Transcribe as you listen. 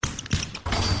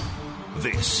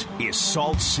This is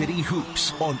Salt City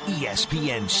Hoops on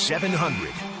ESPN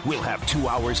 700. We'll have 2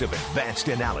 hours of advanced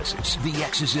analysis, the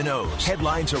X's and O's,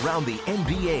 headlines around the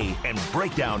NBA, and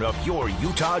breakdown of your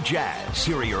Utah Jazz.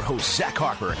 Here are your hosts, Zach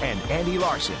Harper and Andy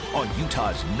Larsen on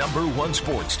Utah's #1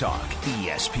 sports talk,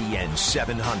 ESPN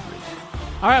 700.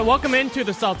 All right, welcome into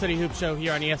the Salt City Hoops Show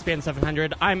here on ESPN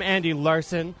 700. I'm Andy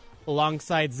Larsen,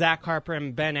 alongside Zach Harper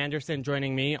and Ben Anderson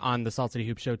joining me on the Salt City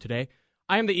Hoops Show today.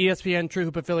 I am the ESPN True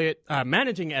Hoop affiliate,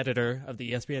 managing editor of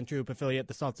the ESPN True Hoop affiliate,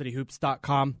 the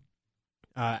saltcityhoops.com.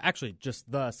 Actually, just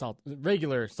the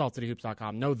regular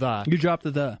saltcityhoops.com. No the. You dropped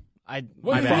the. You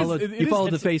followed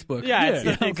the Facebook.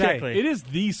 Yeah, exactly. It is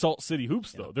the Salt City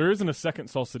Hoops, though. There isn't a second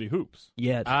Salt City Hoops.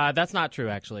 Yet. That's not true,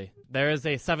 actually. There is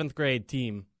a 7th grade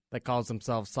team that calls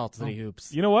themselves Salt City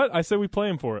Hoops. You know what? I say we play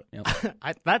them for it. Yep.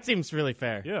 That seems really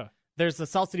fair. Yeah. There's the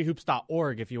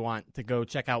saltcityhoops.org if you want to go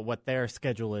check out what their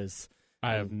schedule is.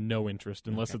 I have no interest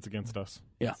unless it's against us.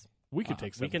 Yeah. We could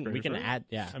take 7th We can graders, right? add,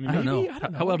 yeah. I mean, I don't know. maybe? I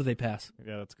don't know. How well do they pass?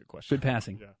 Yeah, that's a good question. Good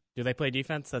passing. Yeah. Do they play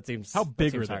defense? That seems How big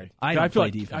are seems they? hard. I don't feel play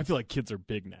like defense. I feel like kids are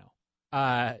big now.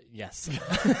 Yes.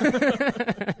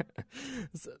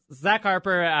 Zach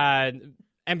Harper,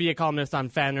 NBA columnist on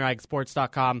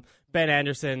FanRagSports.com. Ben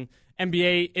Anderson,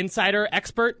 NBA insider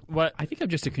expert. What? I think I'm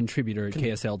just a contributor at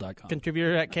KSL.com.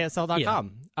 Contributor at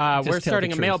KSL.com. Just We're tell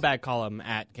starting the a truth. mailbag column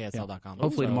at KSL.com.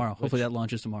 Hopefully So, tomorrow. Hopefully that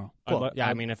launches tomorrow. Cool.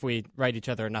 I mean, if we write each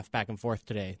other enough back and forth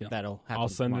today, Yeah. that'll happen. I'll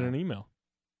send tomorrow. in an email.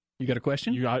 You got a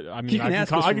question? I mean, You can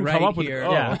ask us I can right come up with here. it.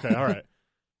 Oh, Yeah. okay, all right.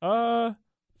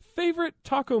 Favorite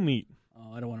taco meat?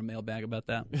 Oh, I don't want a mailbag about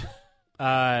that.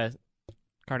 Carne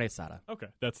asada. Okay,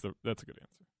 that's a good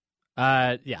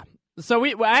answer. Yeah. So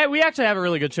we actually have a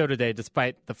really good show today,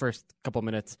 despite the first couple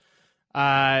minutes.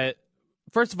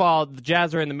 First of all, the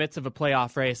Jazz are in the midst of a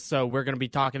playoff race, so we're going to be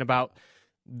talking about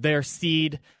their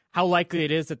seed, how likely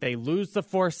it is that they lose the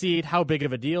 4 seed, how big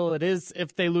of a deal it is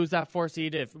if they lose that 4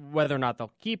 seed, if whether or not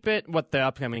they'll keep it, what the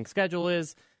upcoming schedule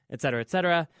is, et cetera, et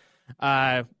cetera.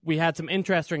 We had some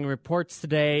interesting reports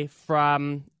today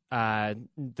from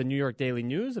the New York Daily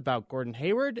News about Gordon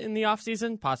Hayward in the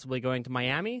offseason, possibly going to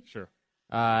Miami. Sure.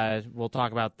 We'll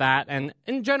talk about that. And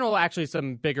in general, actually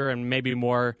some bigger and maybe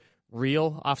more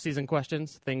real offseason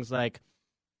questions. Things like,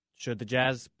 should the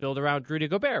Jazz build around Rudy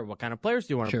Gobert? What kind of players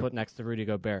do you want to put next to Rudy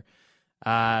Gobert?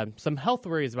 Some health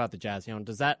worries about the Jazz.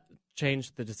 Does that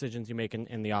change the decisions you make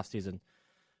in the offseason?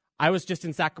 I was just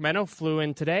in Sacramento, flew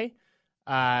in today.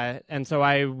 And so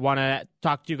I want to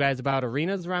talk to you guys about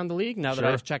arenas around the league now that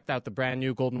I've checked out the brand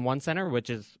new Golden One Center, which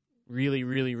is really,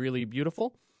 really, really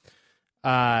beautiful.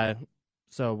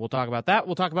 So we'll talk about that.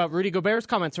 We'll talk about Rudy Gobert's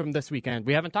comments from this weekend.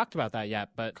 We haven't talked about that yet,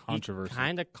 but Controversy. He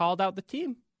kind of called out the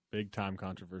team. Big time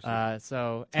controversy.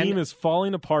 Team is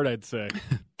falling apart, I'd say.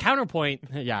 Counterpoint.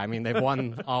 Yeah, I mean, they've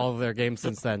won all of their games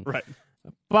since then. Right.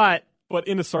 But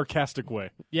in a sarcastic way.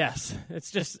 Yes, it's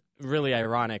just really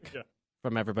ironic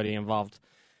from everybody involved.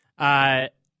 I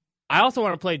also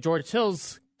want to play George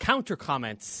Hill's counter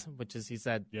comments, which is he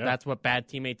said that's what bad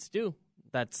teammates do.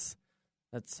 That's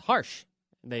harsh.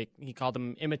 He called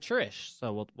them immature-ish,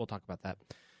 so we'll talk about that.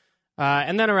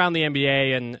 And then around the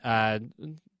NBA and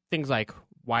things like,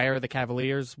 why are the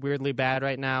Cavaliers weirdly bad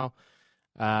right now?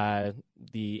 The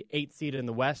 8th seed in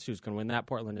the West, who's going to win that?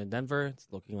 Portland and Denver. It's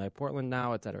looking like Portland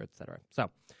now, et cetera, et cetera.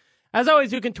 So, as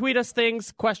always, you can tweet us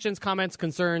things, questions, comments,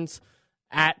 concerns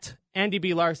at Andy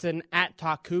B. Larsen, at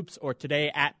Talk Hoops, or today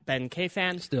at Ben K.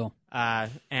 Fan. Still.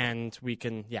 And we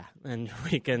can,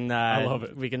 I love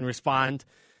it. We can respond.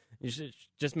 You should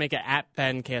just make it at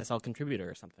Ben KSL contributor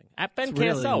or something. At Ben It's KSL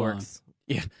really long. works.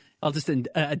 Yeah. I'll just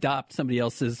adopt somebody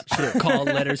else's call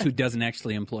letters who doesn't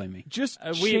actually employ me. Just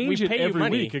we change it pay you every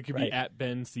money. week. It could be at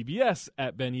Ben CBS,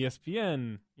 at Ben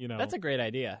ESPN. That's a great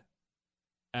idea.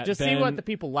 At Just Ben, see what the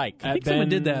people like. I think someone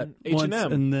did that once,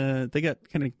 H&M. and they got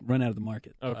kind of run out of the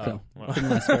market. Okay. So Well. it didn't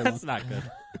last very long. That's not good.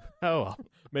 Oh, well.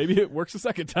 Maybe it works a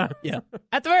second time. Yeah.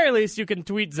 At the very least, you can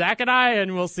tweet Zach and I,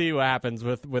 and we'll see what happens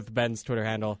with Ben's Twitter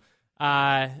handle.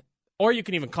 Or you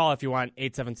can even call if you want,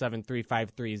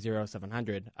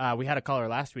 877-353-0700. We had a caller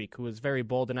last week who was very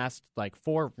bold and asked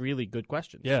 4 really good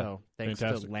questions. Yeah, So thanks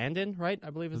fantastic. to Landon, right? I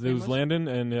believe his It name was Landon,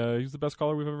 and he's the best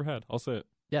caller we've ever had. I'll say it.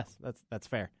 Yes, that's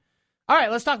fair. All right,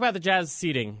 let's talk about the Jazz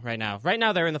seeding right now. Right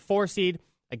now, they're in the 4 seed,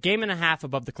 a game and a half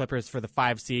above the Clippers for the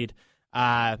 5 seed.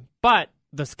 But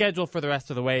the schedule for the rest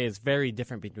of the way is very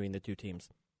different between the two teams.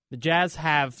 The Jazz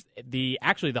have the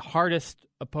hardest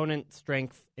opponent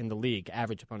strength in the league,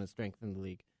 average opponent strength in the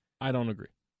league. I don't agree.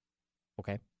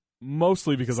 Okay.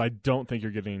 Mostly because I don't think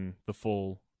you're getting the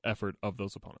full effort of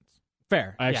those opponents.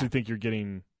 Fair. I actually think you're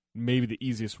getting maybe the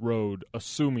easiest road,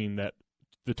 assuming that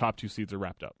the top 2 seeds are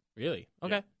wrapped up. Really?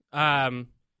 Okay.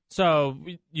 So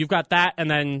you've got that,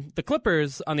 and then the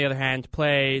Clippers, on the other hand,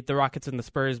 play the Rockets and the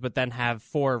Spurs, but then have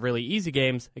 4 really easy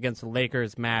games against the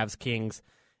Lakers, Mavs, Kings,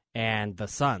 and the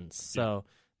Suns. So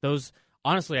those,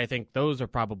 honestly, I think those are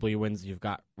probably wins you've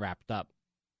got wrapped up,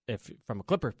 if from a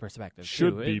Clipper perspective.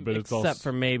 Should be, but it's also except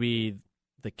for maybe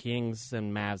the Kings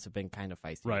and Mavs have been kind of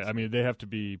feisty. Right. I mean, they have to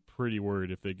be pretty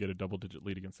worried if they get a double-digit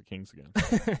lead against the Kings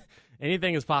again.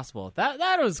 Anything is possible.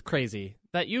 That was crazy.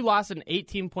 That you lost an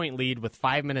 18-point lead with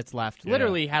 5 minutes left. Yeah.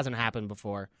 Literally hasn't happened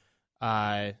before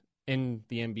in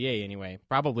the NBA anyway.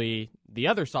 Probably the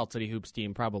other Salt City Hoops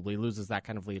team probably loses that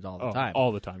kind of lead all the time.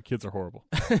 All the time. Kids are horrible.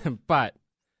 But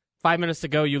 5 minutes to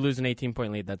go, you lose an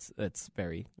 18-point lead. That's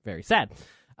very, very sad.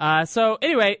 So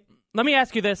anyway, let me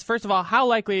ask you this. First of all, how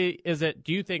likely is it,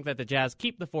 do you think, that the Jazz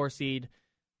keep the 4 seed?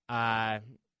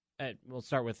 We'll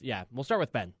start with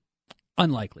Ben.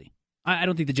 Unlikely. I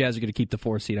don't think the Jazz are going to keep the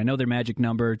 4 seed. I know their magic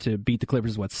number to beat the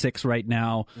Clippers is, 6 right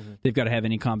now. Mm-hmm. They've got to have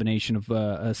any combination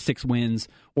of 6 wins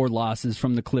or losses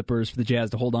from the Clippers for the Jazz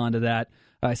to hold on to that.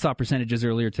 I saw percentages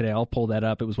earlier today. I'll pull that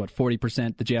up. It was,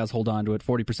 40% the Jazz hold on to it,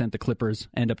 40% the Clippers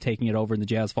end up taking it over, and the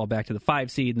Jazz fall back to the 5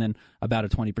 seed, and then about a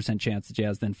 20% chance the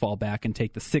Jazz then fall back and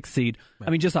take the 6 seed. Right. I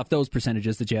mean, just off those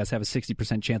percentages, the Jazz have a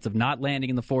 60% chance of not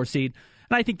landing in the 4 seed,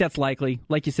 and I think that's likely.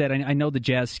 Like you said, I know the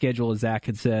Jazz schedule, as Zach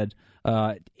had said,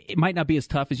 it might not be as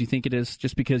tough as you think it is,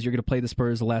 just because you're going to play the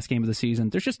Spurs the last game of the season.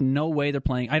 There's just no way they're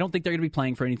playing. I don't think they're going to be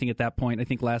playing for anything at that point. I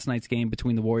think last night's game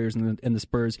between the Warriors and the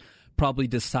Spurs probably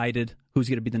decided who's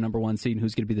going to be the number 1 seed and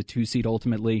who's going to be the 2 seed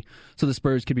ultimately. So the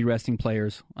Spurs could be resting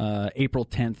players. April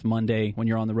 10th, Monday, when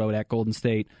you're on the road at Golden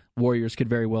State, Warriors could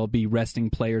very well be resting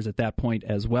players at that point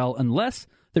as well, unless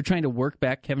they're trying to work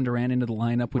back Kevin Durant into the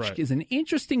lineup, which is an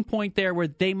interesting point there, where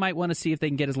they might want to see if they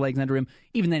can get his legs under him.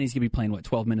 Even then, he's going to be playing,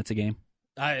 12 minutes a game?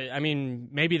 I mean,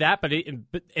 maybe that, but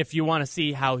if you want to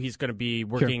see how he's going to be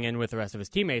working in with the rest of his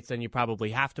teammates, then you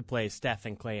probably have to play Steph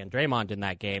and Clay and Draymond in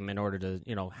that game in order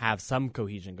to, have some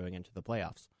cohesion going into the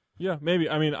playoffs. Yeah, maybe.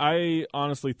 I mean, I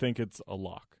honestly think it's a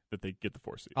lock that they get the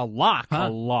 4 seed. A lock? Huh? A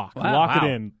lock. Wow. Lock it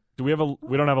in. We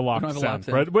don't have a lock sound,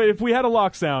 right? But if we had a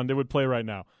lock sound, it would play right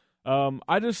now.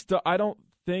 I don't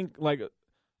think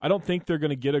they're going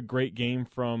to get a great game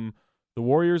from the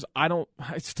Warriors. I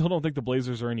still don't think the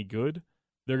Blazers are any good.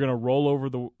 They're going to roll over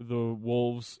the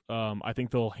Wolves. I think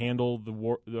they'll handle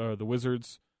the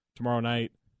Wizards tomorrow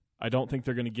night. I don't think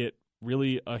they're going to get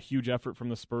really a huge effort from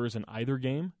the Spurs in either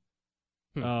game.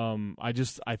 I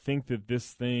think that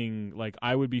this thing,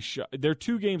 I would be they're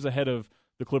 2 games ahead of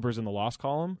the Clippers in the loss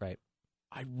column. Right.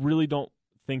 I really don't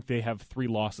think they have 3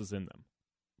 losses in them.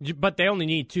 But they only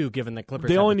need 2, given the Clippers.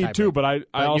 They only need 2, but I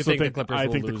also think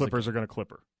the Clippers are going to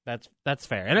Clipper. That's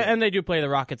fair, and they do play the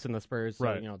Rockets and the Spurs, so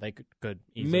right. They could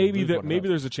easily maybe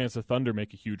there's a chance the Thunder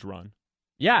make a huge run.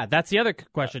 Yeah, that's the other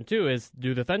question too. Is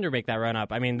do the Thunder make that run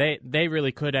up? I mean, they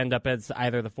really could end up as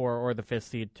either the 4 or the 5th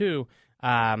seed too.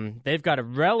 They've got a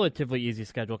relatively easy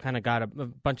schedule. Kind of got a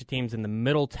bunch of teams in the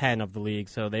middle 10 of the league.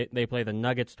 So they play the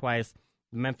Nuggets twice,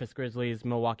 the Memphis Grizzlies,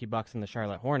 Milwaukee Bucks, and the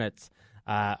Charlotte Hornets,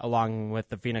 along with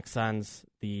the Phoenix Suns,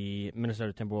 the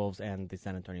Minnesota Timberwolves, and the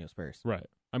San Antonio Spurs. Right.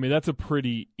 I mean, that's a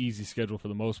pretty easy schedule for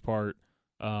the most part.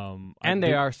 And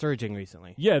they are surging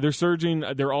recently. Yeah, they're surging.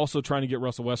 They're also trying to get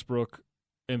Russell Westbrook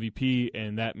MVP,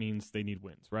 and that means they need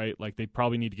wins, right? They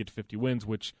probably need to get to 50 wins,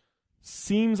 which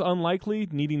seems unlikely,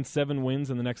 needing 7 wins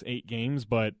in the next 8 games,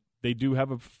 but they do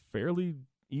have a fairly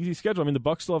easy schedule. I mean, the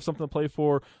Bucks still have something to play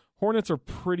for. Hornets are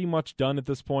pretty much done at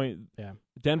this point. Yeah.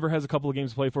 Denver has a couple of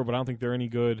games to play for, but I don't think they're any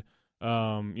good.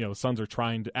 The Suns are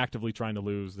actively trying to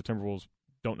lose. The Timberwolves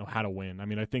don't know how to win. I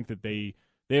mean, I think that they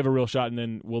have a real shot, and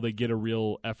then will they get a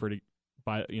real effort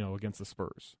against the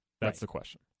Spurs? That's the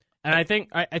question. And I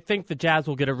think the Jazz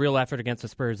will get a real effort against the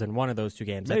Spurs in one of those 2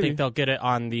 games. Maybe. I think they'll get it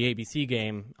on the ABC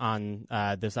game on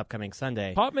this upcoming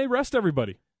Sunday. Pop may rest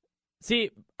everybody.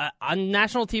 See, on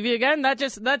national TV again, that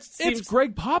seems... It's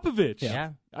Greg Popovich.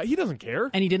 Yeah. He doesn't care.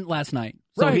 And he didn't last night.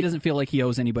 So he doesn't feel like he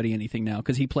owes anybody anything now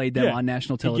because he played them on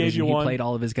national television. He played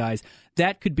all of his guys.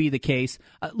 That could be the case.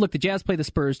 Look, the Jazz play the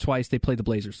Spurs twice. They play the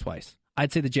Blazers twice.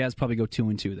 I'd say the Jazz probably go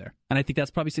 2-2 there. And I think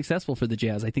that's probably successful for the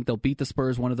Jazz. I think they'll beat the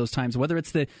Spurs one of those times, whether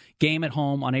it's the game at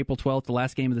home on April 12th, the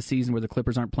last game of the season where the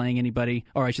Clippers aren't playing anybody,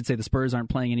 or I should say the Spurs aren't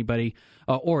playing anybody,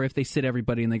 or if they sit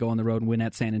everybody and they go on the road and win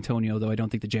at San Antonio, though I don't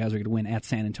think the Jazz are going to win at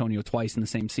San Antonio twice in the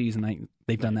same season.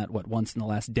 They've done that, once in the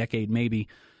last decade maybe.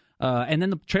 And then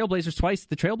the Trailblazers twice.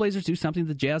 The Trailblazers do something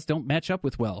the Jazz don't match up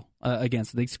with well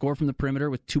against. They score from the perimeter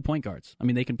with 2 point guards. I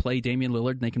mean, they can play Damian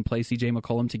Lillard and they can play C.J.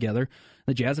 McCollum together.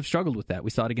 The Jazz have struggled with that. We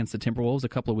saw it against the Timberwolves a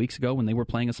couple of weeks ago when they were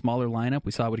playing a smaller lineup.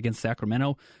 We saw it against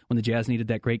Sacramento when the Jazz needed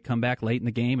that great comeback late in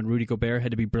the game and Rudy Gobert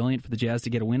had to be brilliant for the Jazz to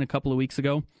get a win a couple of weeks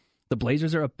ago. The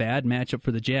Blazers are a bad matchup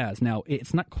for the Jazz. Now,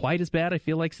 it's not quite as bad, I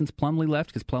feel like, since Plumlee left,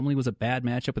 because Plumlee was a bad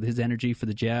matchup with his energy for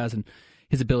the Jazz and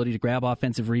his ability to grab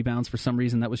offensive rebounds. For some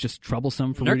reason, that was just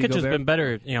troublesome for Rudy Gobert. Nurkic has been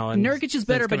better. Nurkic is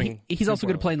better, but he's also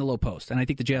going to play in the low post, and I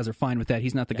think the Jazz are fine with that.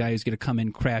 He's not the guy who's going to come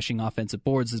in crashing offensive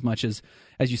boards as much as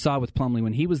you saw with Plumlee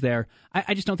when he was there.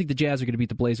 I just don't think the Jazz are going to beat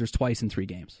the Blazers twice in 3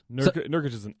 games.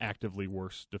 Nurkic is an actively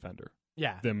worse defender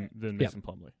than Mason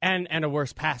Plumlee. And a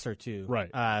worse passer, too.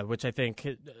 Right. Which I think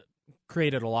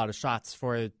created a lot of shots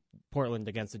for Portland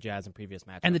against the Jazz in previous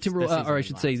matchups. And the Timberwolves, or I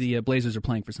should say the Blazers are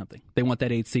playing for something. They want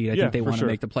that 8th seed. I think they want to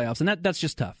make the playoffs. And that's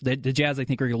just tough. The Jazz, I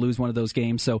think, are going to lose one of those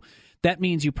games. So that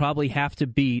means you probably have to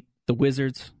beat the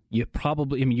Wizards. You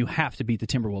have to beat the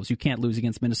Timberwolves. You can't lose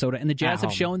against Minnesota. And the Jazz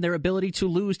have shown their ability to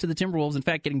lose to the Timberwolves. In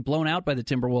fact, getting blown out by the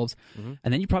Timberwolves. Mm-hmm.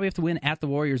 And then you probably have to win at the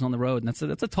Warriors on the road. And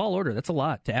that's a tall order. That's a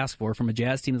lot to ask for from a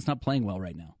Jazz team that's not playing well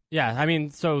right now. Yeah, I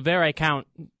mean, so there I count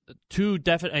 2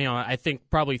 definite, I think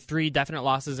probably 3 definite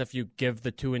losses if you give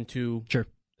the 2-2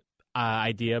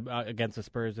 idea against the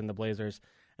Spurs and the Blazers.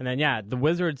 And then, the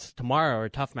Wizards tomorrow are a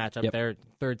tough matchup. Yep. They're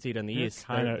 3rd seed in the East.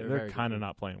 They're kind of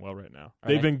not playing well right now.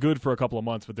 They've been good for a couple of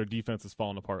months, but their defense has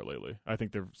fallen apart lately. I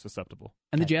think they're susceptible.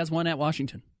 And the Jazz won at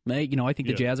Washington. I think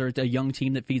the Jazz are a young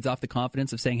team that feeds off the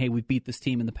confidence of saying, hey, we've beat this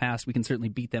team in the past. We can certainly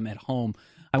beat them at home.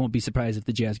 I won't be surprised if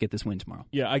the Jazz get this win tomorrow.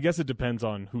 Yeah, I guess it depends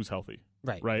on who's healthy.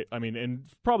 Right? I mean, and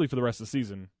probably for the rest of the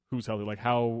season, who's healthy. Like,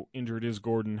 how injured is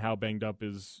Gordon? How banged up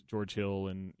is George Hill?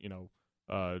 And,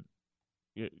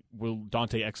 will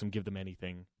Dante Exum give them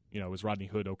anything? Is Rodney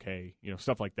Hood okay?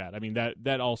 Stuff like that. I mean,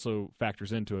 that also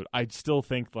factors into it. I'd still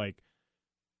think, all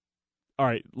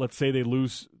right, let's say they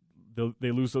lose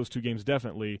those 2 games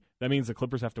definitely. That means the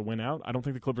Clippers have to win out. I don't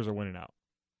think the Clippers are winning out.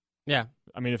 Yeah.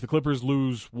 I mean, if the Clippers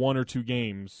lose 1 or 2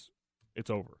 games, it's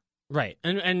over. Right.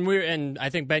 And I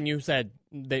think, Ben, you said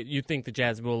that you think the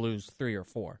Jazz will lose 3 or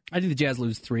 4. I think the Jazz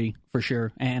lose 3 for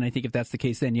sure. And I think if that's the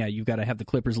case, then, you've got to have the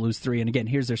Clippers lose 3. And again,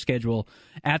 here's their schedule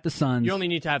at the Suns. You only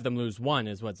need to have them lose 1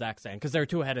 is what Zach's saying, because they're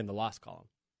 2 ahead in the loss column.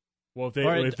 Well,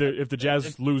 if the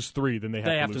Jazz lose 3, then they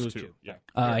have to lose 2.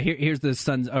 Yeah. Here's the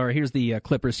Suns, or here's the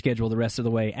Clippers schedule the rest of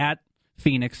the way. At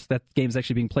Phoenix, that game's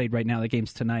actually being played right now. That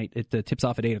game's tonight. It tips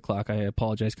off at 8 o'clock. I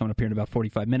apologize, coming up here in about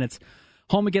 45 minutes.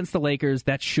 Home against the Lakers,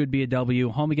 that should be a W.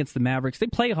 Home against the Mavericks, they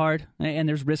play hard, and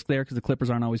there's risk there because the Clippers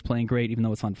aren't always playing great, even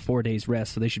though it's on 4 days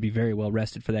rest, so they should be very well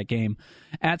rested for that game.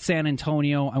 At San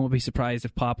Antonio, I won't be surprised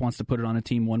if Pop wants to put it on a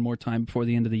team one more time before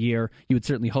the end of the year. You would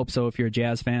certainly hope so if you're a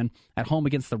Jazz fan. At home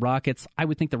against the Rockets, I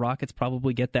would think the Rockets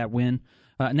probably get that win.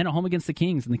 And then at home against the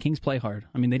Kings, and the Kings play hard.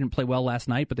 I mean, they didn't play well last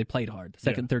night, but they played hard.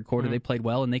 Second, third quarter, they played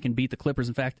well, and they can beat the Clippers.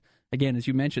 In fact, again, as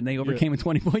you mentioned, they overcame a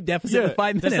 20-point deficit in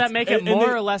 5 minutes. Does that make it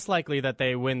more or less likely that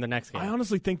they win the next game? I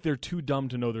honestly think they're too dumb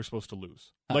to know they're supposed to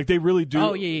lose. They really do.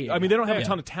 Oh, yeah. I mean, they don't have a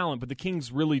ton of talent, but the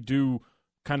Kings really do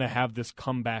kind of have this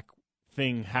comeback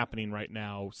thing happening right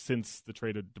now since the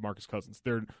trade of DeMarcus Cousins.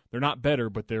 They're not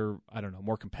better, but they're, I don't know,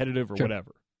 more competitive or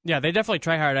whatever. Yeah, they definitely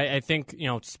try hard. I think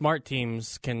smart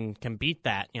teams can beat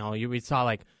that. We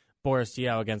saw Boris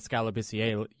Diaw against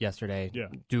Scalabissier yesterday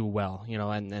do well.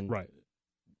 And right.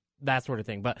 that sort of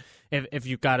thing. But if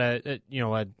you've got a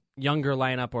younger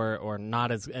lineup or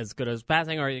not as good as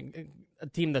passing, or a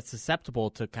team that's susceptible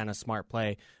to kind of smart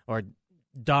play or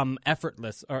dumb,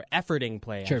 effortless, or efforting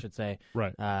play, I should say,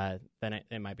 right? Then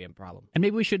it might be a problem. And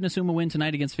maybe we shouldn't assume a win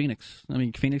tonight against Phoenix. I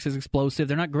mean, Phoenix is explosive.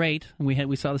 They're not great.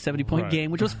 We saw the 70-point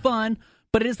game, which was fun,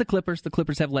 but it is the Clippers. The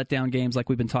Clippers have let down games like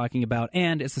we've been talking about,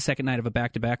 and it's the second night of a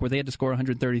back-to-back where they had to score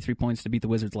 133 points to beat the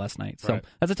Wizards last night. So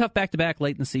that's a tough back-to-back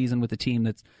late in the season with a team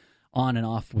that's on and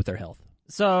off with their health.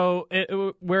 So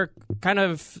we're kind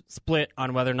of split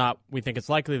on whether or not we think it's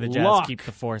likely the Jazz keep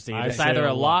the 4 seed. It's either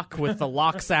a lock with the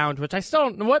lock sound, which I still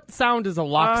don't know. What sound is a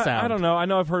lock sound? I don't know. I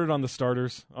know I've heard it on the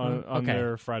starters on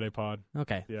their Friday pod.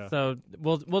 Okay. Yeah. So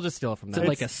we'll just steal it from that. Is it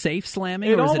like a safe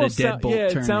slamming, or is it a deadbolt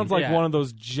turning? It sounds like one of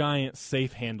those giant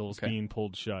safe handles being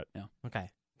pulled shut. Yeah. Okay.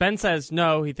 Ben says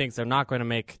no, he thinks they're not going to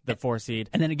make the 4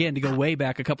 seed. And then again, to go way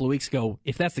back a couple of weeks ago,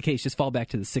 if that's the case, just fall back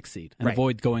to the 6 seed and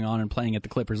avoid going on and playing at the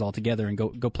Clippers altogether and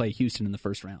go play Houston in the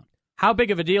first round. How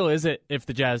big of a deal is it if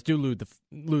the Jazz do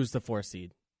lose the 4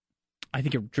 seed? I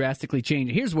think it drastically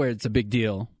changes. Here's where it's a big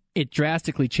deal. It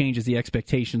drastically changes the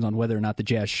expectations on whether or not the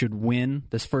Jazz should win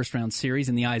this first round series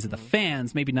in the eyes of the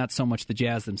fans. Maybe not so much the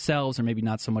Jazz themselves, or maybe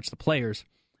not so much the players.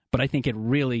 but I think it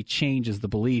really changes the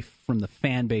belief from the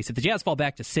fan base. If the Jazz fall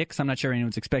back to 6, I'm not sure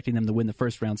anyone's expecting them to win the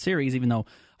first-round series, even though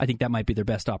I think that might be their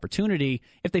best opportunity.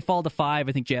 If they fall to 5,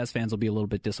 I think Jazz fans will be a little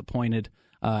bit disappointed,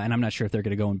 and I'm not sure if they're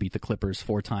going to go and beat the Clippers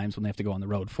 4 times when they have to go on the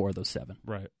road 4 of those 7.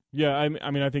 Right. Yeah, I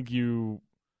mean, I think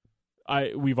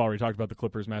we've already talked about the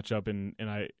Clippers matchup and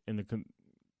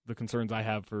the concerns I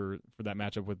have for that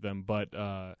matchup with them, but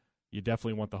you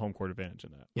definitely want the home court advantage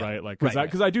in that, right? Like,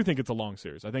 because I do think it's a long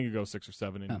series. I think it goes 6 or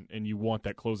 7, and you want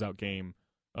that closeout game,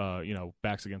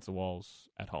 backs against the walls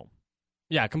at home.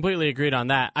 Yeah, completely agreed on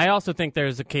that. I also think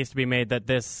there's a case to be made that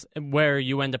this, where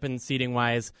you end up in seeding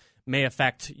wise, may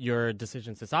affect your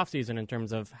decisions this offseason in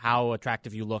terms of how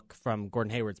attractive you look from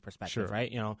Gordon Hayward's perspective,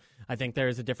 right? I think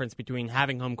there's a difference between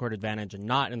having home court advantage and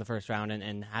not in the first round,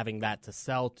 and having that to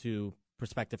sell to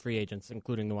prospective free agents,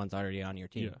 including the ones already on your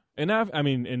team. Yeah,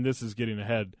 and this is getting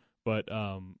ahead, but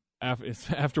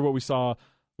after what we saw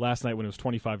last night when it was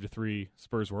 25-3,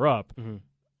 Spurs were up. Mm-hmm.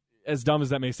 As dumb as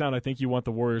that may sound, I think you want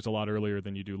the Warriors a lot earlier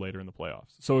than you do later in the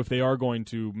playoffs. So if they are going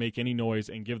to make any noise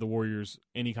and give the Warriors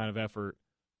any kind of effort,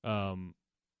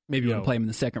 maybe you want to play them in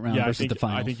the second round versus the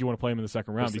finals. I think you want to play them in the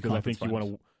second round because I think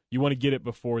finals. you want to get it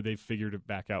before they've figured it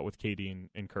back out with KD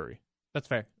and Curry. That's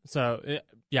fair. So,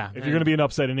 yeah. If you're going to be an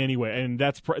upset in any way, and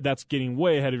that's getting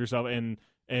way ahead of yourself and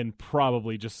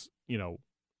probably just,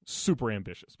 super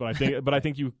ambitious. But I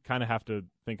think you kind of have to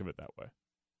think of it that way.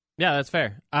 Yeah, that's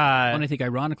fair. And I think,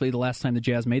 ironically, the last time the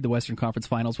Jazz made the Western Conference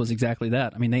Finals was exactly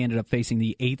that. I mean, they ended up facing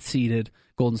the 8th-seeded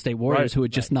Golden State Warriors, who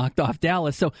had just knocked off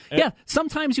Dallas. So,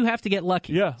 sometimes you have to get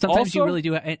lucky. Yeah. Sometimes also, you really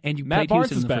do, and you played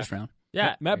Houston in the first round.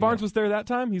 Yeah, Matt Barnes was there that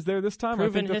time. He's there this time.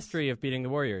 Proven history of beating the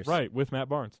Warriors. Right, with Matt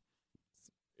Barnes.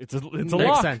 It's a Makes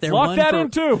lock. Sense. Lock that in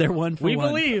too. They're 1 for 1. We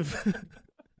believe.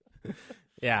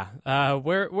 Yeah,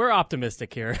 we're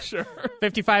optimistic here. Sure.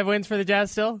 55 wins for the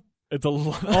Jazz still. It's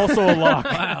also a lock.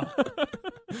 Wow.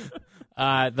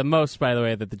 The most, by the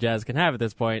way, that the Jazz can have at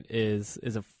this point is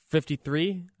a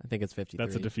 53. I think it's 53.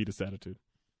 That's a defeatist attitude.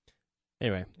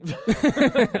 Anyway.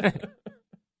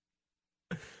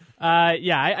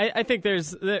 I think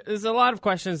there's a lot of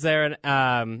questions there,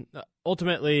 and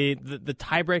ultimately the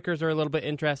tiebreakers are a little bit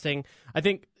interesting. I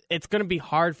think it's going to be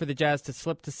hard for the Jazz to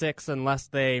slip to 6 unless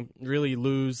they really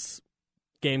lose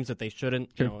games that they shouldn't.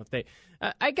 Sure.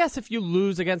 I guess if you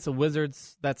lose against the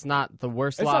Wizards, that's not the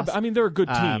worst loss. They're a good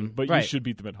team, but you should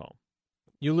beat them at home.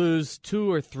 You lose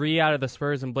 2 or 3 out of the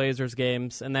Spurs and Blazers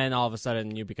games, and then all of a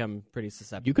sudden you become pretty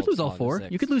susceptible. You could lose all 4.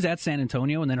 You could lose at San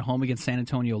Antonio and then at home against San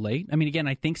Antonio late. I mean, again,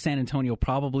 I think San Antonio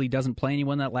probably doesn't play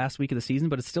anyone that last week of the season,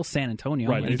 but it's still San Antonio.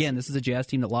 Right. And again, this is a Jazz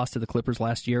team that lost to the Clippers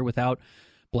last year without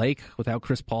Blake, without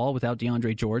Chris Paul, without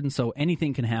DeAndre Jordan. So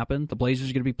anything can happen. The Blazers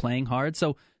are going to be playing hard.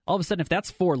 So all of a sudden, if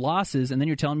that's 4 losses, and then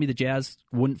you're telling me the Jazz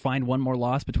wouldn't find one more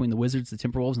loss between the Wizards, the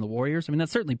Timberwolves, and the Warriors, I mean,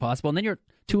 that's certainly possible. And then you're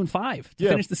 2-5 to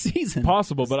finish the season.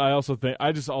 Possible, but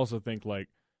I just also think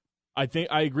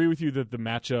I agree with you that the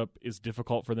matchup is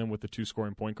difficult for them with the 2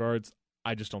 scoring point guards.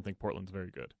 I just don't think Portland's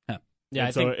very good.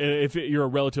 Yeah. If you're a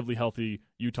relatively healthy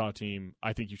Utah team,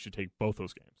 I think you should take both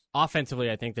those games.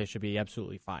 Offensively, I think they should be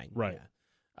absolutely fine. Right.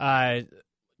 Yeah.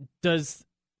 Does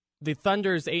the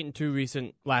Thunder's 8-2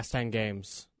 recent last 10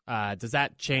 games? Does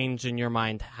that change in your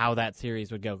mind how that series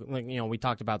would go? We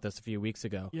talked about this a few weeks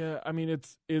ago. Yeah, I mean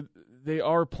they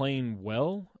are playing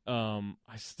well.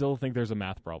 I still think there's a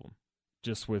math problem,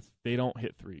 just with they don't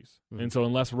hit threes, and so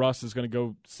unless Russ is going to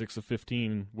go 6 of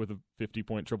 15 with a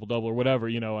 50-point triple double or whatever,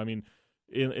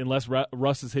 unless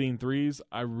Russ is hitting threes,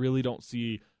 I really don't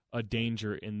see a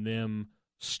danger in them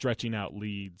stretching out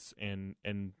leads and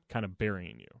kind of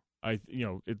burying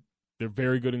you. They're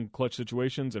very good in clutch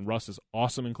situations, and Russ is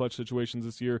awesome in clutch situations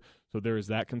this year. So there is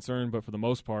that concern. But for the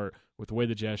most part, with the way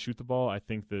the Jazz shoot the ball, I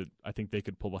think they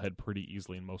could pull ahead pretty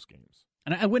easily in most games.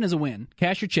 And a win is a win.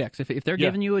 Cash your checks. If they're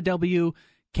giving you a W,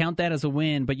 count that as a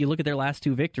win. But you look at their last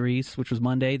 2 victories, which was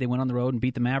Monday. They went on the road and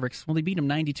beat the Mavericks. Well, they beat them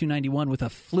 92-91 with a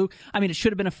fluke. I mean, it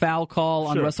should have been a foul call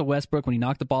on Russell Westbrook when he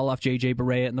knocked the ball off J.J.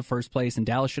 Barea in the first place, and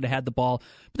Dallas should have had the ball.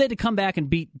 But they had to come back and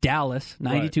beat Dallas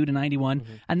 92-91,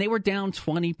 and they were down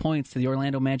 20 points to the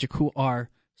Orlando Magic, who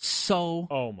are so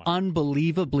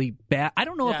unbelievably bad. I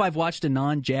don't know if I've watched a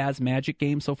non-Jazz Magic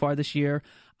game so far this year.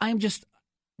 I'm just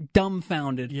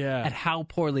dumbfounded at how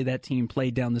poorly that team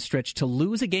played down the stretch to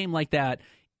lose a game like that.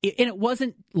 And it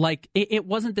wasn't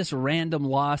this random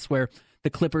loss where the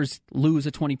Clippers lose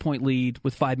a 20-point lead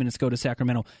with 5 minutes to go to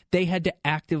Sacramento. They had to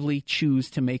actively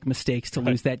choose to make mistakes to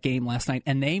lose that game last night,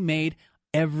 and they made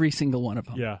every single one of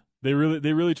them. Yeah, they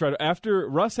really tried. After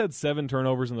Russ had 7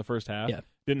 turnovers in the first half,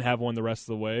 didn't have one the rest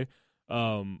of the way.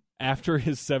 After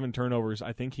his 7 turnovers,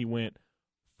 I think he went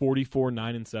 44,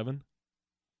 9, and 7.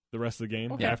 the rest of the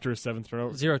game after a 7th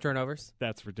turnover. 0 turnovers.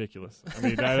 That's ridiculous. I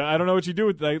mean, I don't know what you do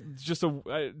with that. It's just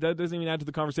that doesn't even add to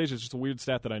the conversation. It's just a weird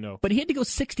stat that I know. But he had to go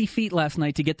 60 feet last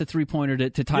night to get the 3-pointer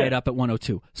to tie it up at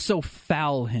 102. So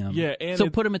foul him. Yeah, and so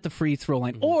put him at the free throw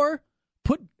line. Mm-hmm. Or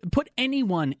put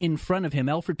anyone in front of him,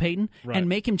 Elfrid Payton, and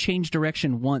make him change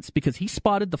direction once, because he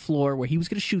spotted the floor where he was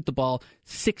going to shoot the ball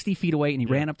 60 feet away, and he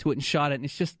ran up to it and shot it. And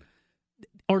it's just,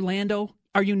 Orlando,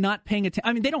 are you not paying attention?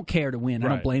 I mean, they don't care to win. I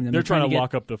don't blame them. They're trying to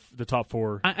lock up the top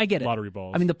 4 I get it. lottery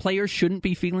balls. I mean, the players shouldn't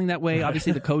be feeling that way.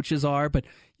 Obviously, the coaches are, but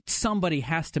somebody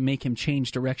has to make him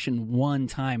change direction one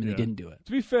time, and they didn't do it.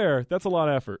 To be fair, that's a lot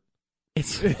of effort.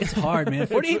 It's hard, man.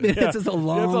 48 minutes is a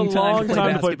long time to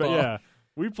play basketball. Yeah,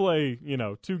 we play,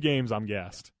 2 games, I'm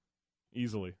gassed.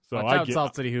 Easily. So Watch out,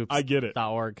 SaltCityHoops.org. I get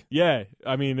it. Yeah,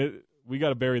 I mean, we got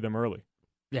to bury them early.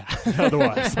 Yeah.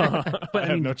 Otherwise, but I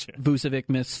have no chance. Vucevic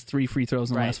missed 3 free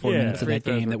throws in the last 4 minutes of that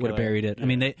game that would have buried it. Yeah. I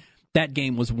mean, that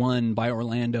game was won by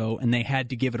Orlando, and they had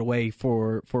to give it away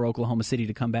for Oklahoma City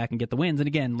to come back and get the wins. And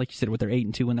again, like you said, with their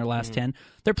 8-2 in their last 10,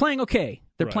 they're playing okay.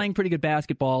 They're playing pretty good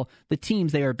basketball. The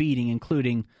teams they are beating,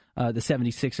 including the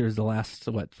 76ers, the last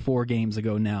 4 games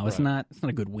ago now, it's not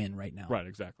a good win right now. Right,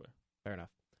 exactly. Fair enough.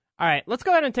 All right, let's go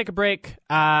ahead and take a break.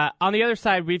 On the other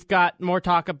side, we've got more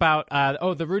talk about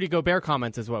the Rudy Gobert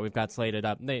comments is what we've got slated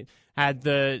up. They had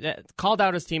called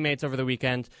out his teammates over the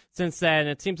weekend. Since then,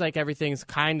 it seems like everything's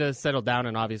kind of settled down,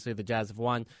 and obviously the Jazz have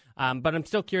won. But I'm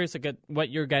still curious to get what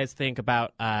your guys think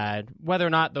about whether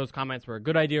or not those comments were a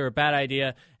good idea or a bad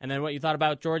idea, and then what you thought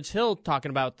about George Hill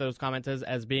talking about those comments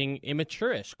as being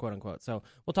immature-ish, quote-unquote. So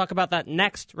we'll talk about that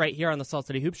next right here on the Salt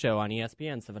City Hoop Show on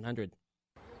ESPN 700.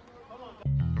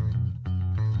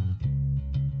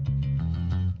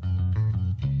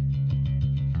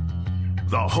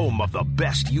 The home of the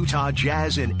best Utah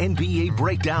Jazz and NBA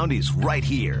breakdown is right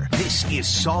here. This is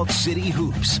Salt City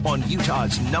Hoops on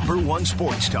Utah's #1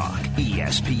 sports talk,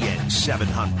 ESPN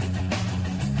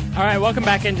 700. All right, welcome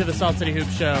back into the Salt City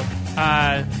Hoops Show.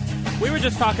 We were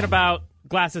just talking about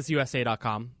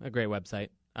GlassesUSA.com, a great website.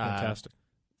 Fantastic.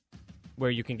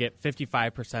 Where you can get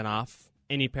 55% off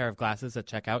any pair of glasses at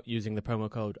checkout using the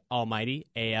promo code ALMIGHTY,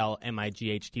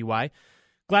 ALMIGHTY.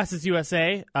 Glasses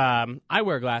USA. I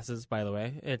wear glasses, by the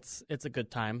way. It's a good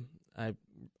time. I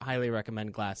highly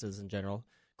recommend glasses in general.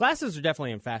 Glasses are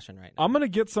definitely in fashion right now. I'm gonna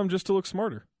get some just to look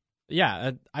smarter.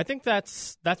 Yeah, I think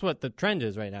that's what the trend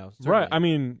is right now. Certainly. Right. I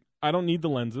mean, I don't need the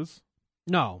lenses.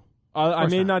 No. I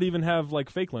may not even have like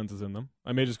fake lenses in them.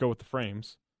 I may just go with the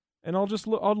frames. And I'll just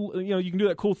look. You can do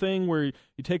that cool thing where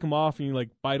you take them off and you like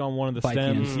bite on one of the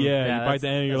stems. Yeah, you bite the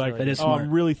end. And you're like, really smart. I'm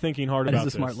really thinking hard about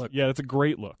this. That is a smart look. Yeah, that's a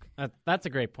great look. That's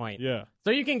a great point. Yeah. So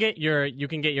you can get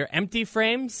your empty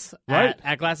frames right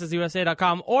at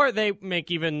GlassesUSA.com, or they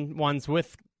make even ones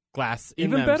with glass in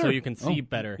even them, better. so you can see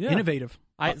better. Yeah. Innovative.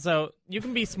 So you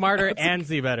can be smarter and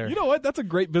see better. You know what? That's a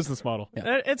great business model.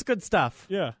 Yeah. It's good stuff.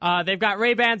 Yeah. They've got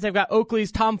Ray-Bans, they've got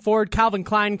Oakley's, Tom Ford, Calvin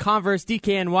Klein, Converse,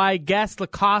 DKNY, Guess,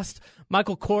 Lacoste,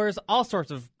 Michael Kors, all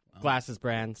sorts of glasses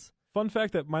brands. Fun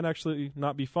fact that might actually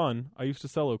not be fun. I used to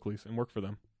sell Oakley's and work for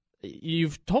them.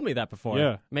 You've told me that before.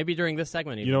 Yeah. Maybe during this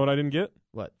segment. Even. You know what I didn't get?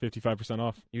 What? 55%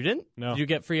 off. You didn't? No. Did you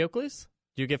get free Oakleys?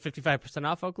 Do you get 55%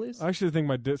 off Oakleys? I actually think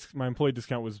my employee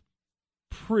discount was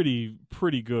pretty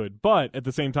good, but at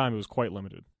the same time it was quite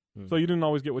limited. So you didn't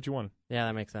always get what you wanted. Yeah,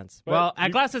 that makes sense. But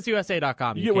at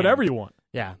GlassesUSA.com, you get whatever you want.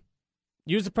 Yeah.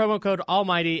 Use the promo code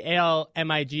ALMIGHTY,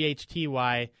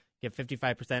 ALMIGHTY, get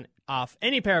 55% off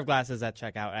any pair of glasses at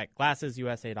checkout at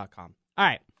GlassesUSA.com.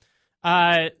 All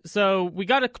right. So we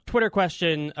got a Twitter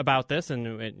question about this,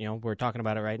 and we're talking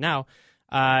about it right now.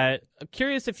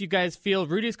 Curious if you guys feel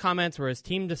Rudy's comments were as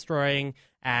team destroying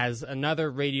as another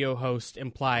radio host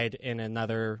implied in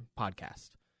another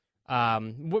podcast.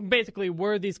 Basically,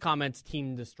 were these comments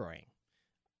team destroying?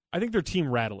 I think they're team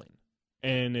rattling,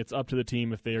 and it's up to the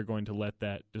team if they are going to let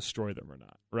that destroy them or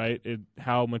not, right?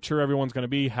 How mature everyone's going to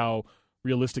be, how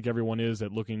realistic everyone is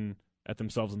at looking at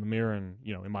themselves in the mirror, and,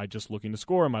 am I just looking to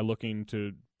score? Am I looking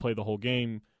to play the whole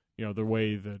game, the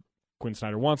way that Quinn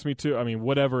Snyder wants me to? I mean,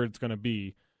 whatever it's going to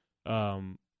be,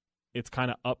 it's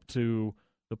kind of up to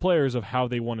the players of how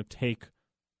they want to take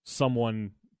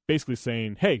someone basically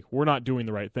saying, hey, we're not doing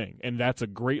the right thing. And that's a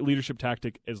great leadership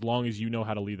tactic as long as you know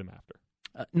how to lead them after.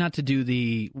 Not to do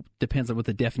depends on what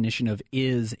the definition of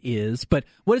is, but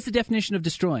what is the definition of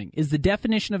destroying? Is the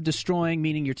definition of destroying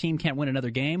meaning your team can't win another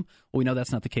game? Well, we know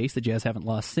that's not the case. The Jazz haven't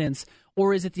lost since.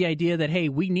 Or is it the idea that, hey,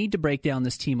 we need to break down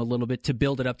this team a little bit to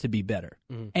build it up to be better?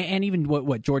 Mm-hmm. And even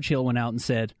what George Hill went out and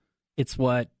said, it's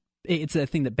a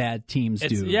thing that bad teams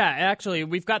do. Yeah, actually,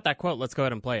 we've got that quote. Let's go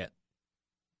ahead and play it.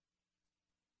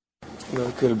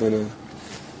 It could have been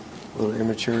a little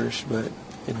immature-ish, but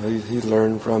he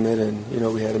learned from it,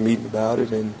 and we had a meeting about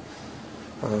it, and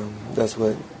that's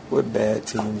what bad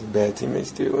teams and bad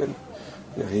teammates do.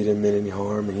 And he didn't mean any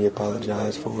harm, and he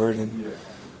apologized for it, and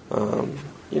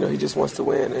he just wants to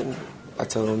win. And I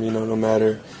told him, no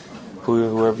matter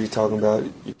whoever you're talking about,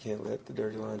 you can't let the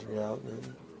dirty laundry out,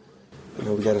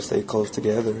 and we got to stay close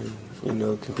together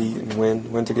and compete and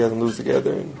win together and lose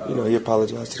together. And he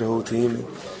apologized to the whole team,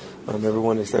 and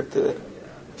everyone accepted it.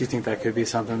 Do you think that could be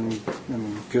something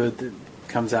good that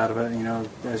comes out of it,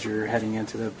 as you're heading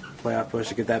into the playoff push,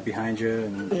 to get that behind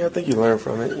you? Yeah, I think you learn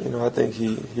from it. I think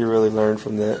he really learned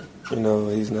from that.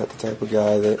 He's not the type of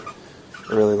guy that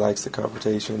really likes the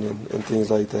confrontation and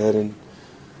things like that. And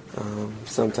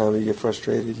sometimes you get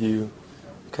frustrated, you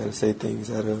kind of say things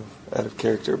out of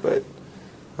character. But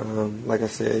like I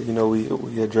said,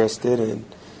 we addressed it and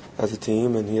as a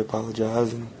team, and he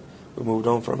apologized, and we moved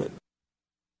on from it.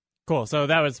 Cool. So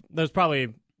that was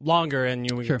probably longer, and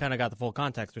we Sure. kind of got the full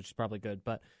context, which is probably good.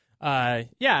 But I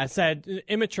said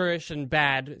immature-ish and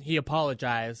bad. He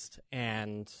apologized,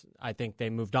 and I think they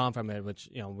moved on from it, which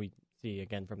we see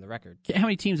again from the record. How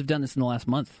many teams have done this in the last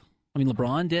month? I mean,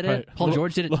 LeBron did it. Right. Paul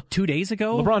George did it 2 days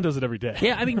ago. LeBron does it every day.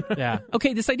 Yeah, I mean, Yeah.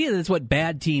 Okay, this idea that it's what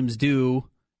bad teams do.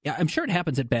 Yeah, I'm sure it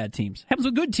happens at bad teams. It happens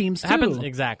with good teams too. Happens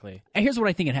exactly. And here's what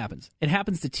I think it happens. It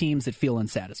happens to teams that feel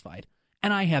unsatisfied.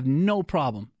 And I have no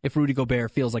problem if Rudy Gobert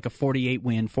feels like a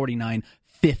 48-win, 49,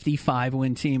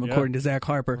 55-win team, according to Zach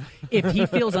Harper. If he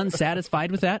feels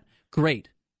unsatisfied with that, great.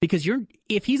 Because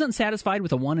if he's unsatisfied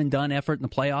with a one-and-done effort in the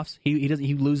playoffs,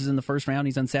 he loses in the first round,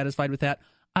 he's unsatisfied with that.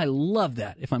 I love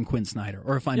that if I'm Quinn Snyder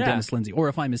or if I'm Dennis Lindsey or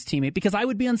if I'm his teammate, because I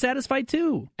would be unsatisfied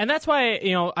too. And that's why,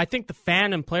 I think the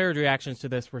fan and player reactions to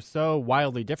this were so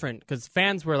wildly different, because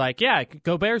fans were like, yeah,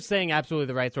 Gobert's saying absolutely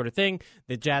the right sort of thing.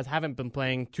 The Jazz haven't been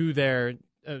playing to their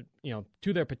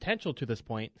potential to this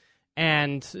point.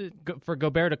 And for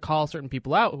Gobert to call certain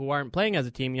people out who aren't playing as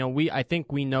a team, I think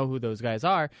we know who those guys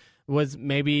are,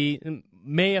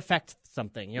 may affect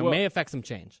something, may affect some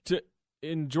change.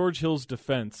 In George Hill's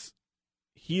defense,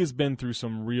 he has been through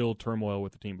some real turmoil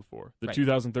with the team before. The Right.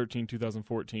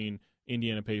 2013-2014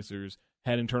 Indiana Pacers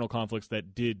had internal conflicts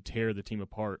that did tear the team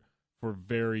apart for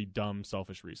very dumb,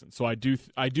 selfish reasons. So I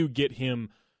do get him,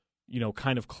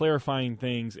 kind of clarifying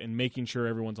things and making sure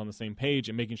everyone's on the same page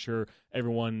and making sure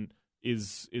everyone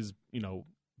is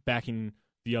backing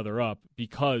the other up,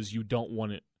 because you don't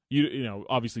want it.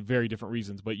 Obviously very different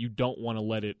reasons, but you don't want to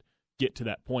let it get to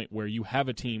that point where you have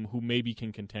a team who maybe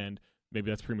can contend. Maybe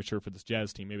that's premature for this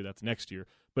Jazz team. Maybe that's next year.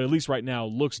 But at least right now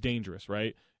looks dangerous,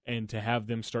 right? And to have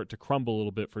them start to crumble a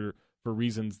little bit for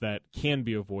reasons that can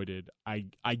be avoided,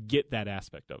 I get that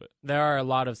aspect of it. There are a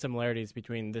lot of similarities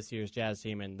between this year's Jazz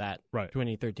team and that Right.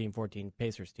 2013-14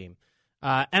 Pacers team.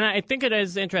 And I think it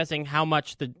is interesting how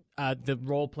much the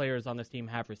role players on this team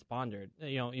have responded.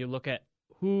 You look at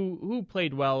who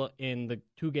played well in the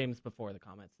 2 games before the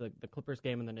comments, the Clippers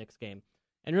game and the Knicks game.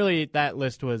 And really that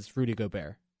list was Rudy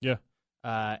Gobert. Yeah.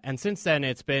 And since then,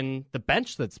 it's been the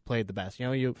bench that's played the best.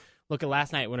 You look at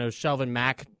last night when it was Shelvin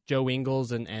Mack, Joe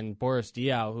Ingles, and Boris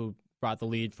Diaw who brought the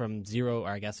lead from 0, or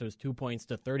I guess it was 2 points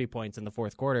to 30 points in the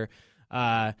fourth quarter.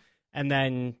 And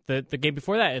then the game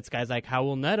before that, it's guys like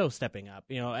Raul Neto stepping up,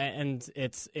 and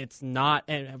it's not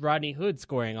and Rodney Hood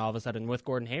scoring all of a sudden with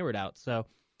Gordon Hayward out. So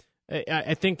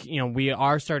I think we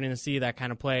are starting to see that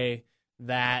kind of play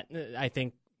that I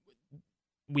think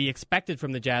we expected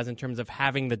from the Jazz in terms of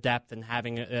having the depth and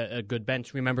having a good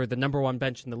bench. Remember, the number 1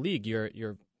 bench in the league,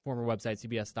 your former website,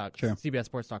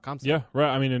 CBSSports.com. Yeah,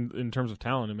 right. I mean, in terms of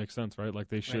talent, it makes sense, right? Like,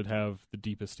 they should have the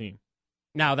deepest team.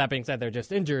 Now, that being said, they're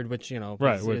just injured, which,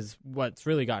 is what's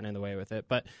really gotten in the way with it.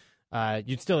 But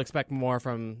you'd still expect more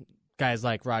from guys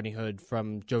like Rodney Hood,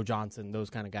 from Joe Johnson, those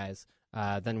kind of guys,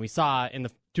 than we saw in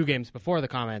the 2 games before the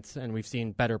comments, and we've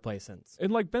seen better play since.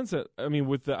 And like Ben said, I mean,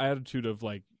 with the attitude of,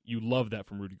 like, you love that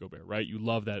from Rudy Gobert, right? You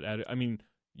love that. I mean,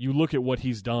 you look at what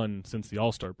he's done since the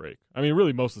All-Star break. I mean,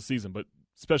 really most of the season, but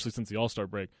especially since the All-Star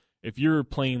break. If you're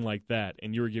playing like that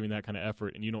and you're giving that kind of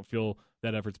effort and you don't feel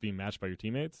that effort's being matched by your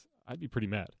teammates, I'd be pretty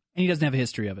mad. And he doesn't have a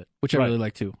history of it, which I really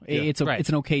like too. Yeah. It's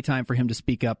an okay time for him to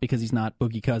speak up because he's not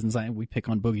Boogie Cousins. We pick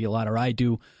on Boogie a lot, or I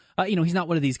do. He's not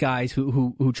one of these guys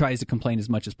who tries to complain as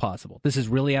much as possible. This is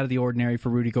really out of the ordinary for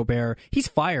Rudy Gobert. He's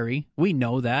fiery. We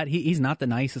know that. He's not the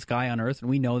nicest guy on earth, and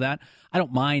we know that. I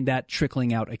don't mind that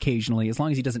trickling out occasionally, as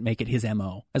long as he doesn't make it his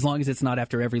MO. As long as it's not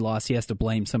after every loss he has to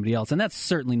blame somebody else. And that's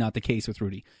certainly not the case with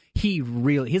Rudy.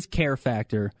 His care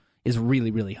factor is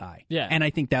really, really high. Yeah. And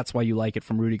I think that's why you like it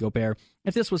from Rudy Gobert.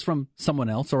 If this was from someone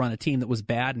else or on a team that was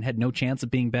bad and had no chance of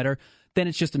being better, then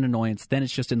it's just an annoyance. Then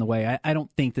it's just in the way. I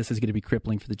don't think this is going to be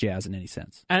crippling for the Jazz in any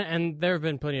sense. And there have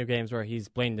been plenty of games where he's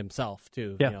blamed himself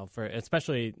too. Yeah. For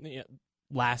especially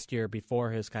last year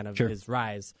before his kind of his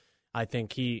rise. I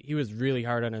think he was really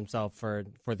hard on himself for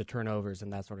the turnovers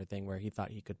and that sort of thing, where he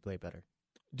thought he could play better.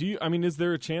 Is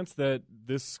there a chance that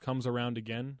this comes around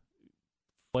again?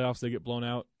 Playoffs, they get blown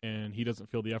out, and he doesn't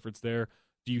feel the efforts there.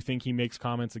 Do you think he makes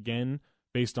comments again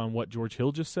based on what George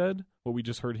Hill just said, what we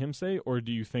just heard him say, or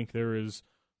do you think there is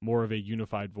more of a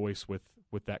unified voice with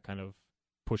that kind of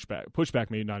pushback?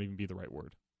 Pushback may not even be the right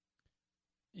word.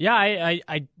 Yeah,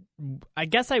 I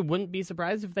guess I wouldn't be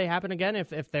surprised if they happen again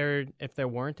if they're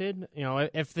warranted.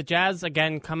 If the Jazz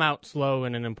again come out slow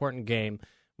in an important game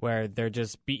where they're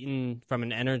just beaten from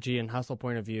an energy and hustle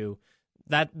point of view,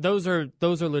 those are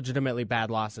legitimately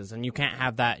bad losses, and you can't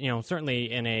have that.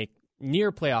 Certainly in a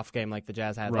near playoff game like the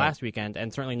Jazz had last weekend,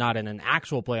 and certainly not in an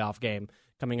actual playoff game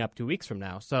coming up 2 weeks from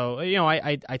now. So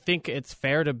I think it's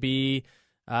fair to be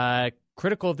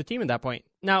critical of the team at that point.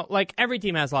 Now, like every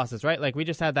team has losses, right? Like we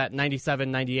just had that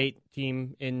 97-98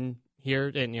 team in here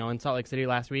in Salt Lake City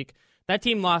last week. That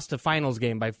team lost a finals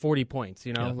game by 40 points.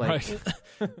 That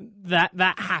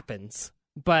happens.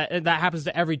 But that happens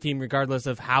to every team, regardless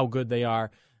of how good they are.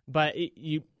 But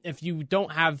if you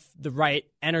don't have the right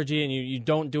energy and you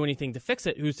don't do anything to fix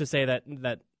it, who's to say that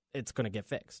it's going to get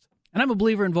fixed? And I'm a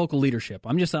believer in vocal leadership.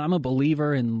 I'm a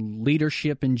believer in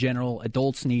leadership in general.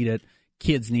 Adults need it.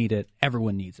 Kids need it.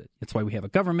 Everyone needs it. It's why we have a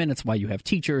government. It's why you have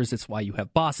teachers. It's why you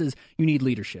have bosses. You need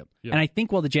leadership. Yeah. And I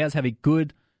think while the Jazz have a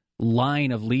good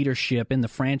line of leadership in the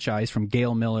franchise, from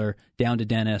Gail Miller down to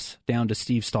Dennis, down to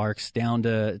Steve Starks, down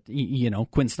to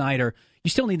Quinn Snyder,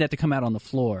 you still need that to come out on the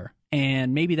floor.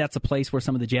 And maybe that's a place where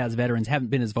some of the Jazz veterans haven't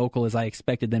been as vocal as I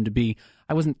expected them to be.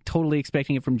 I wasn't totally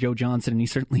expecting it from Joe Johnson, and he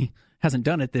certainly hasn't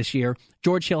done it this year.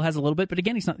 George Hill has a little bit, but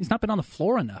again, he's not been on the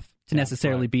floor enough to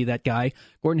necessarily be that guy.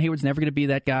 Gordon Hayward's never going to be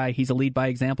that guy. He's a lead by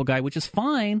example guy, which is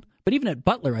fine. But even at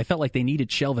Butler, I felt like they needed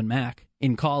Shelvin Mack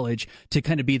in college to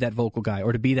kind of be that vocal guy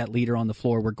or to be that leader on the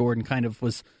floor, where Gordon kind of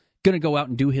was going to go out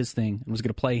and do his thing and was going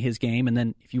to play his game. And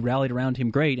then if you rallied around him,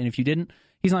 great. And if you didn't,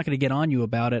 he's not going to get on you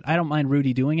about it. I don't mind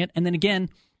Rudy doing it. And then again,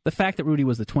 the fact that Rudy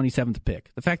was the 27th pick,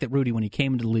 the fact that Rudy, when he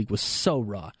came into the league, was so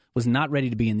raw, was not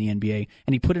ready to be in the NBA,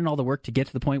 and he put in all the work to get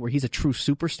to the point where he's a true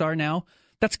superstar now,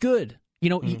 that's good.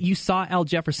 You saw Al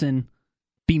Jefferson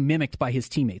be mimicked by his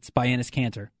teammates, by Enes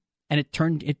Kanter, and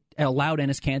it allowed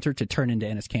Enes Kanter to turn into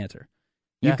Enes Kanter.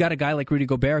 You've got a guy like Rudy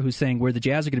Gobert who's saying where the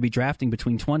Jazz are going to be drafting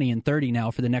between 20 and 30 now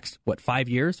for the next, 4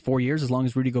 years, as long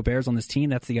as Rudy Gobert's on this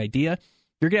team. That's the idea.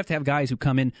 You're going to have guys who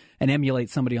come in and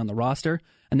emulate somebody on the roster,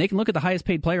 and they can look at the highest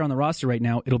paid player on the roster right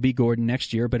now. It'll be Gordon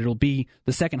next year, but it'll be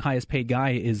the second highest paid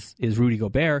guy is Rudy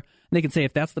Gobert. And they can say,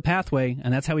 if that's the pathway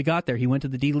and that's how he got there, he went to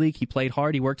the D-League, he played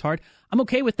hard, he worked hard, I'm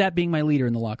okay with that being my leader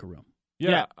in the locker room.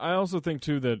 Yeah. I also think,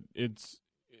 too, that it's,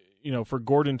 for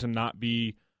Gordon to not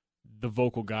be the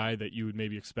vocal guy that you would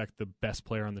maybe expect the best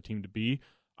player on the team to be,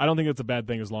 I don't think it's a bad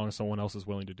thing as long as someone else is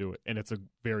willing to do it, and it's a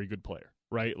very good player,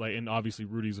 right? And obviously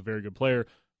Rudy's a very good player,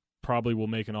 probably will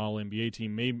make an All-NBA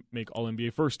team, may make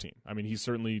All-NBA first team. I mean, he's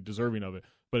certainly deserving of it.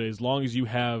 But as long as you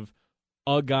have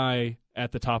a guy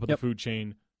at the top of the food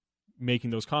chain making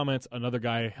those comments, another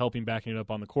guy helping backing it up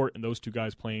on the court, and those two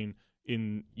guys playing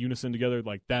in unison together,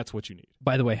 that's what you need.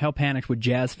 By the way, how panicked would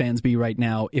Jazz fans be right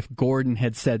now if Gordon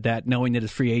had said that, knowing that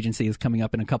his free agency is coming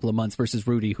up in a couple of months versus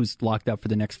Rudy, who's locked up for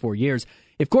the next 4 years?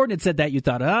 If Gordon had said that, you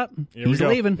thought, he's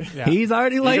leaving. Yeah. He's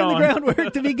already laying the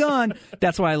groundwork to be gone.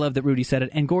 That's why I love that Rudy said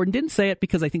it. And Gordon didn't say it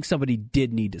because I think somebody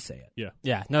did need to say it.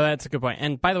 Yeah. No, that's a good point.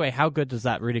 And by the way, how good does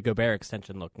that Rudy Gobert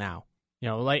extension look now?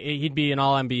 He'd be an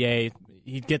All-NBA.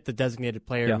 He'd get the designated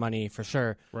player money for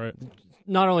sure. Right.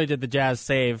 Not only did the Jazz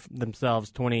save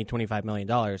themselves $25 million,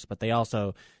 but they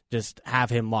also just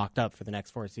have him locked up for the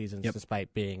next 4 seasons,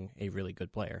 despite being a really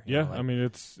good player. I mean,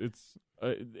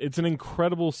 it's an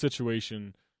incredible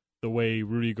situation the way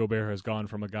Rudy Gobert has gone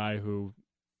from a guy who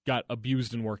got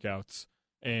abused in workouts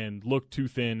and looked too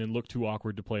thin and looked too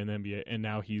awkward to play in the NBA, and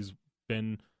now he's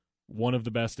been one of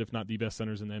the best, if not the best,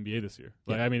 centers in the NBA this year.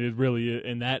 I mean, it really is,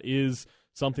 and that is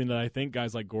something that I think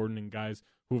guys like Gordon and guys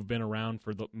who have been around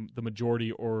for the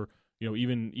majority, or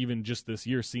even just this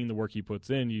year, seeing the work he puts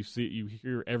in, you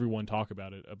hear everyone talk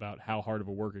about it, about how hard of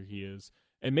a worker he is,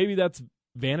 and maybe that's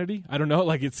vanity. I don't know.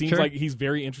 It seems like he's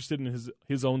very interested in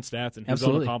his own stats and his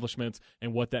own accomplishments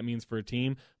and what that means for a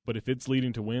team. But if it's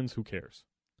leading to wins, who cares?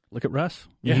 Look at Russ.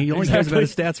 He only cares about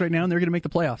his stats right now, and they're going to make the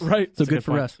playoffs. Right. So good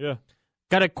for Russ. Yeah.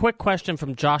 Got a quick question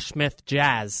from Josh Smith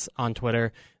Jazz on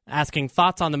Twitter. asking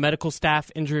thoughts on the medical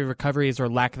staff, injury recoveries or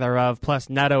lack thereof, plus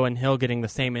Neto and Hill getting the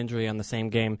same injury on the same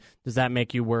game. Does that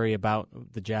make you worry about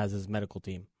the Jazz's medical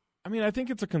team? I mean, I think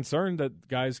it's a concern that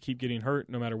guys keep getting hurt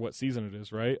no matter what season it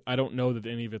is, right? I don't know that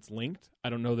any of it's linked.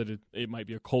 I don't know that it might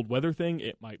be a cold weather thing.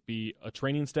 It might be a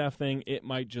training staff thing. It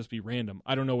might just be random.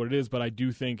 I don't know what it is, but I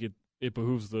do think it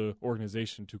behooves the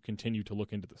organization to continue to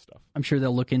look into this stuff. I'm sure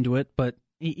they'll look into it, but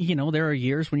there are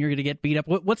years when you're going to get beat up.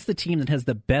 What's the team that has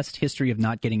the best history of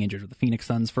not getting injured? The Phoenix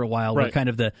Suns for a while were kind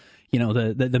of the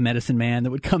medicine man that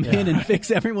would come in and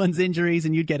fix everyone's injuries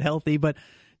and you'd get healthy, but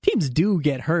teams do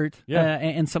get hurt,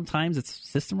 and sometimes it's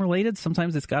system-related.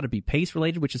 Sometimes it's got to be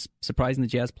pace-related, which is surprising the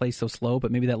Jazz play so slow,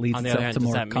 but maybe that leads itself to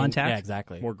more contact. Yeah,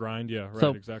 exactly. More grind,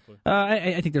 exactly.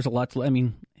 I think there's a lot to... I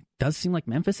mean, it does seem like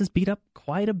Memphis is beat up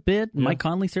quite a bit. Yeah. Mike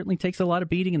Conley certainly takes a lot of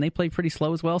beating, and they play pretty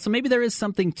slow as well. So maybe there is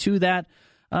something to that,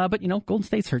 but, Golden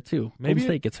State's hurt too. Golden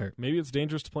State gets hurt. Maybe it's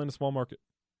dangerous to play in a small market.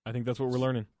 I think that's what we're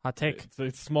learning. Hot take.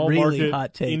 It's small really market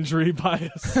hot take. Injury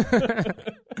bias.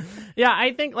 Yeah,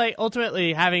 I think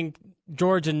ultimately having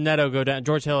George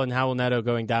Hill and Howell Neto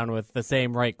going down with the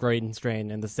same right groin strain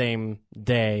in the same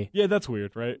day. Yeah, that's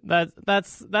weird, right?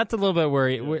 That's a little bit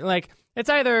worrying. Yeah. It's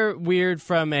either weird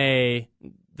from the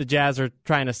Jazz are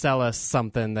trying to sell us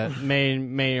something that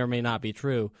may or may not be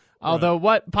true. Although,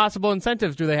 what possible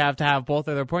incentives do they have to have both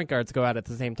of their point guards go out at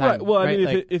the same time? Right. Well, I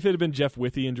mean, if it had been Jeff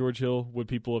Withey and George Hill, would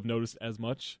people have noticed as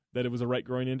much that it was a right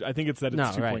groin injury? I think it's that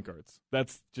it's two point guards.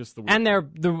 That's just the weird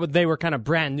and they were kind of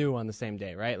brand new on the same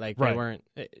day, right? They weren't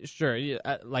sure.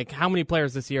 How many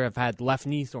players this year have had left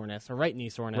knee soreness or right knee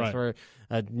soreness or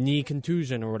a knee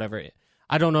contusion or whatever?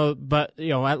 I don't know, but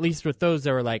at least with those,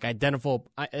 there were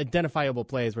identifiable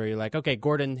plays where you're like, okay,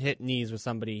 Gordon hit knees with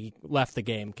somebody, he left the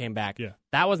game, came back. Yeah.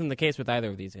 That wasn't the case with either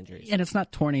of these injuries. And it's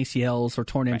not torn ACLs or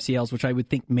torn MCLs, which I would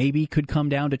think maybe could come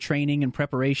down to training and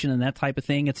preparation and that type of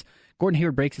thing. It's Gordon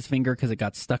Hayward breaks his finger because it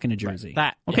got stuck in a jersey.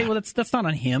 Right. Well, that's not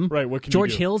on him. Right. What can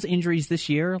George you do? Hill's injuries this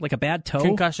year, like a bad toe,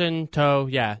 concussion, toe.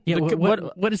 Yeah.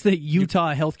 What is the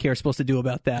Utah healthcare supposed to do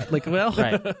about that?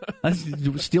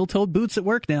 Steel-toed boots at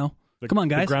work now. Come on,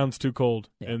 guys. The ground's too cold,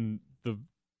 and the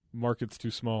market's too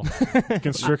small. It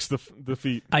constricts the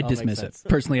feet. I'd dismiss it.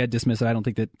 Personally, I'd dismiss it. I don't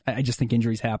think that... I just think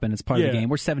injuries happen. It's part of the game.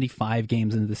 We're 75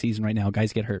 games into the season right now.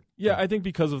 Guys get hurt. Yeah, I think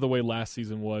because of the way last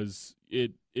season was,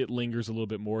 it lingers a little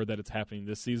bit more that it's happening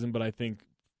this season, but I think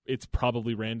it's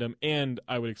probably random, and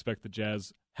I would expect the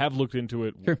Jazz have looked into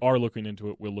it, are looking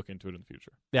into it, will look into it in the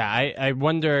future. Yeah, I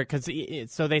wonder, because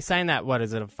so they signed that, what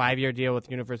is it, a 5-year deal with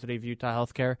University of Utah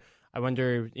Healthcare? I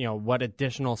wonder, what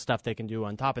additional stuff they can do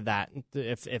on top of that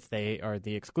if they are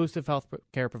the exclusive health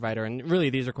care provider. And really,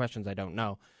 these are questions I don't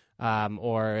know.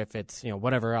 Or if it's,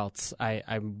 whatever else.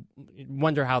 I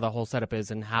wonder how the whole setup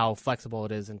is and how flexible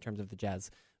it is in terms of the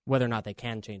Jazz, whether or not they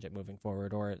can change it moving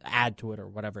forward or add to it or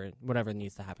whatever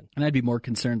needs to happen. And I'd be more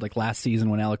concerned like last season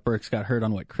when Alec Burks got hurt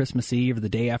on Christmas Eve or the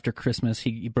day after Christmas.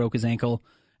 He broke his ankle.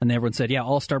 And everyone said,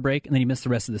 All-Star break, and then he missed the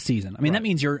rest of the season. I mean, that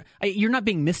means you're not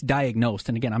being misdiagnosed.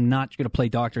 And again, I'm not going to play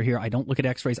doctor here. I don't look at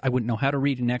x-rays. I wouldn't know how to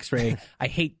read an x-ray. I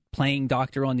hate playing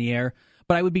doctor on the air.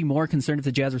 But I would be more concerned if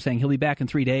the Jazz were saying he'll be back in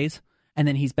 3 days, and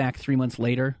then he's back 3 months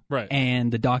later. Right.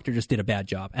 And the doctor just did a bad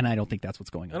job. And I don't think that's what's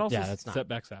going on. And also,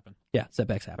 setbacks happen. Yeah,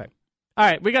 setbacks happen. Right. All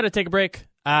right, we got to take a break.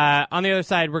 On the other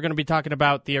side, we're going to be talking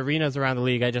about the arenas around the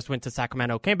league. I just went to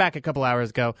Sacramento, came back a couple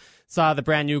hours ago, saw the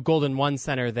brand new Golden One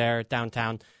Center there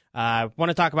downtown. Want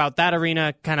to talk about that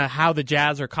arena, kind of how the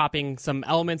Jazz are copying some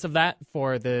elements of that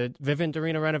for the Vivint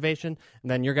Arena renovation, and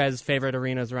then your guys' favorite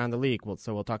arenas around the league.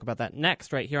 So we'll talk about that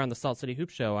next, right here on the Salt City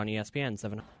Hoops Show on ESPN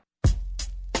 700.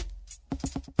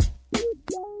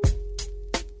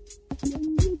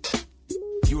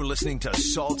 You're listening to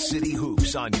Salt City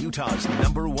Hoops on Utah's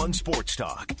 #1 sports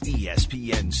talk,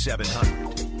 ESPN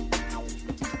 700.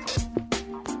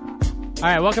 All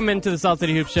right, welcome into the Salt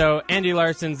City Hoops Show. Andy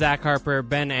Larsen, Zach Harper,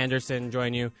 Ben Anderson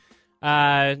join you.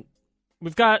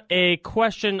 We've got a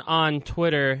question on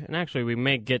Twitter, and actually we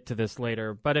may get to this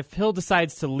later, but if Hill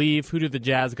decides to leave, who do the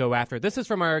Jazz go after? This is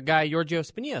from our guy, Giorgio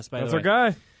Spinias, by the way. That's our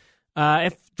guy.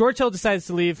 If George Hill decides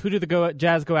to leave, who do the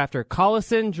Jazz go after?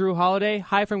 Collison, Drew Holiday.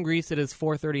 Hi from Greece. It is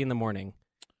 4:30 in the morning.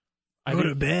 Go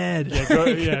to bed.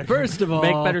 Yeah, First of all.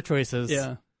 Make better choices.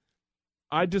 Yeah.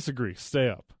 I disagree. Stay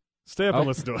up. Stay up and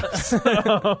listen to us.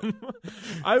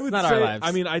 I would say, our lives.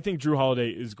 I mean, I think Drew Holiday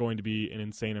is going to be an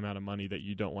insane amount of money that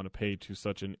you don't want to pay to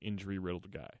such an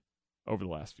injury-riddled guy over the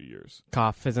last few years.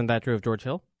 Cough. Isn't that true of George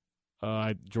Hill?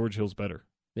 George Hill's better.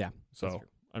 Yeah. So,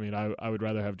 I mean, I would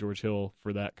rather have George Hill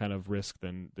for that kind of risk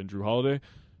than Drew Holiday.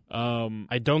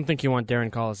 I don't think you want Darren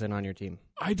Collison on your team.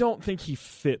 I don't think he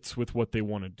fits with what they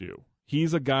want to do.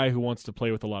 he's a guy who wants to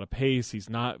play with a lot of pace. He's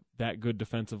not that good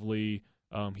defensively.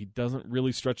 He doesn't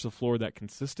really stretch the floor that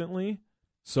consistently.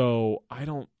 So I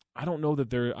don't know that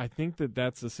there. I think that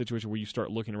that's a situation where you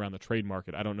start looking around the trade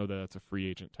market. I don't know that that's a free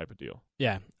agent type of deal.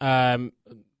 Yeah.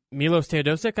 Milos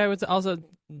Teodosic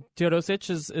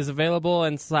is available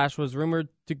and / was rumored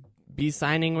to be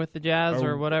signing with the Jazz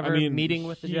or whatever, meeting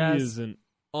with the Jazz. He is an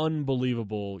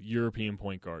unbelievable European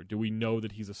point guard. Do we know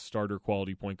that he's a starter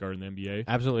quality point guard in the NBA?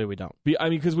 Absolutely, we don't.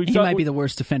 Because he might be the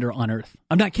worst defender on earth.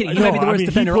 I'm not kidding. He might be the worst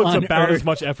defender on earth. He puts about as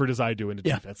much effort as I do into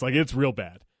defense. Like, it's real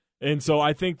bad. And so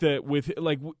I think that with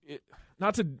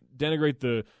not to denigrate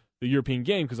the European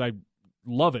game, because I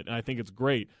love it and I think it's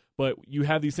great. But you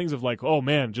have these things of like, oh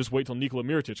man, just wait till Nikola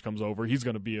Mirotic comes over. He's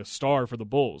going to be a star for the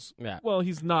Bulls. Yeah. Well,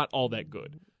 he's not all that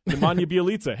good. Nemanja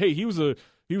Bjelica, hey, he was a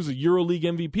EuroLeague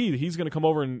MVP. He's going to come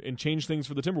over and change things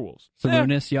for the Timberwolves.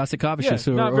 Sarunas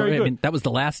Jasikevicius, not very good. That was the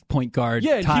last point guard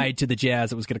tied to the Jazz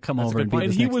that was going to come over and beat his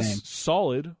next name. And he was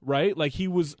solid, right? Like he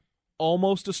was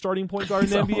almost a starting point guard in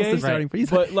the NBA.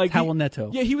 He's but like Howell Neto.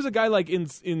 Yeah, he was a guy like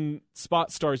in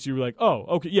spot starts. You were like, oh,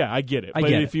 okay, yeah, I get it.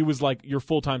 But if he was like your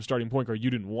full-time starting point guard, you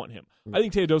didn't want him. I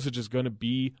think Teodosic is going to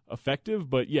be effective,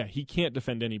 but yeah, he can't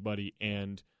defend anybody,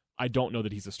 and I don't know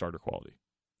that he's a starter quality.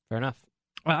 Fair enough.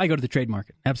 I go to the trade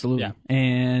market, absolutely. Yeah.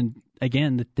 And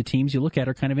again, the teams you look at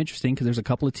are kind of interesting because there's a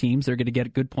couple of teams that are going to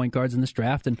get good point guards in this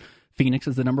draft, and Phoenix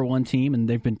is the number one team, and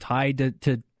they've been tied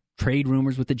to trade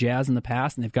rumors with the Jazz in the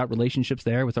past, and they've got relationships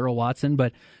there with Earl Watson.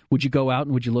 But would you go out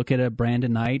and would you look at a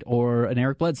Brandon Knight or an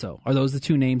Eric Bledsoe? Are those the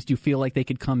two names? Do you feel like they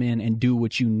could come in and do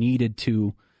what you needed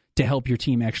to help your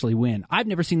team actually win? I've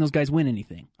never seen those guys win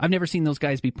anything. I've never seen those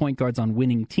guys be point guards on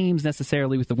winning teams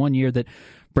necessarily, with the one year that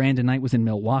Brandon Knight was in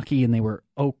Milwaukee and they were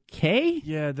okay.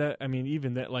 Yeah,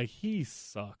 even that, like, he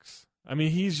sucks. I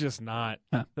mean, he's just not.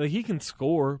 Like, he can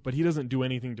score, but he doesn't do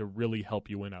anything to really help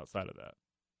you win outside of that.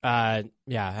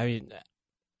 Yeah, I mean,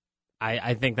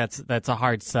 I think that's a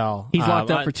hard sell. He's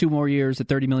locked up for 2 more years at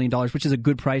 $30 million, which is a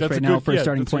good price now for a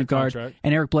starting point guard. Contract.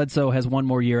 And Eric Bledsoe has 1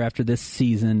 more year after this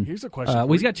season. Here's a question.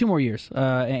 He's got 2 more years,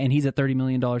 and he's at $30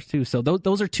 million too. So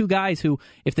those are 2 guys who,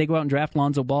 if they go out and draft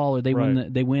Lonzo Ball or they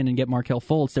win and get Markelle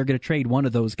Fultz, they're going to trade one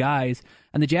of those guys,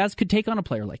 and the Jazz could take on a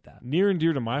player like that. Near and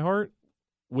dear to my heart,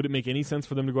 would it make any sense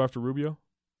for them to go after Rubio?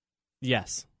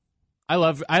 Yes. I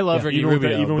love Ricky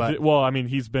Rubio.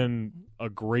 He's been a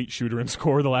great shooter and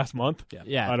scorer the last month.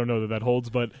 Yeah. I don't know that holds,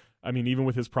 but I mean, even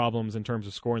with his problems in terms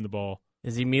of scoring the ball,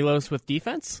 is he Milos with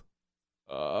defense?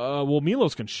 Well,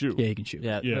 Milos can shoot. Yeah, he can shoot.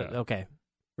 Yeah. Okay.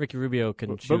 Ricky Rubio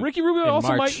can shoot. But Ricky Rubio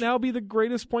also might now be the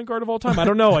greatest point guard of all time. I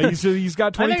don't know. He's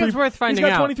got 23. I think it's worth finding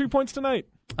out. 23 points tonight.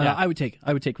 I would take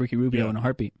Ricky Rubio in a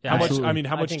heartbeat. Yeah,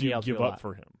 how much do you give up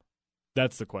for him?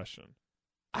 That's the question.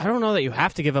 I don't know that you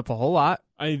have to give up a whole lot.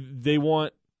 I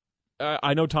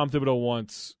know Tom Thibodeau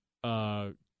wants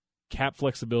cap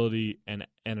flexibility and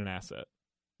an asset.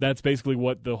 That's basically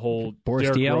what the whole Boris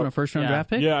Diaw in a first-round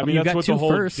draft pick. Yeah, I mean that's what the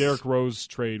whole Derrick Rose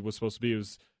trade was supposed to be.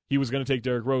 He was going to take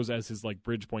Derrick Rose as his like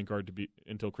bridge point guard to be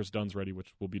until Chris Dunn's ready,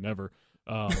 which will be never.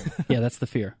 Yeah, that's the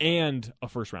fear. And a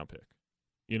first-round pick.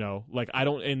 You know, like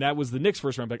and that was the Knicks'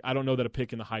 first round pick. I don't know that a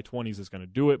pick in the high 20s is going to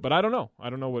do it, but I don't know.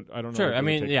 Sure, I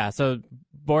mean, yeah. So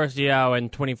Boris Diaw in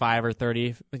 25 or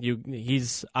 30,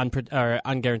 he's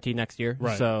unguaranteed next year.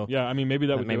 Right. So yeah, I mean, maybe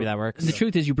that works. And the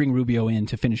truth is, you bring Rubio in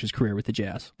to finish his career with the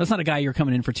Jazz. That's not a guy you're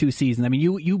coming in for 2 seasons. I mean,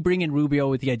 you bring in Rubio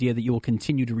with the idea that you will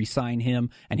continue to re-sign him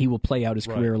and he will play out his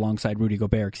career alongside Rudy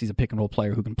Gobert because he's a pick and roll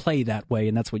player who can play that way,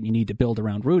 and that's what you need to build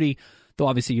around Rudy. Though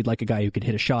obviously you'd like a guy who could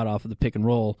hit a shot off of the pick and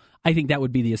roll. I think that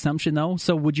would be the assumption, though.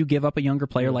 So would you give up a younger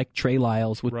player like Trey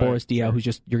Lyles with Boris Diaw, who's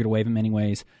just, you're going to wave him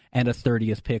anyways, and a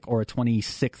 30th pick or a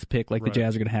 26th pick like the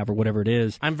Jazz are going to have or whatever it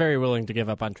is? I'm very willing to give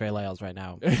up on Trey Lyles right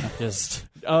now. Just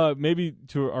maybe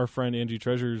to our friend Angie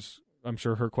Treasures, I'm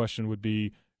sure her question would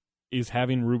be, is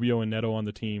having Rubio and Neto on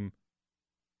the team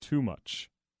too much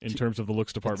in terms of the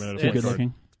looks department? Too good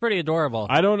looking. It's pretty adorable.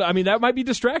 I mean, that might be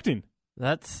distracting.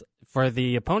 That's for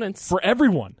the opponents. For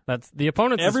everyone. That's the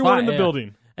opponents. Everyone in the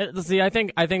building. See, I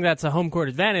think that's a home court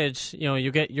advantage. You know,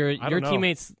 you get your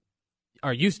teammates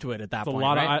are used to it at that point.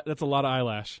 That's a lot of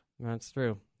eyelash. That's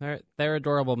true. They're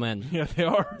adorable men. Yeah, they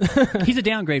are. He's a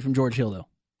downgrade from George Hill, though.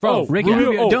 Ricky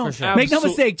Rubio, don't make no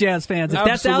mistake, Jazz fans. If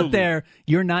that's out there,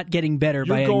 you're not getting better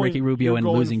by adding Ricky Rubio and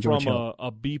losing George Hill.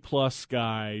 A B+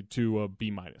 guy to a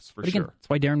B- for again, sure. That's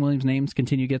why Darren Williams' names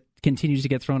continues to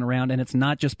get thrown around, and it's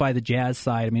not just by the Jazz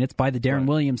side. I mean, it's by the Darren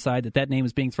Williams side that name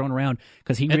is being thrown around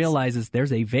because he realizes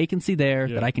there's a vacancy there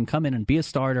that I can come in and be a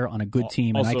starter on a good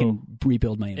team, and I can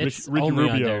rebuild my image.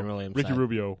 Ricky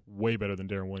Rubio, way better than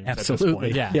Darren Williams.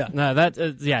 Absolutely, yeah. No,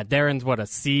 Darren's what, a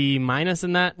C-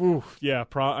 in that. Ooh, yeah,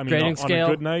 I mean, on a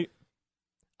good night.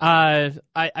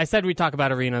 I said we'd talk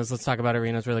about arenas. Let's talk about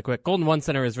arenas really quick. Golden One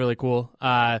Center is really cool.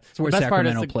 It's where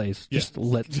Sacramento plays. Just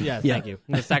thank you.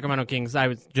 The Sacramento Kings. I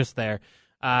was just there.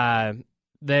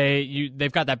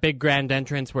 They've got that big grand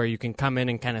entrance where you can come in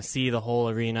and kind of see the whole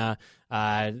arena,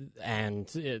 and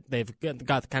they've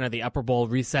got kind of the upper bowl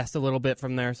recessed a little bit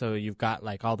from there, so you've got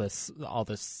like all this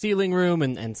ceiling room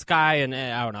and sky, and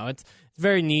I don't know, it's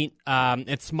very neat.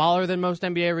 It's smaller than most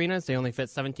NBA arenas. They only fit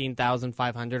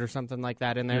 17,500 or something like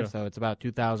that in there, so it's about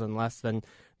 2,000 less than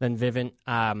Vivint.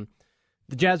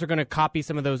 The Jazz are going to copy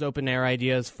some of those open air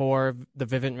ideas for the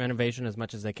Vivint renovation as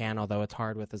much as they can, although it's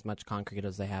hard with as much concrete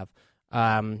as they have.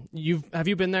 Have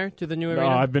you been there to the new arena? No,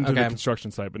 I've been to the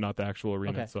construction site, but not the actual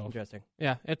arena itself. Interesting.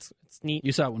 Yeah, it's neat.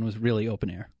 You saw it when it was really open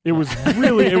air. It was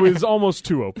it was almost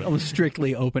too open. It was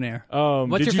strictly open air.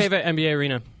 What's your favorite NBA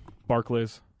arena?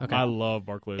 Barclays. Okay. I love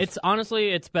Barclays.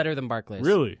 It's better than Barclays.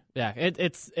 Really? Yeah,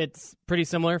 it's pretty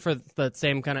similar for the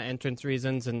same kind of entrance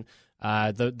reasons and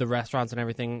the restaurants and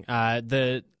everything.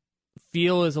 The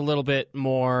feel is a little bit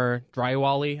more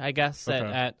drywall-y, I guess,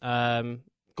 at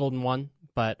Golden One,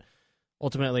 but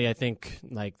ultimately, I think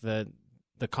like the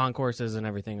concourses and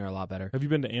everything are a lot better. Have you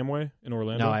been to Amway in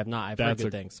Orlando? No, I have not. I've heard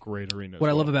good things. That's a great arena. What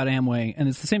I love about Amway, and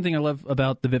it's the same thing I love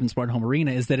about the Vivint Smart Home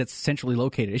Arena, is that it's centrally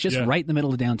located. It's just right in the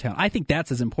middle of downtown. I think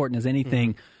that's as important as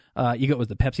anything. You go with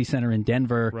the Pepsi Center in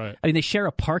Denver. Right. I mean, they share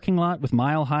a parking lot with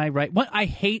Mile High, right? What I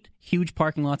hate huge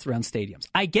parking lots around stadiums.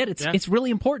 I get it. It's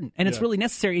really important, and it's really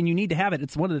necessary, and you need to have it.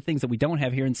 It's one of the things that we don't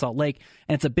have here in Salt Lake,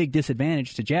 and it's a big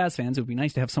disadvantage to Jazz fans. It would be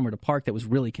nice to have somewhere to park that was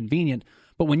really convenient.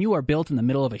 But when you are built in the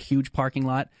middle of a huge parking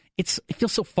lot, it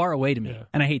feels so far away to me,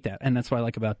 and I hate that. And that's what I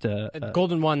like about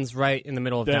Golden One's right in the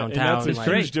middle of downtown. And that's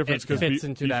a huge difference because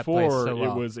before so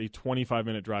well. It was a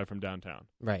 25-minute drive from downtown,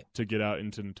 right, to get out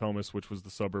into Natomas, which was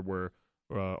the suburb where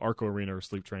Arco Arena or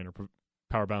Sleep Train or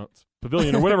Power Bounce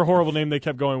Pavilion or whatever horrible name they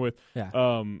kept going with.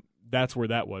 Yeah. That's where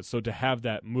that was. So to have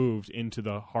that moved into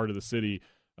the heart of the city,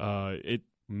 it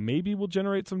maybe will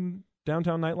generate some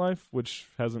downtown nightlife, which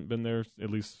hasn't been there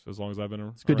at least as long as I've been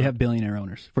around. It's good to have billionaire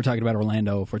owners. If we're talking about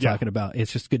Orlando, if we're talking about,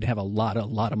 it's just good to have a lot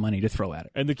of money to throw at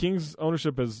it. And the Kings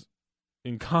ownership is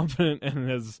incompetent and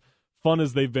as fun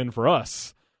as they've been for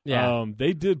us. Yeah.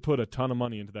 They did put a ton of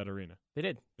money into that arena. They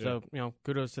did. Yeah. So,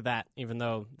 kudos to that, even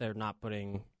though they're not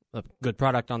putting a good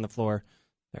product on the floor.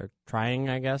 They're trying,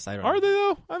 I guess. I don't know. Are they,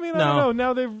 though? I mean, no. I don't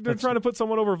know. Now they're trying to put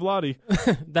someone over Vlade.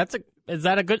 Is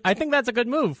that a good? I think that's a good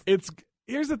move.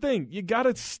 Here's the thing: you got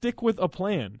to stick with a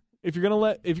plan. If you're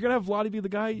gonna have Vlade be the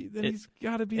guy, then he's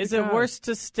got to be. Is the guy. It worse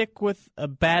to stick with a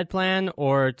bad plan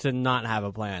or to not have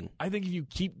a plan? I think if you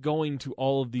keep going to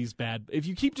all of these if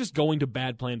you keep just going to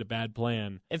bad plan,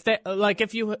 if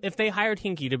they hired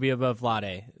Hinkie to be above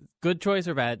Vlade, good choice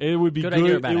or bad? It would be good.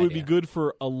 Idea or bad it would idea? be good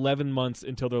for 11 months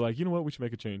until they're like, you know what, we should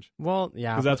make a change. Well,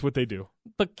 yeah, because that's what they do.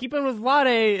 But keeping with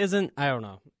Vlade isn't. I don't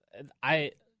know.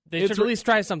 They should at least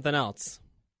try something else.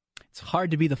 It's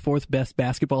hard to be the fourth best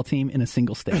basketball team in a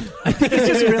single state. I think it's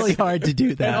just really hard to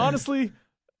do that. And honestly,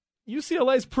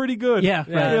 UCLA's pretty good. Yeah, right.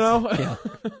 You know? Yeah.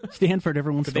 Stanford,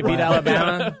 everyone's Could they beat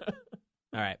Alabama?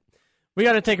 All right. We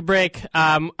got to take a break.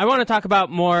 I want to talk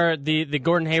about more the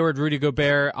Gordon Hayward, Rudy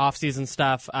Gobert offseason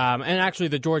stuff, and actually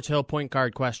the George Hill point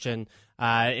guard question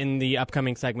in the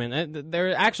upcoming segment. There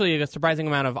are actually a surprising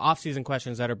amount of offseason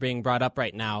questions that are being brought up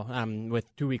right now with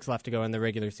 2 weeks left to go in the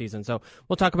regular season. So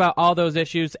we'll talk about all those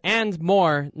issues and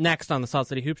more next on the Salt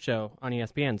City Hoops Show on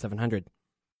ESPN 700.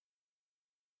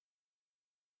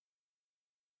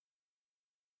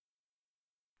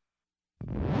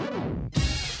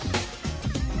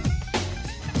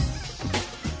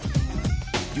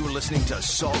 You're listening to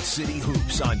Salt City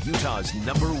Hoops on Utah's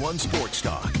 #1 sports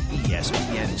talk,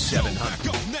 ESPN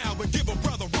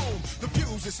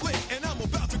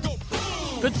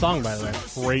 700. Good song, by the way.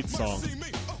 Great song.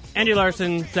 Andy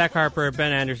Larsen, Zach Harper,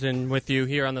 Ben Anderson with you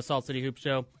here on the Salt City Hoops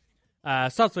Show.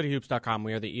 SaltCityHoops.com.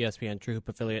 We are the ESPN True Hoop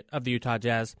affiliate of the Utah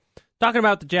Jazz. Talking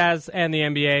about the Jazz and the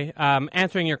NBA,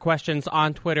 answering your questions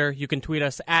on Twitter. You can tweet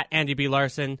us at Andy B.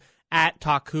 Larson, at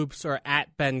Talk Hoops, or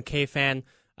at Ben K. Fan.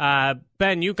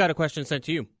 Ben, you've got a question sent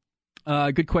to you.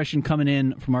 Good question coming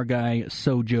in from our guy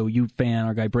Sojo Ute fan,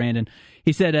 our guy Brandon.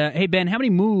 He said, "Hey Ben, how many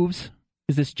moves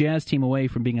is this Jazz team away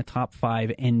from being a top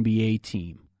 5 NBA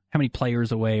team? How many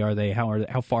players away are they?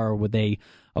 How far would they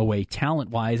away talent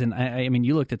wise?" And I mean,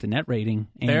 you looked at the net rating.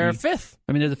 Andy. They're 5th.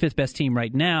 I mean, they're the 5th best team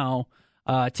right now.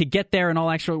 To get there and all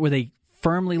actually, were they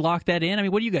firmly lock that in? I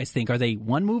mean, what do you guys think? Are they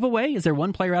one move away? Is there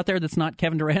one player out there that's not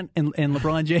Kevin Durant and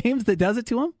LeBron James that does it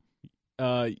to them?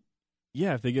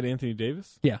 Yeah, if they get Anthony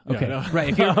Davis. Yeah, okay.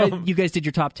 Right. If you guys did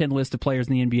your top 10 list of players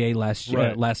in the NBA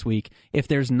last week. If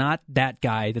there's not that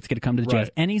guy that's going to come to the Jazz,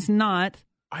 and he's not...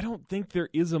 I don't think there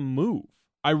is a move.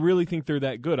 I really think they're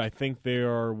that good. I think they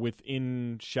are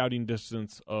within shouting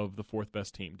distance of the fourth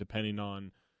best team, depending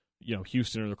on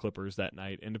Houston or the Clippers that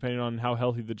night, and depending on how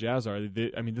healthy the Jazz are.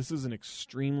 This is an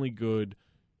extremely good,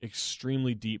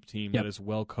 extremely deep team that is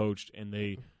well coached, and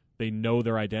they know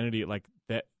their identity. Like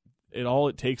that, all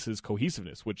it takes is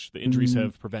cohesiveness, which the injuries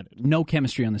have prevented. No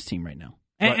chemistry on this team right now.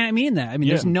 And I mean that.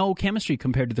 There's no chemistry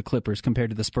compared to the Clippers, compared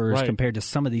to the Spurs, compared to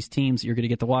some of these teams that you're going to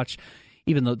get to watch.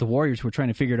 Even the Warriors, who were trying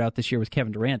to figure it out this year with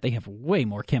Kevin Durant, they have way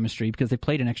more chemistry because they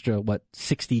played an extra,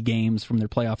 60 games from their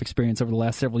playoff experience over the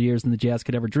last several years than the Jazz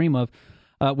could ever dream of.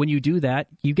 When you do that,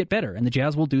 you get better, and the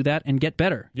Jazz will do that and get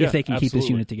better if they can keep this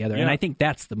unit together. Yeah. And I think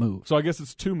that's the move. So I guess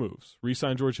it's two moves.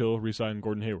 Re-sign George Hill, re-sign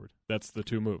Gordon Hayward. That's the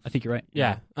two moves. I think you're right.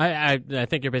 Yeah. I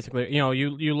think you're basically,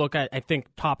 you look at, I think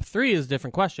top three is a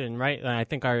different question, right? And I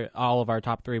think all of our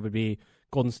top three would be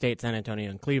Golden State, San Antonio,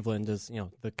 and Cleveland as,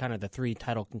 the kind of the three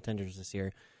title contenders this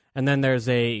year. And then there's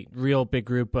a real big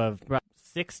group of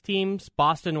 6 teams,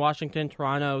 Boston, Washington,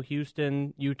 Toronto,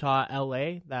 Houston, Utah,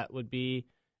 LA. That would be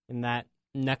in that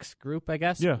next group, I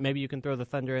guess. Yeah. Maybe you can throw the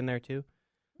Thunder in there too.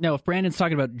 Now, if Brandon's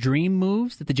talking about dream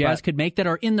moves that the Jazz could make that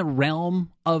are in the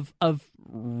realm of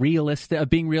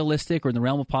being realistic or in the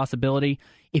realm of possibility,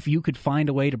 if you could find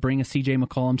a way to bring a C.J.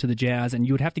 McCollum to the Jazz, and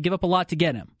you would have to give up a lot to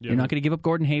get him. Yeah. You're not going to give up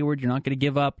Gordon Hayward. You're not going to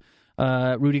give up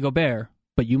Rudy Gobert.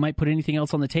 But you might put anything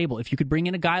else on the table. If you could bring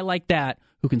in a guy like that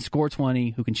who can score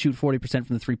 20, who can shoot 40%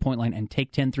 from the three-point line and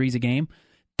take 10 threes a game,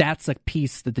 that's a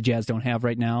piece that the Jazz don't have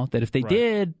right now, that if they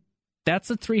did,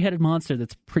 that's a three-headed monster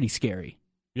that's pretty scary.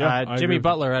 Yeah, Jimmy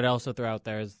Butler I'd also throw out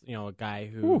there as a guy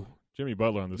who... Jimmy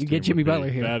Butler on this team. You get Jimmy Butler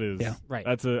here. That is, right.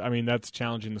 That's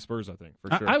challenging the Spurs, I think,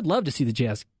 for sure. I would love to see the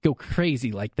Jazz go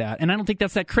crazy like that, and I don't think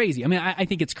that's that crazy. I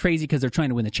think it's crazy because they're trying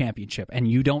to win the championship, and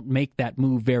you don't make that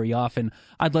move very often.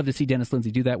 I'd love to see Dennis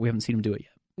Lindsey do that. We haven't seen him do it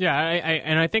yet. Yeah,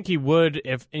 I think he would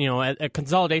if a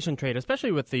consolidation trade,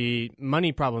 especially with the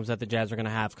money problems that the Jazz are going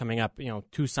to have coming up,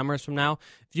 2 summers from now.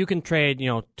 If you can trade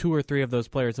 2 or 3 of those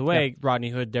players away, Rodney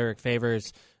Hood, Derek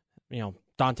Favors,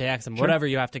 Dante Exum, whatever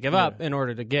you have to give up in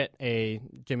order to get a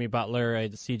Jimmy Butler,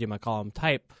 a C.J. McCollum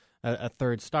type, a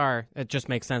third star, it just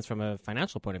makes sense from a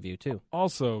financial point of view too.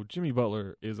 Also, Jimmy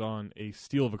Butler is on a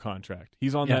steal of a contract.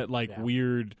 He's on that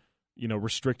weird,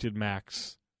 restricted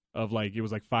max of it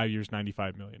was 5 years,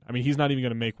 $95 million. He's not even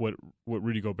going to make what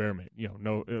Rudy Gobert made.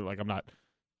 I'm not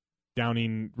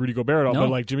downing Rudy Gobert at all,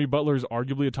 but Jimmy Butler is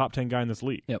arguably a top 10 guy in this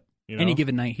league. Yep. Any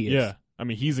given night he is. Yeah.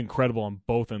 He's incredible on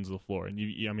both ends of the floor, and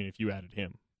if you added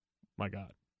him, my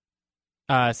God.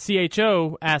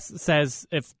 CHO says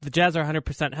if the Jazz are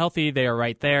 100% healthy, they are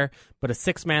right there, but a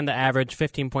 6-man to average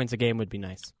 15 points a game would be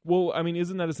nice. Well,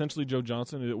 isn't that essentially Joe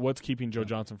Johnson? What's keeping Joe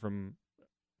Johnson from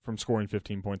scoring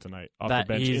 15 points a night off the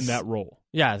bench in that role?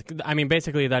 Yeah,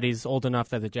 basically that he's old enough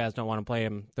that the Jazz don't want to play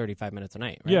him 35 minutes a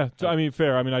night. Right? Yeah, so,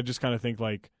 fair. I just kind of think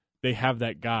they have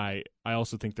that guy. I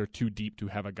also think they're too deep to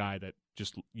have a guy that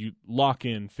just you lock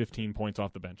in 15 points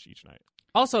off the bench each night.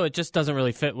 Also, it just doesn't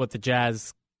really fit with the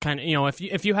Jazz kind of,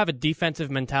 if you have a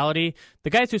defensive mentality, the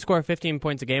guys who score 15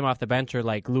 points a game off the bench are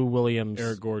like Lou Williams,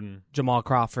 Eric Gordon, Jamal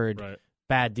Crawford,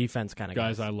 bad defense kind of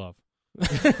guys. I love.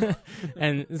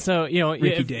 And so,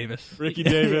 Ricky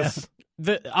Davis.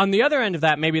 On the other end of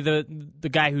that, maybe the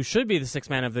guy who should be the 6th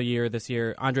man of the year this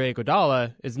year, Andre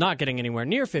Iguodala, is not getting anywhere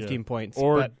near 15 points.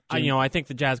 But I think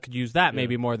the Jazz could use that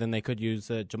maybe more than they could use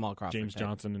Jamal Crawford. James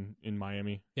Johnson in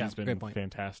Miami. He's been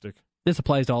fantastic. This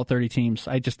applies to all 30 teams.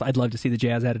 I'd love to see the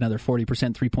Jazz add another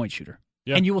 40% three-point shooter.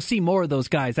 Yeah. And you will see more of those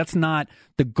guys. That's not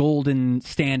the golden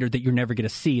standard that you're never going to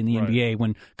see in the NBA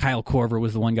when Kyle Korver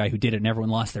was the one guy who did it and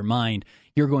everyone lost their mind.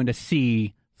 You're going to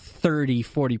see 30,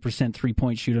 40%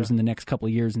 three-point shooters in the next couple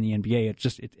of years in the NBA.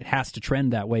 It has to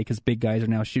trend that way because big guys are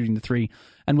now shooting the three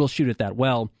and will shoot it that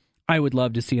well. I would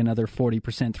love to see another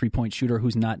 40% three-point shooter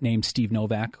who's not named Steve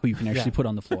Novak, who you can actually put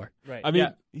on the floor.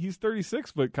 Right. He's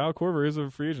 36, but Kyle Korver is a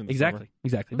free agent. Exactly.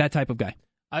 That type of guy.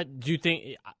 Do you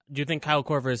think Kyle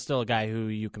Korver is still a guy who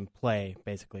you can play,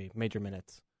 basically, major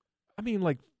minutes? 18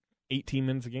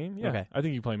 minutes a game? Yeah. Okay. I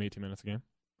think you play him 18 minutes a game.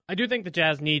 I do think the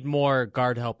Jazz need more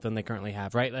guard help than they currently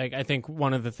have, right? I think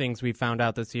one of the things we found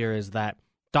out this year is that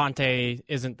Dante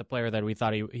isn't the player that we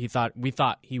thought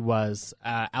he was.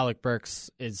 Alec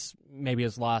Burks has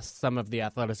lost some of the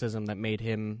athleticism that made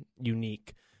him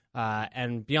unique.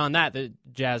 And beyond that, the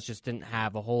Jazz just didn't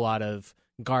have a whole lot of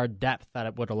guard depth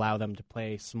that would allow them to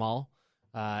play small.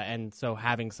 and so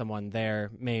having someone there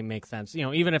may make sense.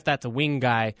 Even if that's a wing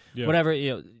guy, whatever.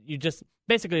 You just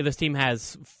basically this team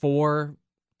has 4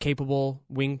 capable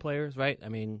wing players, right? I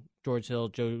mean, George Hill,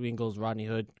 Joe Ingles, Rodney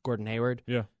Hood, Gordon Hayward.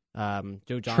 Yeah.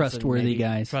 Joe Johnson. Trustworthy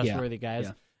guys.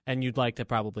 Yeah. And you'd like to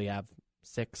probably have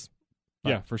 6.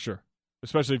 Yeah, for sure.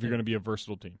 Especially if you're going to be a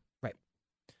versatile team. Right.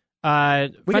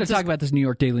 We got to talk about this New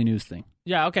York Daily News thing.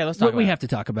 Yeah, okay, let's talk about it. We have to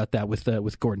talk about that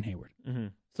with Gordon Hayward. Mm-hmm.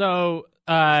 So,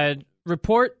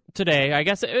 report today, I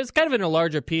guess it was kind of in a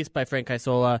larger piece by Frank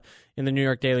Isola in the New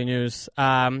York Daily News.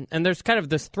 And there's kind of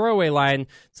this throwaway line.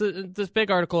 So this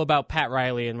big article about Pat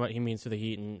Riley and what he means to the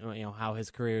Heat and how his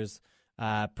career's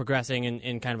progressing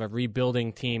in kind of a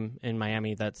rebuilding team in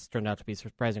Miami that's turned out to be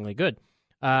surprisingly good.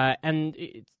 And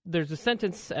there's a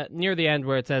sentence near the end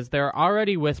where it says, there are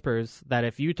already whispers that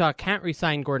if Utah can't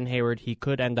re-sign Gordon Hayward, he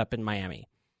could end up in Miami.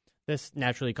 This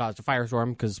naturally caused a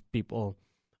firestorm because people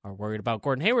are worried about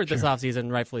Gordon Hayward this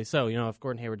offseason, rightfully so. If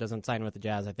Gordon Hayward doesn't sign with the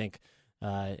Jazz, I think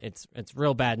it's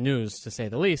real bad news, to say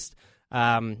the least.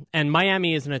 And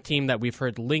Miami isn't a team that we've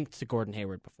heard linked to Gordon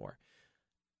Hayward before.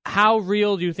 How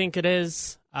real do you think it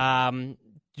is? Are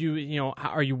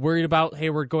you worried about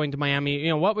Hayward going to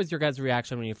Miami? What was your guys'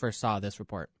 reaction when you first saw this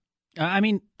report? I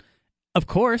mean, of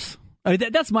course.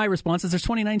 That's my response. Is there's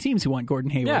 29 teams who want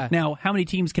Gordon Hayward. Yeah. Now, how many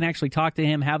teams can actually talk to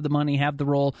him, have the money, have the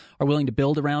role, are willing to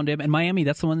build around him? And Miami,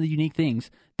 that's one of the unique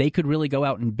things. They could really go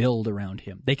out and build around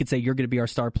him. They could say, you're going to be our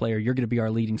star player, you're going to be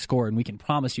our leading scorer, and we can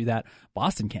promise you that.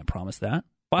 Boston can't promise that.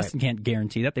 Boston can't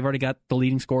guarantee that. They've already got the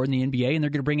leading scorer in the NBA, and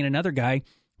they're going to bring in another guy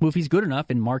who, if he's good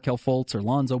enough, in Markelle Fultz or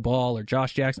Lonzo Ball or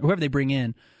Josh Jackson, whoever they bring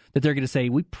in, that they're going to say,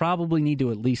 we probably need to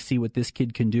at least see what this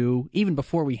kid can do, even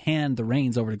before we hand the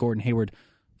reins over to Gordon Hayward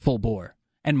full bore.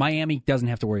 And Miami doesn't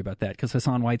have to worry about that because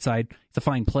Hassan Whiteside is a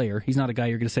fine player. He's not a guy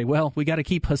you're going to say, well, we got to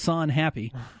keep Hassan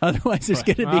happy. Otherwise, there's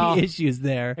going to be issues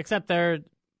there. Except there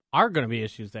are going to be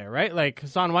issues there, right? Like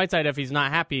Hassan Whiteside, if he's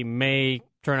not happy, may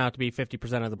turn out to be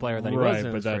 50% of the player that he was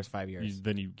in his first 5 years.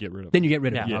 Then you get rid of him. Then you get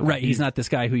rid of him. Okay. Right. He's not this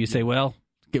guy who you say, well,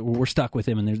 we're stuck with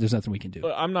him and there's nothing we can do.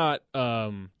 I'm not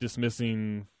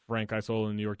dismissing Frank Isola in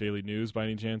the New York Daily News by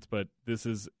any chance, but this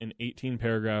is an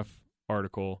 18-paragraph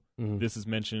article. Mm-hmm. This is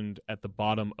mentioned at the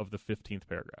bottom of the 15th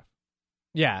paragraph.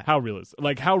 Yeah. How real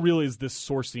is this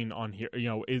sourcing on here?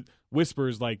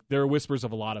 Whispers, there are whispers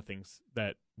of a lot of things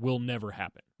that will never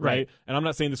happen, right? And I'm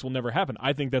not saying this will never happen.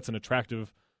 I think that's an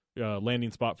attractive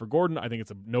landing spot for Gordon. I think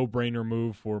it's a no-brainer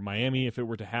move for Miami if it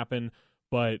were to happen,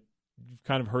 but you've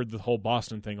kind of heard the whole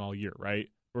Boston thing all year, right?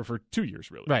 Or for 2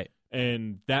 years, really. Right.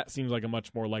 And that seems like a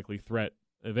much more likely threat,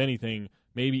 if anything,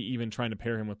 maybe even trying to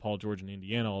pair him with Paul George in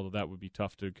Indiana, although that would be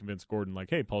tough to convince Gordon,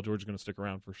 hey, Paul George is going to stick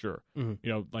around for sure.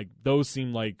 Mm-hmm. Those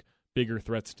seem like bigger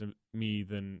threats to me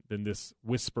than this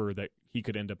whisper that he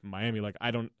could end up in Miami.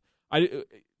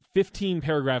 15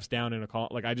 paragraphs down in a call,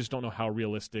 I just don't know how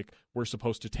realistic we're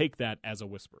supposed to take that as a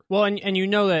whisper. Well, and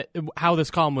that how this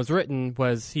column was written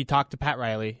was he talked to Pat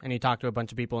Riley and he talked to a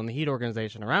bunch of people in the Heat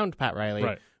organization around Pat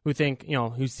Riley who think,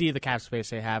 who see the cap space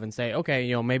they have and say,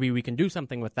 okay, maybe we can do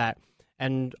something with that.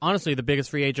 And honestly, the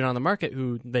biggest free agent on the market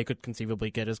who they could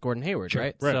conceivably get is Gordon Hayward,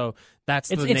 right? So that's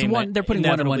the name that they're putting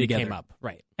one and one together. Came up.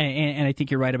 Right. And I think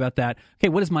you're right about that. Okay,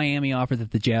 what does Miami offer that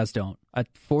the Jazz don't? A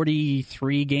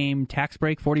 43-game tax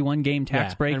break, 41-game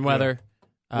tax break? And weather.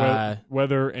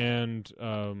 Weather and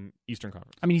Eastern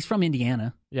Conference. I mean, he's from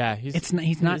Indiana. Yeah, he's not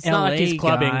it's LA not like he's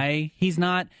clubbing. Guy. He's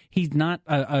not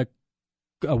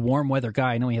a warm weather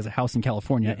guy. I know he has a house in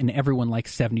California, and everyone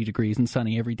likes 70 degrees and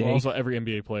sunny every day. Well, also, every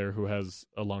NBA player who has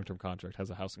a long-term contract has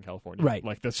a house in California. Right.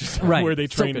 That's just where they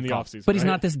train in the offseason. But he's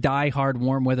not this die-hard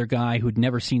warm weather guy who'd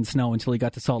never seen snow until he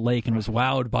got to Salt Lake and was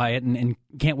wowed by it and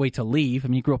can't wait to leave. I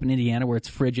mean, he grew up in Indiana where it's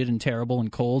frigid and terrible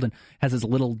and cold and has as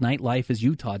little nightlife as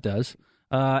Utah does.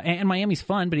 And Miami's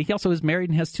fun, but he also is married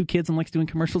and has 2 kids and likes doing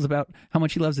commercials about how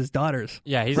much he loves his daughters.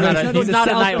 Yeah, he's not a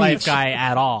nightlife guy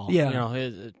at all. Yeah.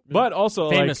 But also,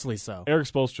 famously so. Eric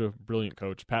Spoelstra, brilliant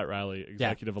coach. Pat Riley,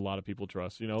 executive a lot of people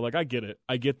trust. I get it.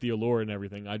 I get the allure and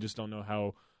everything. I just don't know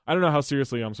how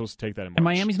seriously I'm supposed to take that in March. And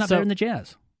Miami's not better than the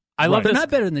Jazz. I love They're this. not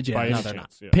better than the Jazz. No, they're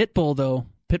not. Yeah. Pitbull, though.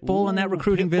 Pitbull on that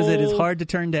recruiting visit is hard to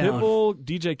turn down. Pitbull,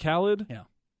 DJ Khaled. Yeah.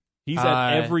 He's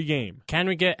at every game. Can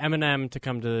we get Eminem to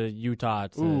come to Utah?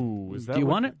 Is that Do you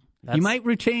want it? You might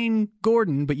retain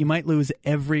Gordon, but you might lose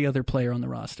every other player on the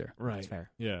roster. Right. That's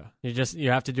fair. Yeah. You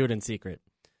have to do it in secret.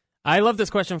 I love this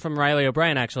question from Riley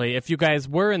O'Brien, actually. If you guys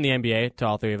were in the NBA, to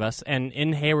all 3 of us, and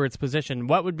in Hayward's position,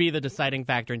 what would be the deciding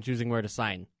factor in choosing where to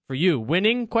sign? For you,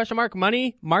 winning, ?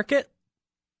 Money, market?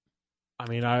 I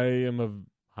mean, I am a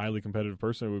highly competitive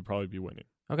person. It would probably be winning.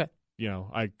 Okay.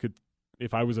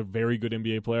 If I was a very good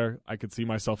NBA player, I could see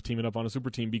myself teaming up on a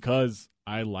super team because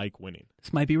I like winning.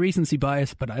 This might be recency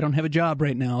bias, but I don't have a job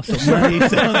right now, so money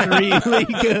sounds really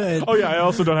good. Oh, yeah, I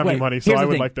also don't have any money, so I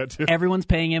would like that too. Everyone's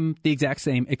paying him the exact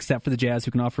same, except for the Jazz,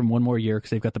 who can offer him one more year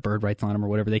because they've got the bird rights on him or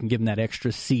whatever. They can give him that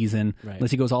extra season,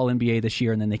 unless he goes all NBA this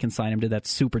year, and then they can sign him to that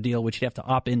super deal, which you'd have to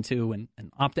opt into and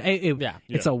opt.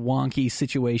 It's a wonky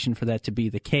situation for that to be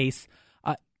the case.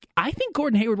 I think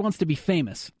Gordon Hayward wants to be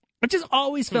famous. I've just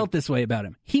always felt this way about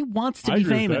him. He wants to be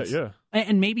famous. That, yeah.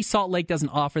 And maybe Salt Lake doesn't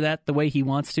offer that the way he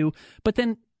wants to. But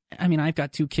then, I mean, I've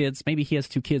got 2 kids. Maybe he has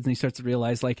 2 kids and he starts to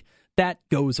realize, like, that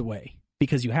goes away.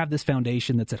 Because you have this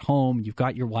foundation that's at home. You've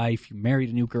got your wife. You married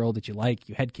a new girl that you like.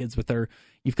 You had kids with her.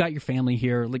 You've got your family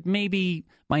here. Like, maybe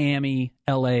Miami,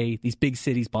 L.A., these big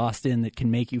cities, Boston, that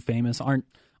can make you famous aren't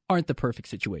the perfect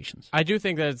situations. I do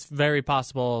think that it's very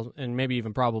possible and maybe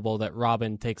even probable that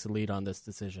Robin takes a lead on this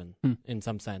decision in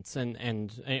some sense.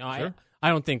 And sure. I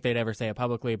don't think they'd ever say it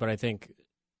publicly, but I think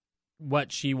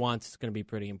what she wants is going to be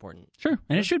pretty important. Sure,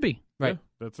 and it should be. Right.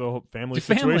 Yeah, that's a family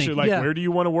situation. Like, where do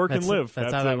you want to work and live?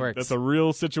 That's how that works. That's a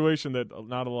real situation that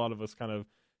not a lot of us kind of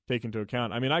take into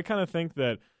account. I mean, I kind of think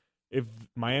that if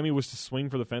Miami was to swing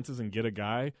for the fences and get a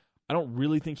guy, I don't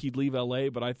really think he'd leave L.A.,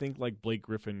 but I think like Blake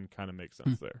Griffin kind of makes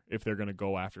sense there if they're going to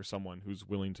go after someone who's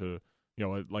willing to,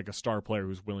 like a star player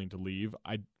who's willing to leave.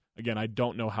 I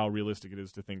don't know how realistic it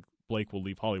is to think Blake will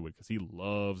leave Hollywood because he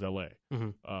loves L.A.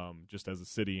 Just as a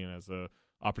city and as a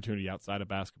opportunity outside of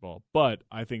basketball. But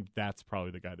I think that's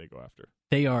probably the guy they go after.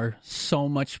 They are so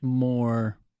much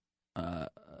more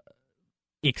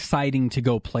exciting to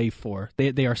go play for.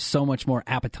 They are so much more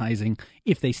appetizing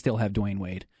if they still have Dwayne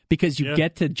Wade. Because you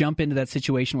get to jump into that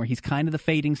situation where he's kind of the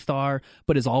fading star,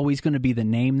 but is always going to be the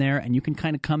name there, and you can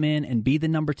kind of come in and be the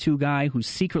number 2 guy who's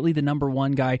secretly the number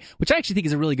 1 guy, which I actually think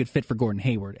is a really good fit for Gordon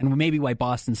Hayward. And maybe why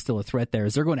Boston's still a threat there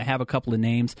is they're going to have a couple of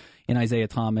names in Isaiah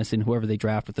Thomas and whoever they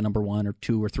draft with the number 1 or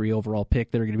 2 or 3 overall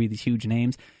pick that are going to be these huge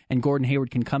names. And Gordon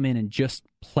Hayward can come in and just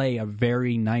play a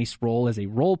very nice role as a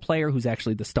role player who's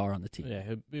actually the star on the team.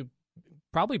 Yeah, he'd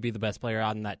probably be the best player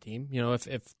on that team.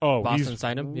 If Boston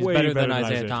signed him, he's better than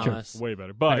Isaiah Thomas. Way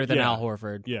better. Better than Al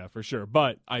Horford. Yeah, for sure.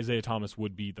 But Isaiah Thomas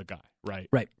would be the guy, right?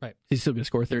 Right. He's still going to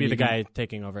score 30. He'd be the guy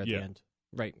taking over at the end.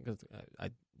 Right, because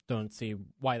I don't see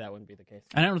why that wouldn't be the case.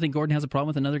 And I don't think Gordon has a problem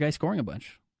with another guy scoring a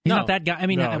bunch. He's not that guy. I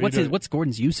mean, what's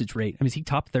Gordon's usage rate? I mean, is he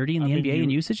top 30 in the NBA in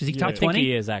usage? Is he top 20? I think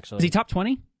he is, actually. Is he top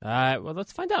 20? Well,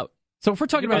 let's find out. So if we're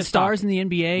talking about stars in the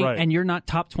NBA and you're not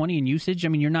top 20 in usage, I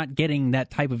mean, you're not getting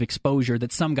that type of exposure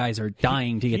that some guys are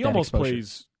dying to get that exposure. He almost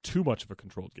plays too much of a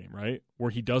controlled game, right? Where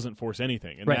he doesn't force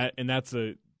anything. And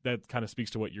that kind of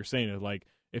speaks to what you're saying. Like,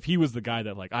 if he was the guy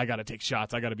that, like, I got to take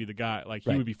shots, I got to be the guy, like,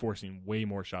 he would be forcing way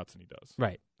more shots than he does.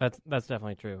 Right. That's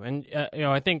definitely true. And,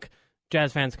 I think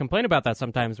Jazz fans complain about that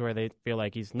sometimes where they feel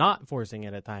like he's not forcing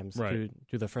it at times to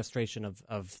the frustration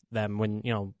of them when,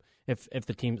 if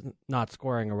the team's not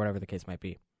scoring or whatever the case might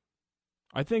be.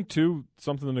 I think, too,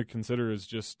 something to consider is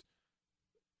just,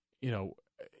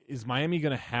 is Miami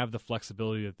going to have the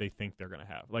flexibility that they think they're going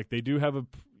to have? Like, they do have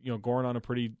Goran on a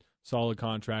pretty solid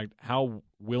contract. How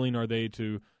willing are they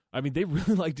to – I mean, they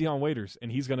really like Dion Waiters, and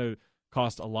he's going to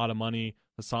cost a lot of money.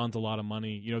 Hassan's a lot of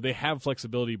money. They have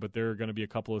flexibility, but there are going to be a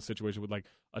couple of situations with, like,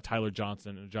 a Tyler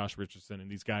Johnson and a Josh Richardson and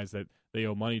these guys that they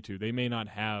owe money to. They may not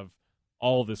have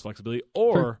all of this flexibility.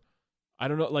 Or – I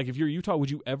don't know, like, if you're Utah,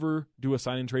 would you ever do a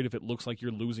sign-and trade if it looks like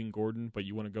you're losing Gordon, but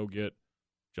you want to go get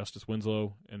Justice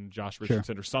Winslow and Josh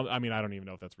Richardson or something? I mean, I don't even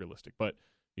know if that's realistic, but,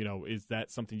 is that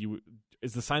something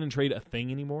is the sign-and-trade a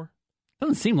thing anymore?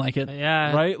 Doesn't seem like it.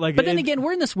 Yeah. Right? Like, but then again,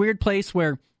 we're in this weird place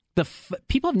where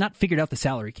people have not figured out the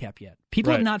salary cap yet.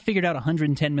 People have not figured out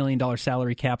 $110 million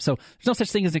salary cap, so there's no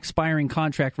such thing as an expiring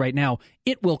contract right now.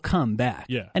 It will come back.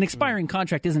 Yeah. An expiring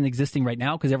contract isn't existing right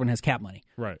now because everyone has cap money.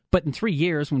 Right. But in 3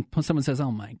 years, when someone says,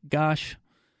 oh my gosh,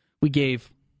 we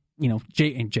gave,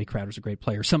 Jay Crowder's a great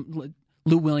player,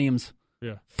 Lou Williams,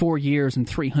 4 years and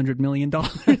 $300 million.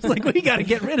 Like, we got to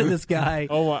get rid of this guy.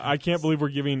 Oh, I can't believe we're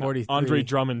giving 43. Andre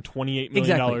Drummond $28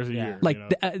 million a year.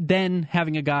 Like, then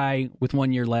having a guy with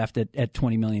 1 year left at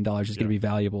 $20 million is going to be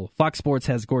valuable. Fox Sports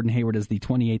has Gordon Hayward as the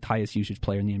 28th highest usage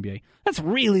player in the NBA. That's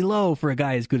really low for a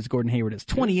guy as good as Gordon Hayward is.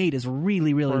 28 is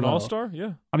really, really low. For an all-star,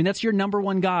 yeah. I mean, that's your number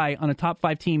 1 guy on a top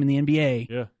 5 team in the NBA.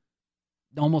 Yeah.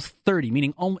 Almost 30,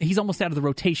 meaning he's almost out of the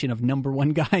rotation of number 1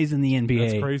 guys in the NBA.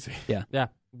 That's crazy. Yeah.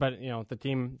 But the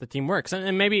team works,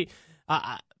 and maybe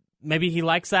he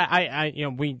likes that.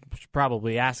 We should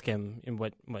probably ask him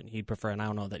what he'd prefer, and I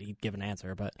don't know that he'd give an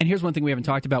answer. But and here's one thing we haven't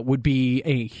talked about would be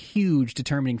a huge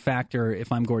determining factor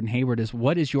if I'm Gordon Hayward is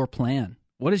what is your plan?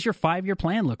 What does your 5-year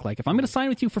plan look like? If I'm going to sign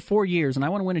with you for 4 years and I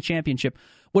want to win a championship,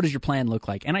 what does your plan look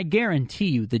like? And I guarantee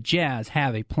you the Jazz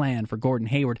have a plan for Gordon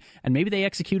Hayward, and maybe they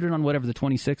execute it on whatever, the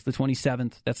 26th, the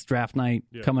 27th, that's draft night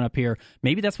coming up here.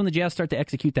 Maybe that's when the Jazz start to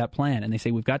execute that plan, and they say,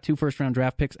 we've got 2 first-round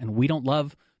draft picks, and we don't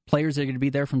love players that are going to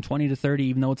be there from 20 to 30,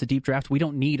 even though it's a deep draft. We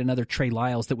don't need another Trey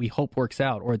Lyles that we hope works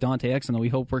out, or a Dante Exum that we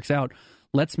hope works out.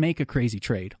 Let's make a crazy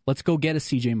trade. Let's go get a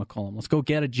CJ McCollum. Let's go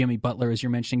get a Jimmy Butler, as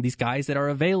you're mentioning, these guys that are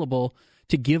available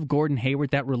to give Gordon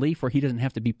Hayward that relief where he doesn't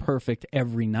have to be perfect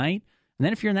every night. And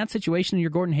then if you're in that situation and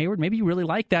you're Gordon Hayward, maybe you really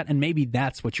like that, and maybe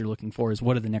that's what you're looking for, is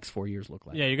what do the next 4 years look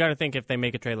like? Yeah, you got to think if they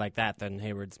make a trade like that, then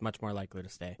Hayward's much more likely to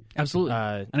stay. Absolutely.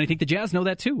 And I think the Jazz know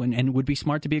that too, and would be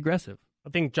smart to be aggressive. I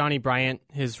think Johnny Bryant,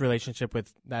 his relationship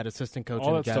with that assistant coach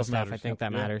and the Jazz staff, I think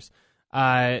that matters.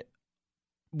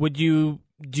 Would you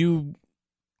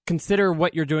consider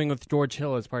what you're doing with George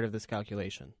Hill as part of this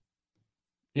calculation?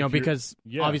 You know, because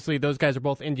obviously those guys are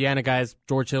both Indiana guys.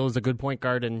 George Hill is a good point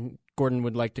guard, and Gordon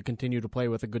would like to continue to play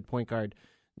with a good point guard.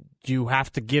 Do you have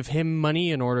to give him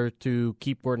money in order to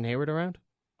keep Gordon Hayward around?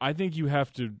 I think you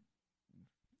have to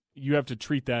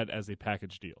treat that as a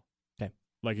package deal. Okay.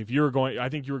 Like I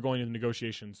think you were going into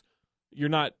negotiations. You're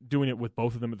not doing it with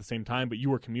both of them at the same time, but you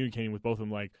were communicating with both of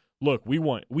them like, look, we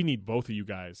need both of you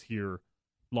guys here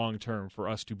long term for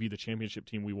us to be the championship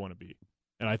team we want to be.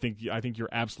 And I think you're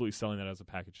absolutely selling that as a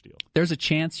package deal. There's a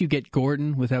chance you get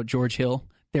Gordon without George Hill.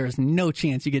 There is no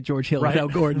chance you get George Hill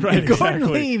without Gordon. Right, if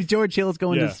Gordon leaves, George Hill is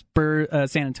going to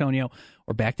San Antonio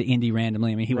or back to Indy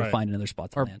randomly. I mean, he will find another spot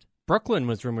to land. Brooklyn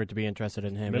was rumored to be interested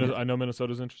in him. I know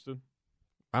Minnesota's interested.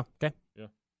 Oh, okay. Yeah.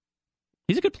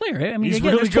 He's a good player. Eh? I mean,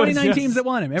 again, there's 29 teams that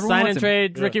want him. Everyone Sign wants and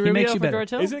trade him. Ricky Rubio for George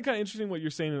Hill? Isn't it kind of interesting what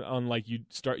you're saying on like you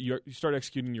start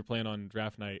executing your plan on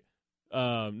draft night?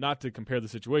 Not to compare the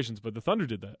situations, but the Thunder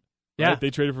did that. Yeah, right? They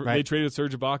traded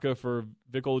Serge Ibaka for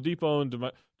Vic Oladipo and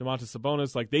Domantas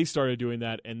Sabonis. Like they started doing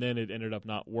that, and then it ended up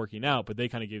not working out. But they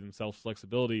kind of gave themselves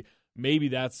flexibility. Maybe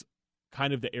that's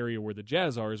kind of the area where the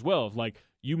Jazz are as well. Of like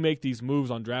you make these moves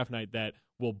on draft night that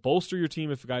will bolster your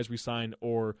team if the guys resign,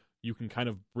 or you can kind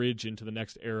of bridge into the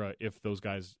next era if those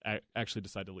guys actually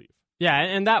decide to leave. Yeah,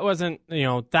 and that wasn't,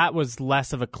 that was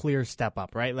less of a clear step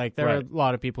up, right? Like there are a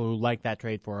lot of people who like that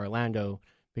trade for Orlando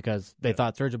because they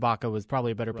thought Serge Ibaka was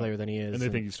probably a better player than he is. And they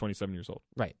think he's 27 years old.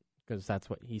 Right, because that's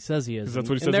what he says he is. Because that's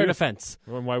what he says in their defense.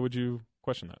 Well, why would you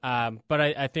question that? But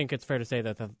I think it's fair to say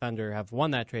that the Thunder have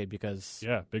won that trade because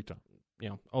big time.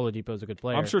 Oladipo is a good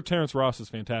player. I'm sure Terrence Ross is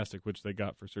fantastic, which they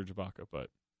got for Serge Ibaka, but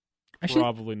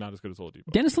probably not as good as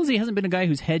Oladipo. Dennis Lindsey hasn't been a guy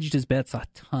who's hedged his bets a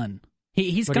ton.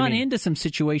 He's gone into some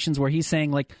situations where he's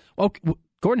saying like,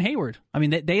 Gordon Hayward. I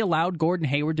mean, they allowed Gordon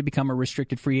Hayward to become a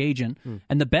restricted free agent,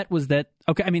 and the bet was that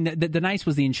the nice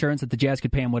was the insurance that the Jazz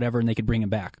could pay him whatever and they could bring him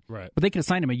back. Right. But they could have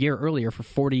signed him a year earlier for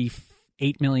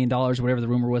 $48 million, whatever the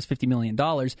rumor was, $50 million.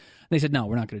 And they said, no,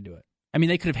 we're not going to do it. I mean,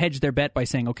 they could have hedged their bet by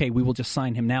saying, okay, we will just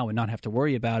sign him now and not have to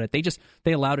worry about it.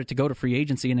 They allowed it to go to free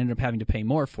agency and ended up having to pay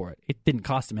more for it. It didn't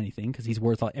cost him anything because he's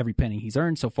worth every penny he's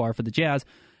earned so far for the Jazz,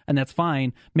 and that's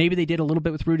fine. Maybe they did a little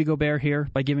bit with Rudy Gobert here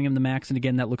by giving him the max, and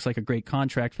again, that looks like a great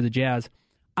contract for the Jazz.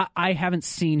 I haven't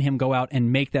seen him go out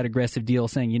and make that aggressive deal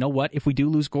saying, you know what, if we do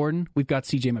lose Gordon, we've got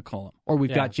CJ McCollum, or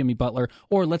we've got Jimmy Butler,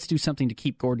 or let's do something to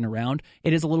keep Gordon around.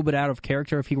 It is a little bit out of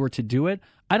character if he were to do it.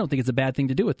 I don't think it's a bad thing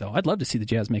to do it, though. I'd love to see the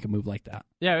Jazz make a move like that.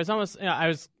 Yeah, it was almost,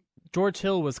 George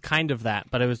Hill was kind of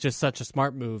that, but it was just such a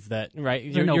smart move that, right?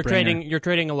 You're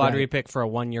trading a lottery pick for a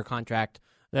 1-year contract.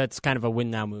 That's kind of a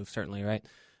win now move, certainly, right?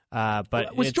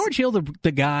 But was George Hill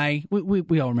the guy?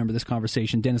 We all remember this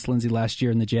conversation. Dennis Lindsey last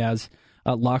year in the Jazz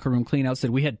locker room cleanout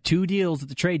said we had 2 deals at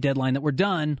the trade deadline that were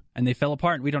done and they fell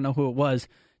apart and we don't know who it was.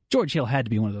 George Hill had to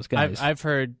be one of those guys. I've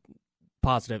heard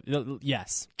positive.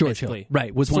 Yes, George Hill,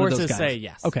 right? Was one of those guys. Sources say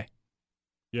yes. Okay.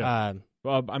 Yeah.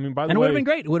 Well, I mean, by the way, and it would have been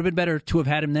great. It would have been better to have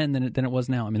had him then than it was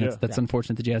now. I mean, that's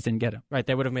unfortunate the Jazz didn't get him. Right,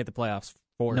 they would have made the playoffs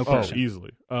for no question.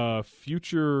 Easily.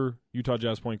 Future Utah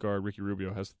Jazz point guard Ricky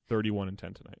Rubio has 31 and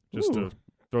 10 tonight. Just to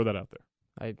throw that out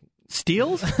there.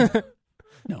 Steals?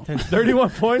 No. 31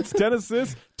 points, 10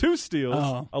 assists, 2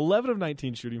 steals, 11 of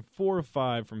 19 shooting, 4 of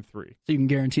 5 from 3. So you can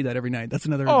guarantee that every night. That's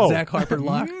another Zach Harper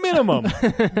lock.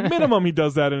 Minimum he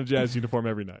does that in a Jazz uniform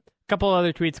every night. A couple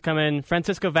other tweets come in.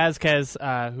 Francisco Vazquez,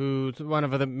 who's one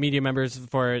of the media members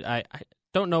for, I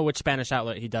don't know which Spanish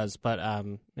outlet he does, but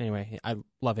anyway, I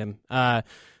love him.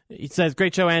 He says,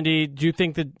 great show, Andy. Do you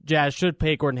think the Jazz should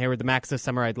pay Gordon Hayward the max this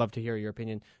summer? I'd love to hear your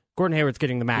opinion. Gordon Hayward's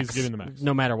getting the max. He's getting the max.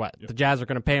 No matter what. Yep. The Jazz are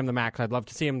going to pay him the max. I'd love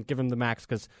to see him give him the max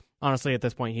because, honestly, at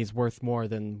this point, he's worth more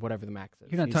than whatever the max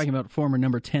is. You're not talking about former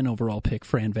number 10 overall pick,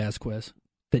 Fran Vazquez.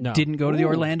 that didn't go to the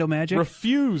Orlando Magic.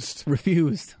 Refused.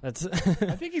 That's.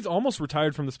 I think he's almost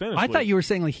retired from the Spanish League. I thought you were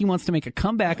saying like he wants to make a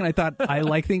comeback, and I thought I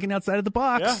like thinking outside of the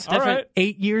box. Yeah, all right.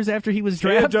 8 years after he was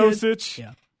drafted.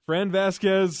 Teodosic, Fran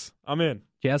Vasquez, I'm in.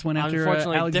 Jazz went after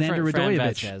Alexander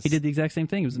Radojevic. He did the exact same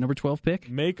thing. He was the number 12 pick.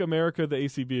 Make America the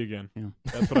ACB again. Yeah.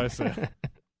 That's what I say.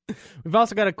 We've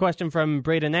also got a question from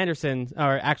Braden Anderson,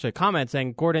 or actually a comment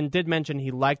saying Gordon did mention he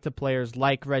liked the players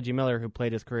like Reggie Miller who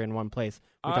played his career in one place.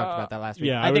 We talked about that last week.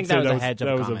 Yeah, I think that was a hedge of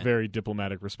That comment. was a very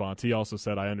diplomatic response. He also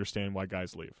said, I understand why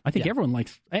guys leave. I think everyone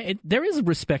likes there is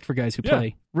respect for guys who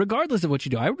play, regardless of what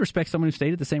you do. I would respect someone who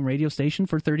stayed at the same radio station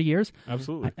for 30 years.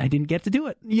 Absolutely. I didn't get to do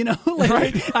it.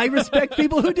 I respect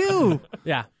people who do.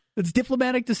 Yeah. It's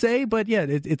diplomatic to say, but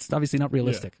it's obviously not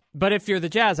realistic. Yeah. But if you're the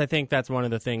Jazz, I think that's one of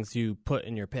the things you put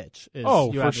in your pitch. Is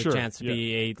you have the chance to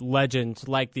be a legend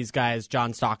like these guys.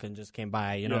 John Stockton just came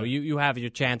by. You have your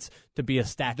chance to be a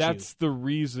statue. That's the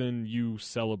reason you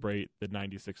celebrate the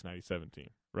 96-97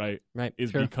 team, right? Right.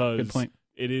 Is because good point.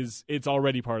 It's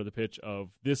already part of the pitch of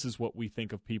this is what we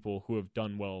think of people who have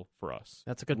done well for us.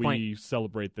 That's a good point. We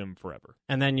celebrate them forever.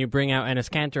 And then you bring out Enes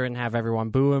Kanter and have everyone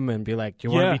boo him and be like, do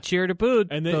you want to be cheered or booed?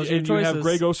 And then you have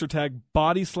Greg Ostertag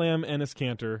body slam Enes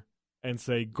Kanter and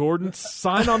say, Gordon,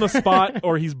 sign on the spot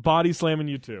or he's body slamming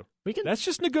you too. That's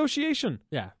just negotiation.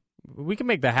 Yeah. We can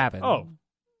make that happen. Oh.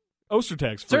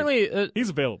 Ostertag's free. Certainly, he's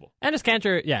available. Enes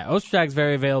Kanter, Ostertag's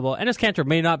very available. Enes Kanter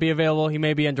may not be available. He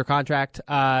may be under contract.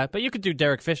 But you could do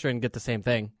Derek Fisher and get the same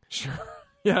thing. Sure.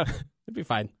 Yeah. It'd be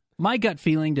fine. My gut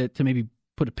feeling to maybe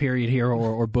put a period here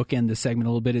or bookend this segment a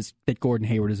little bit is that Gordon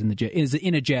Hayward is in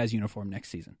a Jazz uniform next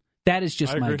season. That is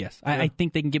just my guess. Yeah. I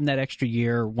think they can give him that extra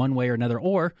year one way or another,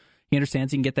 or he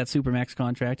understands he can get that Supermax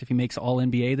contract if he makes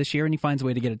All-NBA this year and he finds a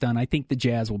way to get it done. I think the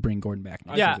Jazz will bring Gordon back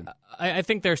next season. I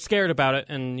think they're scared about it,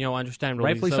 and understandably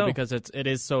Rightfully so because it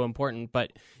is so important.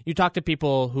 But you talk to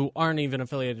people who aren't even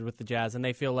affiliated with the Jazz, and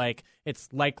they feel like it's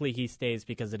likely he stays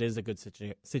because it is a good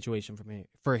situation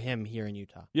for him here in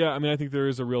Utah. Yeah, I mean, I think there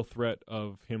is a real threat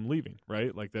of him leaving,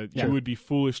 right? Like that, you would be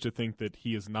foolish to think that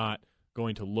he is not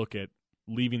going to look at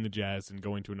leaving the Jazz and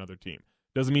going to another team.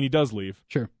 Doesn't mean he does leave.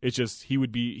 Sure. It's just he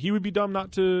would be dumb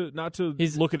not to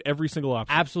look at every single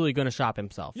option. Absolutely going to shop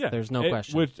himself. Yeah, there's no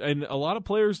question. And a lot of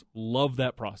players love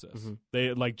that process. Mm-hmm.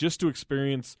 They like just to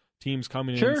experience teams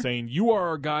coming in and saying, "You are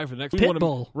our guy for the next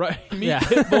Pitbull." Right?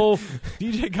 Pitbull.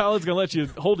 DJ Khaled's gonna let you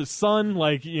hold his son.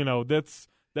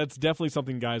 That's definitely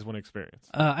something guys want to experience.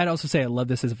 I'd also say I love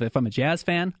this as if I'm a Jazz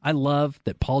fan. I love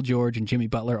that Paul George and Jimmy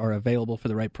Butler are available for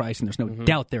the right price, and there's no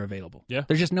doubt they're available. Yeah.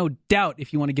 There's just no doubt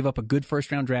if you want to give up a good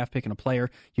first-round draft pick and a player,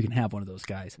 you can have one of those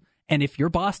guys. And if you're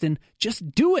Boston,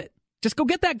 just do it. Just go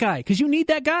get that guy because you need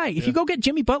that guy. If you go get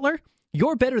Jimmy Butler,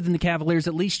 you're better than the Cavaliers.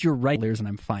 At least you're right, and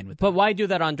I'm fine with that. But why do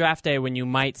that on draft day when you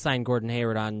might sign Gordon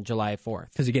Hayward on July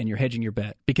 4th? Because, again, you're hedging your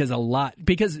bet. Because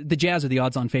the Jazz are the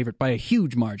odds-on favorite by a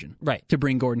huge margin to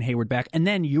bring Gordon Hayward back. And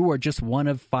then you are just one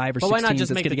of 5 or 6 teams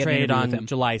that's going to get an interview with him. But why not just make the trade on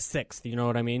July 6th? You know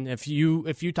what I mean? If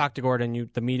you talk to Gordon,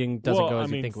 the meeting doesn't go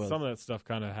as you think it will. Some of that stuff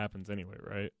kind of happens anyway,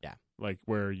 right? Yeah. Like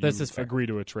where you agree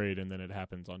to a trade and then it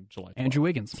happens on July 12th. Andrew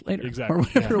Wiggins later. Exactly. Or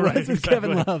whatever it was with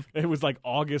Kevin Love. It was like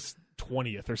August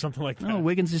 20th or something like that. No,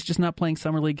 Wiggins is just not playing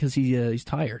Summer League because he's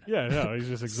tired. Yeah, no, he's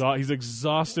just he's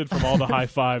exhausted from all the high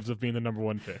fives of being the number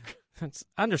 1 pick. That's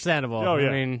understandable. Oh, yeah.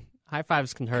 I mean, high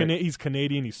fives can hurt. He's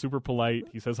Canadian. He's super polite.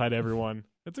 He says hi to everyone.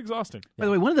 It's exhausting. By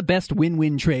the way, one of the best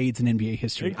win-win trades in NBA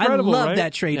history. Incredible, I love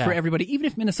that trade for everybody. Even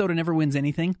if Minnesota never wins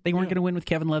anything, they weren't going to win with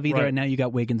Kevin Love either, and now you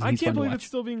got Wiggins, and I he's can't fun to believe watch. it's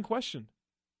still being questioned.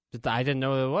 I didn't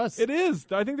know it was. It is.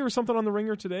 I think there was something on the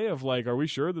Ringer today of like, are we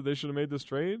sure that they should have made this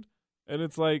trade? And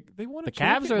it's like they won a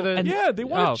Cavs or the they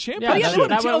won a championship.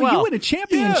 You win a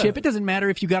championship. It doesn't matter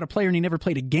if you got a player and he never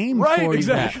played a game for you.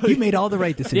 Exactly. You made all the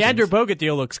right decisions. The Andrew Bogut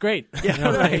deal looks great.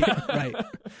 Yeah, right.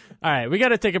 All right, we got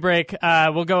to take a break.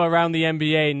 We'll go around the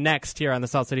NBA next here on the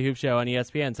Salt City Hoop Show on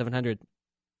ESPN 700.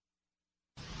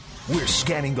 We're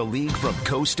scanning the league from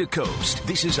coast to coast.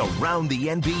 This is Around the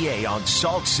NBA on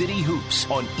Salt City Hoops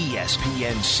on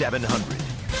ESPN 700.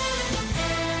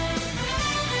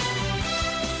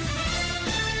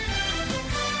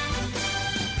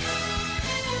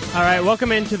 All right,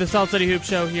 welcome into the Salt City Hoop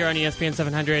Show here on ESPN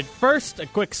 700. First, a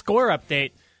quick score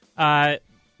update.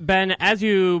 Ben, as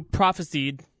you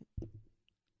prophesied,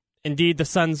 indeed the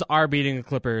Suns are beating the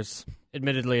Clippers.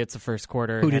 Admittedly, it's the first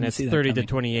quarter, and it's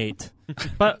 30-28.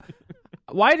 But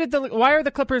why are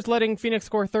the Clippers letting Phoenix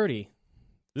score 30?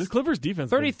 This Clippers defense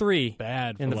 33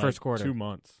 bad for in the first quarter. 2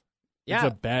 months. Yeah.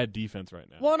 It's a bad defense right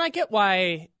now. Well, and I get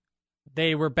why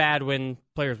they were bad when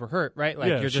players were hurt, right?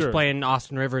 Like you're just playing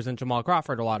Austin Rivers and Jamal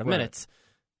Crawford a lot of minutes.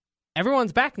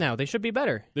 everyone's back now. They should be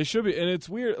better. They should be, and it's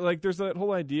weird. Like, there's that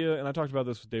whole idea, and I talked about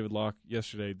this with David Locke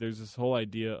yesterday. There's this whole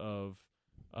idea of,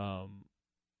 or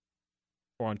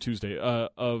on Tuesday,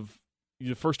 of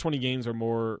the first 20 games are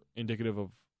more indicative of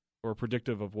or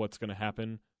predictive of what's going to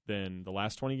happen than the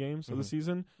last 20 games of the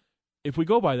season. If we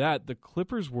go by that, the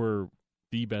Clippers were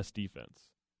the best defense.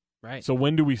 Right. So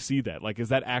when do we see that? Like, is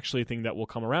that actually a thing that will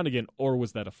come around again, or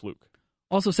was that a fluke?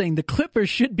 Also saying the Clippers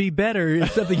should be better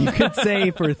is something you could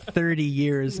say for 30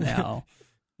 years now.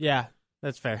 Yeah,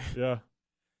 that's fair. Yeah.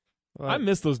 Well, I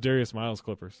miss those Darius Miles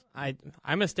Clippers. I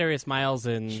miss Darius Miles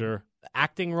in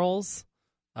acting roles.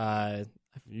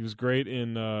 He was great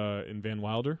in Van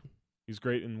Wilder. He's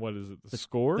great in, what is it, the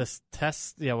score? This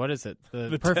test, yeah, what is it? The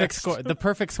test. perfect score. The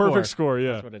perfect score. Perfect score,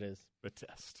 yeah. That's what it is. The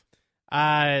test.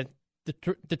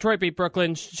 Detroit beat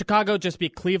Brooklyn. Chicago just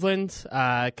beat Cleveland,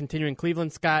 continuing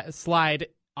Cleveland's slide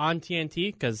on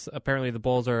TNT because apparently the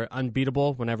Bulls are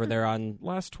unbeatable whenever they're on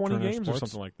last 20 Turner games Sports. or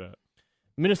something like that.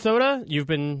 Minnesota, you've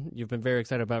been very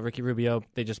excited about Ricky Rubio.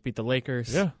 They just beat the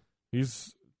Lakers. Yeah,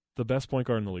 he's the best point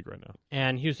guard in the league right now.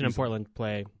 And Houston and Portland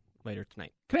play later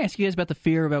tonight. Can I ask you guys about the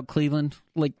fear about Cleveland?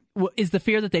 Like, is the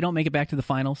fear that they don't make it back to the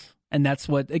finals? And that's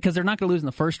what, because they're not going to lose in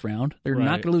the first round. They're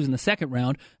not going to lose in the second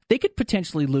round. They could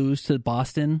potentially lose to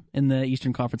Boston in the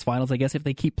Eastern Conference Finals, I guess, if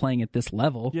they keep playing at this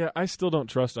level. Yeah, I still don't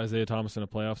trust Isaiah Thomas in a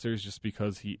playoff series just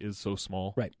because he is so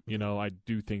small. Right. You know, I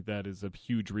do think that is a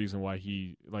huge reason why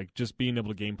he, like, just being able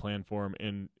to game plan for him.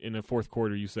 And in the fourth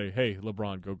quarter, you say, hey,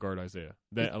 LeBron, go guard Isaiah.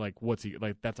 That, like, what's he,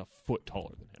 like, that's a foot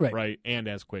taller than him, right? And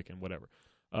as quick and whatever.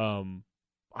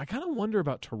 I kind of wonder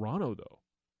about Toronto, though.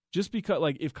 Just because,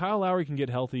 like, if Kyle Lowry can get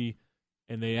healthy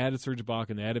and they added Serge Ibaka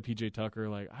and they added PJ Tucker,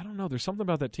 like, I don't know. There's something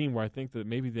about that team where I think that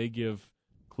maybe they give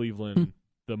Cleveland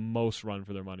the most run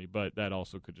for their money, but that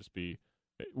also could just be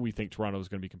we think Toronto is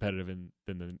going to be competitive and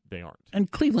then they aren't. And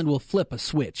Cleveland will flip a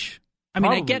switch. I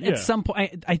mean, Probably, I get at some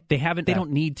point they haven't. They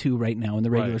don't need to right now in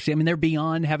the regular season. I mean, they're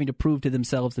beyond having to prove to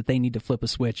themselves that they need to flip a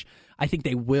switch. I think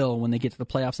they will when they get to the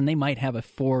playoffs, and they might have a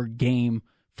 4-game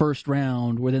first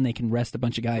round where then they can rest a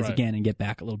bunch of guys again and get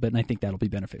back a little bit, and I think that'll be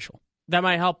beneficial. That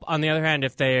might help. On the other hand,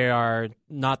 if they are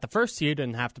not the first seed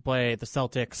and have to play the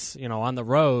Celtics, on the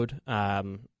road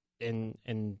in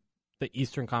the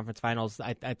Eastern Conference Finals,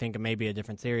 I think it may be a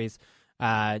different series.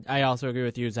 I also agree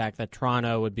with you, Zach, that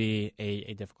Toronto would be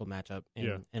a difficult matchup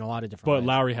in a lot of different ways. But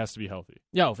Lowry has to be healthy.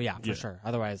 Yeah, for sure.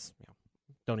 Otherwise,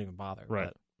 don't even bother. Right.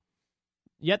 But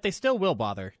yet they still will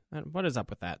bother. What is up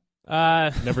with that?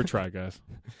 Never try, guys.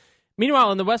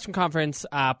 Meanwhile, in the Western Conference,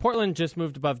 Portland just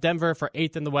moved above Denver for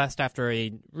 8th in the West after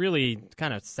a really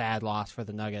kind of sad loss for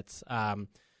the Nuggets.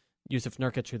 Yusuf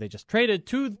Nurkic, who they just traded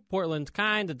to Portland,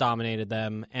 kind of dominated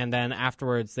them. And then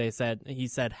afterwards, he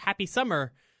said, "Happy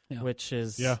summer," which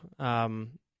is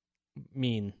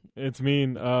mean. It's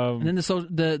mean. And then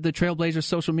the Trailblazers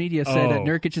social media said that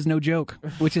Nurkic is no joke,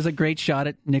 which is a great shot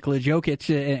at Nikola Jokic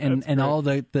and all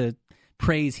the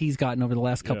praise he's gotten over the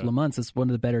last couple of months as one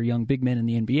of the better young big men in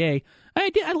the NBA.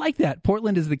 I like that.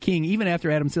 Portland is the king. Even after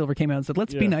Adam Silver came out and said,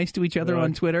 let's be nice to each other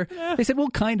on Twitter, they said,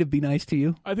 we'll kind of be nice to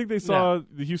you. I think they saw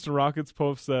the Houston Rockets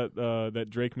post that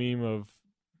Drake meme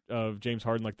of James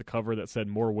Harden, like the cover that said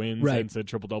more wins and said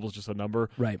triple doubles just a number.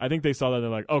 Right. I think they saw that and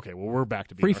they're like, okay, well, we're back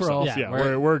to being free for all. Yeah,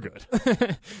 we're good.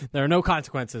 There are no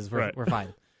consequences. We're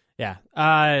fine. Yeah.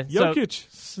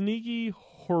 Jokic, sneaky,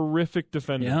 horrific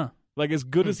defender. Yeah. Like, as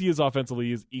good as he is offensively,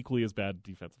 he is equally as bad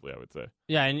defensively, I would say.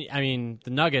 Yeah, and I mean,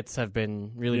 the Nuggets have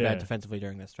been really bad defensively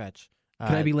during this stretch.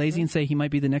 Could I be lazy and say he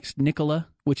might be the next Nikola,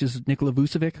 which is Nikola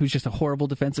Vucevic, who's just a horrible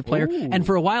defensive player? Ooh. And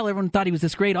for a while, everyone thought he was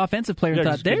this great offensive player and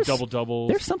thought, there's double-doubles.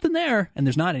 There's something there. And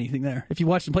there's not anything there. If you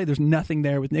watch him play, there's nothing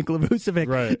there with Nikola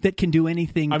Vucevic that can do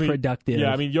anything productive.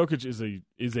 Yeah, I mean, Jokic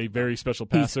is a very special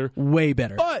passer. He's way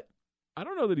better. But I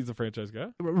don't know that he's a franchise guy.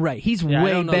 Right. He's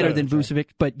way better than Vucevic,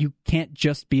 but you can't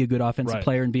just be a good offensive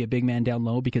player and be a big man down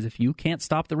low, because if you can't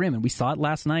stop the rim, and we saw it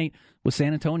last night with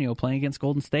San Antonio playing against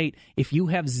Golden State, if you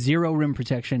have zero rim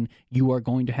protection, you are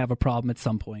going to have a problem at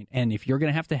some point. And if you're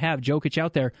going to have Jokic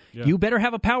out there, you better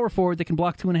have a power forward that can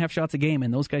block 2.5 shots a game,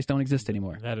 and those guys don't exist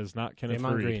anymore. That is not Kenneth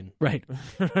Draymond Reed. Green. Right.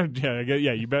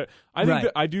 yeah, you bet.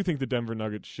 I do think the Denver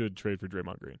Nuggets should trade for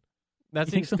Draymond Green. That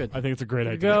seems good. I think it's a great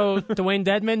idea. Go Dwayne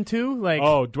Dedmon too.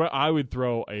 I would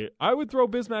throw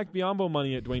Bismack Biyombo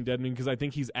money at Dwayne Dedmon because I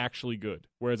think he's actually good,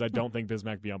 whereas I don't think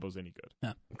Bismack Biyombo's any good.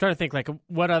 Yeah. I'm trying to think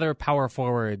what other power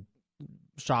forward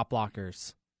shot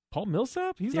blockers. Paul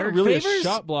Millsap? He's Derek not really Favors? a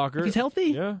shot blocker. If he's healthy.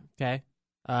 Yeah. Okay.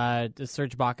 Does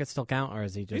Serge Ibaka still count, or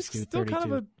is he just he's still 32?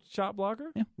 kind of a shot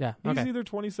blocker. Yeah. He's either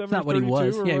 27 It's not or what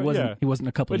 32. he was. Or He wasn't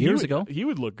a couple of years ago. He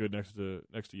would look good next to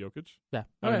Jokic. Yeah.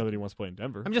 I don't know that he wants to play in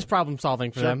Denver. I'm just problem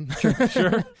solving for them.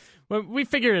 Sure. Well, we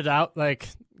figured it out. Like,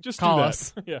 just call do that.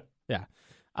 us.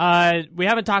 Yeah. We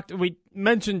haven't talked. We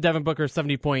mentioned Devin Booker's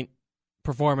 70-point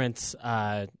performance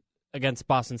against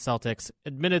Boston Celtics,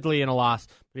 admittedly in a loss,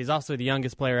 but he's also the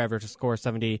youngest player ever to score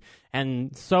 70,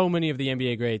 and so many of the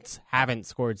NBA greats haven't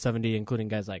scored 70, including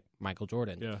guys like Michael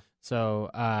Jordan. Yeah. So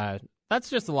that's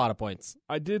just a lot of points.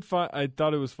 I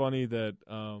thought it was funny that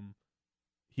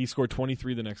he scored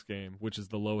 23 the next game, which is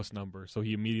the lowest number. So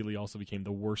he immediately also became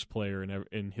the worst player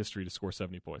in history to score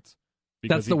 70 points.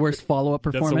 That's the worst follow-up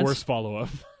performance? That's the worst follow-up.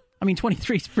 I mean,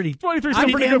 23 is pretty... 23 is still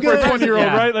pretty good for a 20-year-old,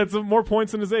 Yeah. right? That's more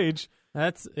points than his age.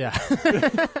 That's, yeah.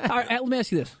 All right, let me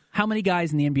ask you this. How many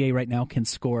guys in the NBA right now can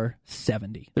score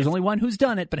 70? There's only one who's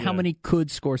done it, but how many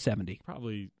could score 70?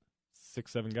 Probably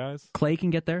 6-7 guys. Clay can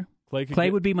get there?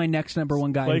 Clay would be my next number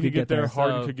one guy Clay who could get there.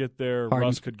 Harden could get there.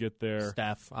 Russ could get there.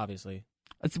 Steph, obviously.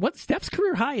 Steph's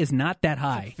career high is not that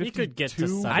high. He could get to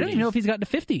 70. I don't even know if he's gotten to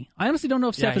 50. I honestly don't know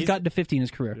if Steph has gotten to 50 in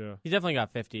his career. Yeah. He definitely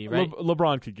got 50, right?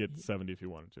 LeBron could get 70 if he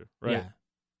wanted to, right?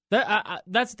 Yeah.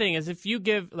 That's the thing, is if you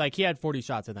give, like, he had 40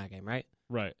 shots in that game, right?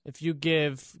 Right. If you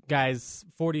give guys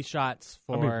 40 shots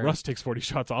for... I mean, Russ takes 40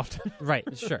 shots often. Right,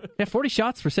 sure. Yeah, 40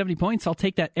 shots for 70 points. I'll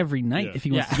take that every night if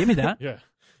he wants to give me that. Yeah.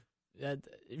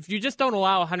 If you just don't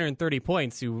allow 130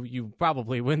 points, you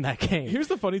probably win that game. Here's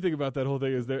the funny thing about that whole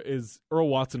thing is Earl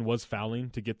Watson was fouling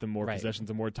to get them more possessions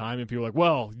and more time, and people are like,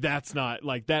 well, that's not,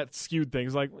 like, that skewed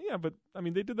things. Like, yeah, but, I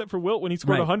mean, they did that for Wilt when he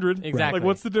scored 100. Exactly. Like,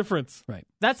 what's the difference? Right.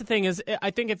 That's the thing is,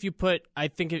 I think if you put,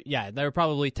 there are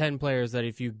probably 10 players that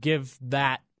if you give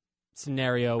that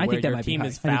scenario where your team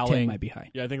is fouling. I think 10 might be high.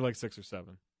 Yeah, I think like 6 or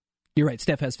 7. You're right.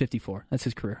 Steph has 54. That's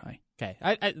his career high. Okay,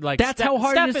 that's how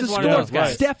hard Steph it is to one of those score.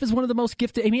 guys. Steph is one of the most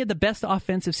gifted. I mean, he had the best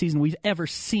offensive season we've ever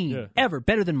seen, ever.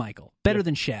 Better than Michael, better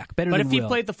than Shaq, better than Will. But if he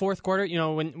played the fourth quarter,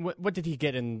 what did he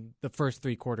get in the first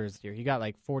 3 quarters here? He got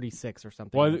like 46 or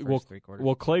something in the first 3 quarters.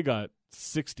 Well, Clay got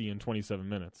 60 in 27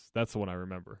 minutes. That's the one I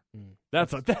remember.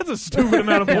 That's a stupid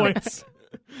amount of points.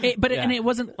 And it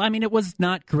wasn't. I mean, it was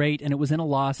not great, and it was in a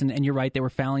loss. And you're right; they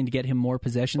were fouling to get him more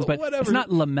possessions. But it's not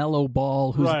LaMelo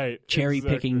Ball who's cherry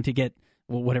picking to get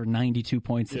 92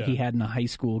 points that he had in a high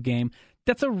school game.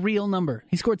 That's a real number.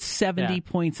 He scored 70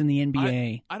 points in the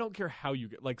NBA. I don't care how you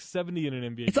get 70 in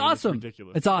an NBA. It's game. awesome. It's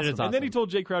ridiculous. It's awesome. And then he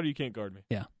told Jay Crowder, "You can't guard me."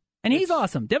 Yeah. And he's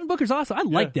awesome. Devin Booker's awesome. I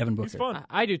like Devin Booker. He's fun.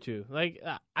 I do too. Like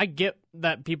I get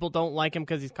that people don't like him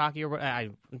because he's cocky, or I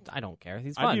don't care.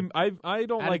 He's fun. I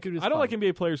don't like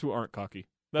NBA players who aren't cocky.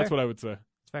 That's what I would say.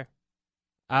 It's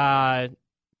fair.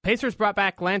 Pacers brought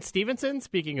back Lance Stevenson.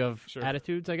 Speaking of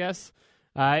attitudes, I guess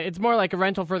it's more like a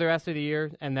rental for the rest of the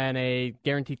year and then a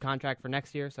guaranteed contract for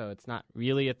next year. So it's not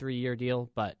really a 3-year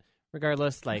deal, but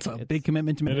regardless, like it's a big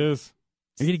commitment to make. It is.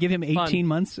 You're going to give him 18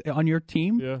 months on your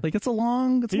team? Yeah. Like, it's a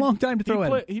long time to throw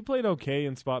in. He played okay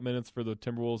in spot minutes for the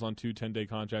Timberwolves on 2 10-day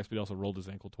contracts, but he also rolled his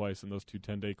ankle twice in those 2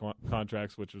 10-day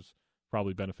contracts, which was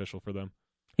probably beneficial for them.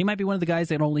 He might be one of the guys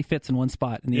that only fits in one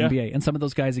spot in the NBA, and some of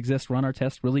those guys exist. Run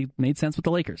Artest really made sense with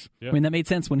the Lakers. Yeah. I mean, that made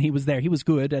sense when he was there. He was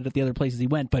good at the other places he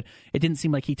went, but it didn't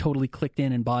seem like he totally clicked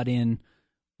in and bought in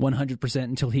 100%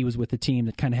 until he was with the team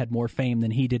that kind of had more fame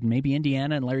than he did. And maybe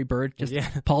Indiana and Larry Bird,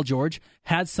 Paul George,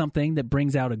 has something that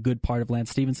brings out a good part of Lance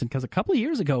Stevenson, because a couple of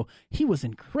years ago, he was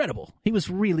incredible. He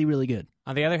was really, really good.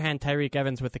 On the other hand, Tyreek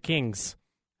Evans with the Kings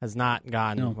has not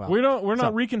gone well. We're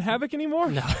not wreaking havoc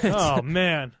anymore? No. Oh,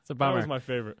 man. It's a bummer. That was my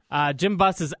favorite. Jim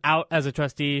Buss is out as a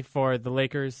trustee for the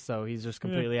Lakers, so he's just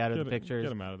completely out of the picture.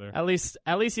 Get him out of there. At least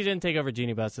he didn't take over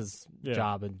Jeannie Buss's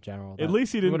job in general. At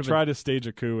least he didn't try to stage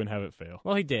a coup and have it fail.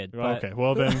 Well, he did. Okay,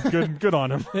 well then, good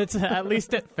on him. It's at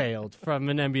least it failed from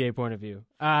an NBA point of view.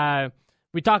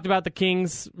 We talked about the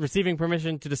Kings receiving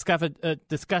permission to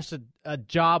discuss a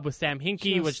job with Sam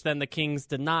Hinkie, which then the Kings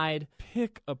denied.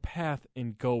 Pick a path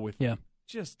and go with it.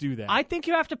 Just do that. I think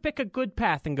you have to pick a good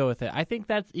path and go with it. I think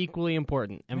that's equally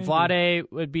important. And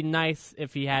Vlade would be nice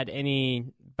if he had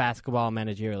any basketball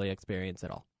managerial experience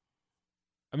at all.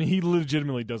 I mean, he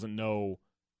legitimately doesn't know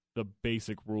the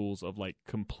basic rules of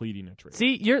completing a trade.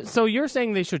 See, you're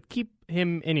saying they should keep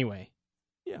him anyway.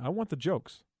 Yeah, I want the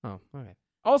jokes. Oh, okay.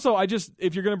 Also,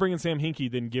 if you're going to bring in Sam Hinkie,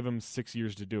 then give him 6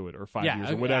 years to do it, or 5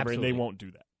 years, or whatever, absolutely. and they won't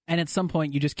do that. And at some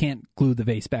point, you just can't glue the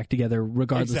vase back together,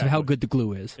 regardless of how good the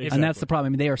glue is. Exactly. And that's the problem. I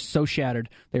mean, they are so shattered.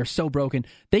 They are so broken.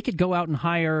 They could go out and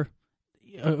hire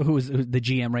who is the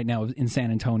GM right now in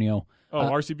San Antonio,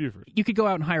 R.C. Buford. You could go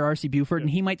out and hire R.C. Buford, and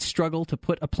he might struggle to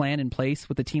put a plan in place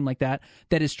with a team like that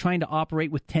is trying to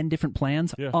operate with 10 different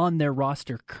plans on their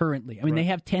roster currently. I mean, they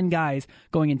have 10 guys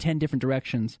going in 10 different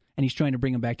directions, and he's trying to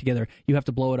bring them back together. You have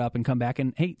to blow it up and come back,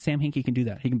 and, hey, Sam Hinkie can do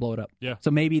that. He can blow it up. Yeah.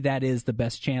 So maybe that is the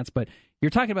best chance, but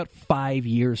you're talking about 5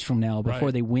 years from now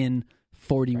before they win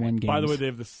 41 games. By the way, they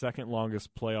have the second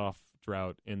longest playoff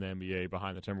drought in the NBA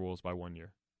behind the Timberwolves by 1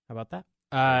 year. How about that?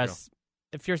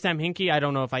 If you're Sam Hinkie, I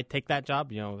don't know if I'd take that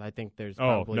job. I think there's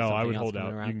probably something I would else hold coming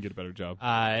out. around. You can get a better job.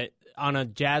 On a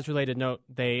Jazz-related note,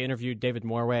 they interviewed David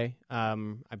Morway.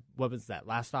 What was that,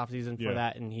 last offseason for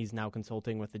that, and he's now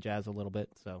consulting with the Jazz a little bit.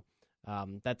 So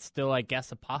that's still, I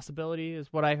guess, a possibility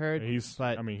is what I heard. He's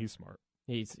smart.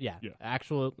 He's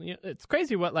actual. It's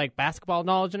crazy what basketball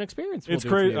knowledge and experience. It's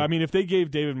crazy. I mean, if they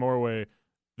gave David Morway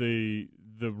the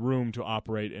room to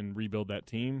operate and rebuild that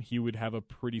team, he would have a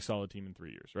pretty solid team in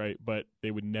 3 years, right? But they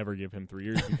would never give him 3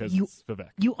 years because it's Vivek.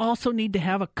 You also need to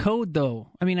have a code, though.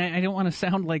 I mean, I don't want to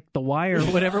sound like The Wire or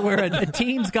whatever, where a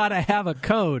team's got to have a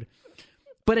code.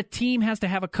 But a team has to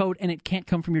have a code, and it can't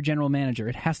come from your general manager.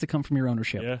 It has to come from your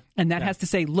ownership. Yeah. And that has to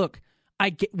say, look,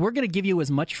 we're going to give you as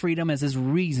much freedom as is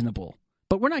reasonable,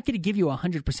 but we're not going to give you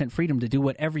 100% freedom to do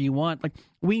whatever you want.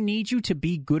 We need you to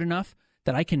be good enough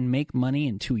that I can make money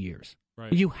in 2 years.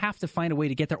 Right. You have to find a way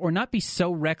to get there or not be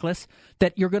so reckless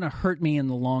that you're going to hurt me in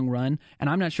the long run. And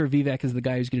I'm not sure Vivek is the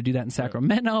guy who's going to do that in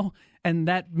Sacramento. Right. And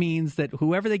that means that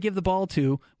whoever they give the ball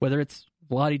to, whether it's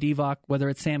Vlade Divac, whether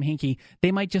it's Sam Hinkie,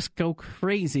 they might just go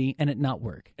crazy and it not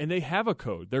work. And they have a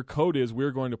code. Their code is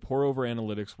we're going to pour over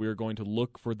analytics. We are going to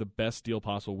look for the best deal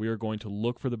possible. We are going to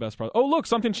look for the best product. Oh, look,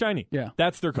 something shiny. Yeah.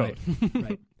 That's their code.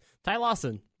 Right. Ty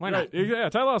Lawson. Why not? Yeah,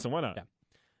 Ty Lawson. Why not?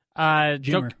 Yeah.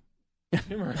 Jimmer.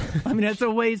 I mean, that's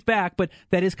a ways back, but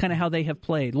that is kind of how they have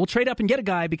played. We'll trade up and get a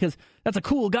guy because that's a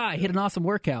cool guy. Hit an awesome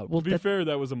workout. To be fair,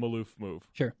 that was a Maloof move.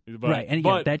 Sure. Right. And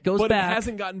again, that goes back. But it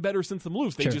hasn't gotten better since the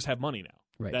Maloofs. They just have money now.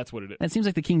 Right. That's what it is. And it seems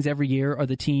like the Kings every year are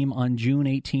the team on June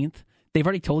 18th. They've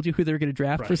already told you who they're going to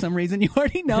draft for some reason. You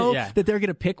already know that they're going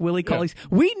to pick Willie Cauley-Stein.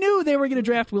 We knew they were going to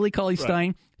draft Willie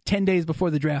Cauley-Stein 10 days before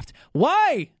the draft.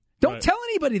 Why? Don't tell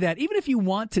anybody that. Even if you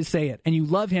want to say it and you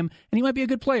love him and he might be a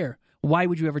good player, why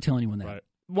would you ever tell anyone that? Right.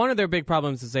 One of their big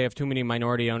problems is they have too many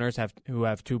minority owners who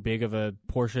have too big of a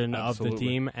portion of the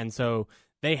team, and so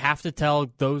they have to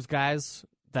tell those guys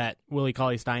that Willie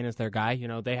Cauley-Stein is their guy.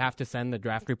 They have to send the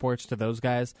draft reports to those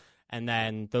guys, and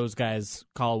then those guys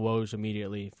call Woj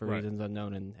immediately for reasons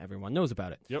unknown, and everyone knows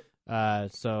about it.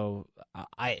 Yep. So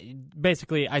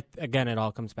again, it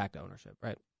all comes back to ownership,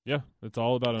 right? Yeah, it's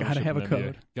all about ownership. Gotta have a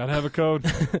code. Gotta have a code.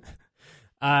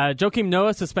 Joakim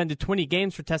Noah suspended 20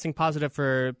 games for testing positive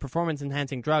for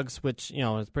performance-enhancing drugs, which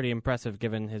is pretty impressive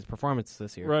given his performance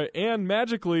this year. Right, and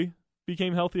magically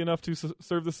became healthy enough to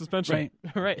serve the suspension.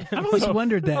 Right. I've always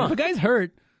wondered that. If a guy's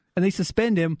hurt and they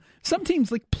suspend him, some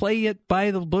teams play it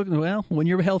by the book. Well, when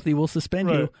you're healthy, we'll suspend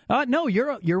you. No,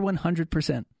 you're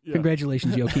 100%. Yeah.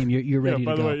 Congratulations, Joakim. You're ready to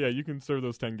go. By the way, you can serve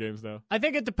those 10 games now. I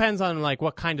think it depends on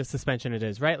what kind of suspension it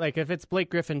is, right? If it's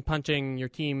Blake Griffin punching your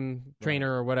team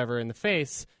trainer or whatever in the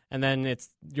face, and then it's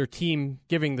your team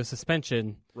giving the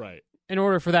suspension. Right. In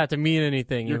order for that to mean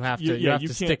anything, you have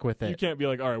to stick with it. You can't be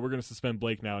like, all right, we're going to suspend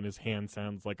Blake now, and his hand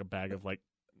sounds like a bag of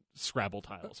Scrabble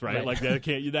tiles, right?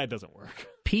 That doesn't work.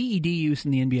 PED use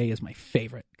in the NBA is my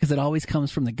favorite because it always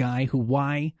comes from the guy who,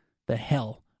 why the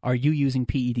hell are you using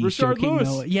PEDs? Rashard Lewis.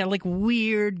 Noah. Yeah,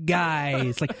 weird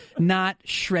guys, not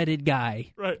shredded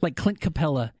guy. Right. Like Clint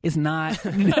Capella is not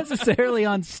necessarily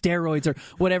on steroids or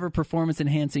whatever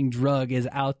performance-enhancing drug is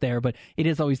out there, but it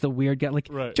is always the weird guy.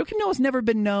 Joakim Noah's never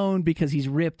been known because he's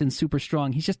ripped and super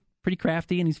strong. He's just pretty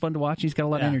crafty and he's fun to watch. He's got a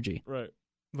lot of energy. Right.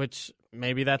 Which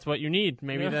maybe that's what you need.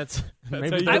 Maybe that's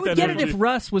I would get it if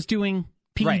Russ was doing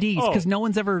PEDs because no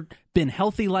one's ever been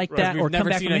healthy like that or come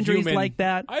back from injuries like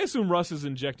that. I assume Russ is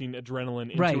injecting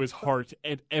adrenaline into his heart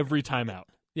at every time out.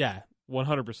 Yeah,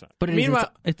 100%. But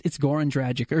it's Goran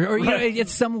Dragic or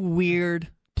it's some weird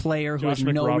player who has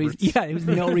no reason. Yeah, it was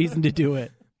no reason to do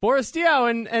it. Boris Diaw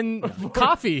and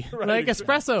coffee,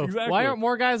 espresso. Exactly. Why aren't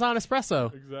more guys on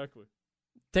espresso? Exactly.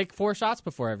 Take 4 shots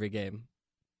before every game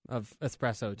of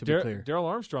espresso, to be clear. Daryl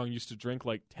Armstrong used to drink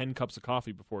 10 cups of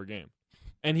coffee before a game.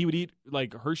 And he would eat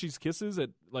Hershey's Kisses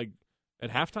at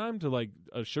halftime to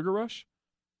a sugar rush.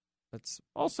 That's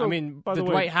also by the way,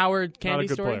 Dwight Howard candy not a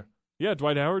good story. Player. Yeah,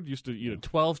 Dwight Howard used to eat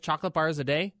 12 chocolate bars a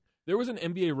day. There was an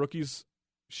NBA rookies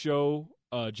show,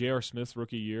 J.R. Smith's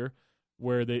rookie year,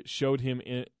 where they showed him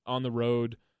on the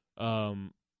road,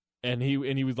 and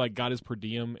he was got his per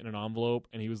diem in an envelope,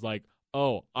 and he was like,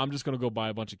 "Oh, I'm just gonna go buy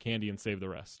a bunch of candy and save the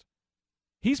rest."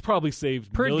 He's probably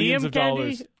saved per millions diem of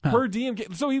dollars candy? per diem.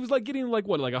 So he was like getting like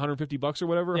 $150 or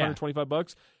whatever,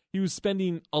 $125. He was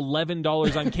spending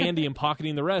 $11 on candy and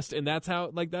pocketing the rest, and that's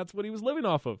what he was living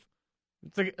off of.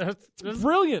 It's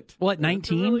brilliant. Well, at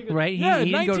 19, really right? Yeah,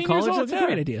 he didn't go to college. That's a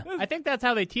great idea. I think that's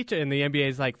how they teach it in the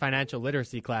NBA's like financial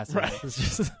literacy classes. Right. It's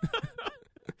just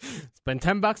spend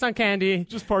 $10 on candy.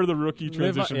 Just part of the rookie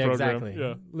transition program. Exactly.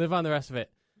 Yeah. Live on the rest of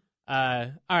it.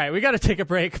 All right, we got to take a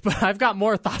break, but I've got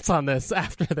more thoughts on this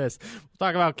after this. We'll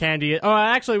talk about candy. Oh,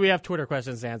 actually, we have Twitter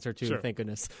questions to answer, too, thank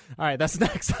goodness. All right, that's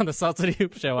next on the Salt City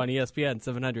Hoop Show on ESPN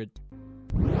 700.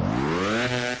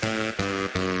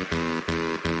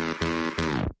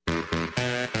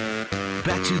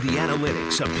 Back to the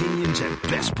analytics, opinions, and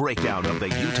best breakdown of the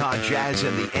Utah Jazz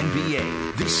and the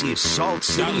NBA. This is Salt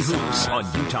City Hoops on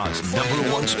Utah's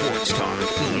 #1 sports talk,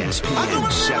 ESPN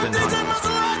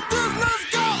 700.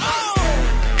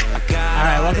 All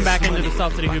right, welcome back into the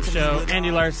Salt City Hoops Show. Andy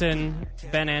Larsen,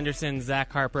 Ben Anderson,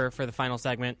 Zach Harper for the final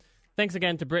segment. Thanks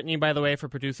again to Brittany, by the way, for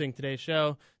producing today's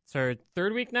show. It's her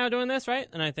third week now doing this, right?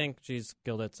 And I think she's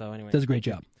killed it, so anyway. Does a great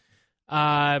job.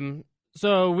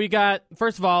 So we got,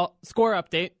 first of all, score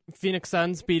update. Phoenix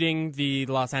Suns beating the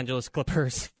Los Angeles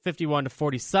Clippers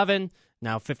 51-47,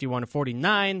 now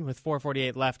 51-49 with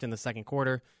 4:48 left in the second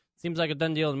quarter. Seems like a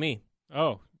done deal to me.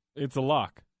 Oh, it's a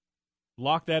lock.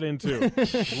 Lock that in, too.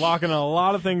 Locking a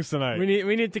lot of things tonight.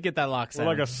 We need to get that lock set.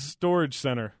 We're like a storage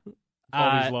center with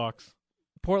all these locks.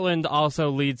 Portland also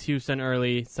leads Houston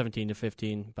early,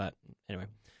 17-15, but anyway,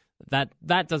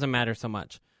 that doesn't matter so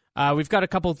much. We've got a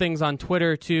couple things on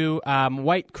Twitter too.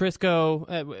 White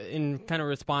Crisco, in kind of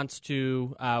response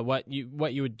to what you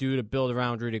would do to build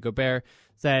around Rudy Gobert,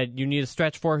 said you need a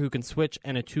stretch four who can switch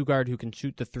and a two guard who can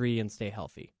shoot the three and stay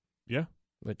healthy. Yeah,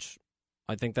 which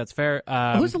I think that's fair.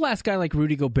 Who's the last guy like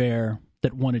Rudy Gobert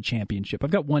that won a championship?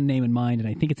 I've got one name in mind, and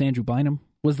I think it's Andrew Bynum.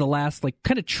 Was the last like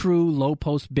kind of true low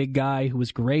post big guy who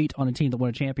was great on a team that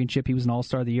won a championship. He was an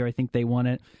All-Star of the year. I think they won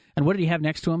it. And what did he have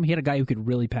next to him? He had a guy who could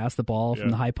really pass the ball from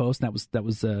the high post. And that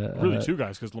was really two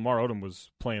guys because Lamar Odom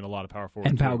was playing a lot of power forward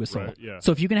and Pau Gasol. Right? Yeah.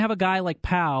 So if you can have a guy like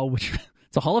Pau, which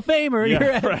it's a Hall of Famer,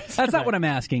 that's not what I'm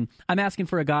asking. I'm asking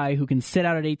for a guy who can sit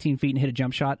out at 18 feet and hit a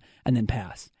jump shot and then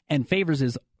pass. And Favors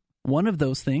is one of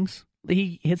those things.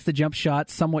 He hits the jump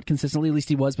shot somewhat consistently. At least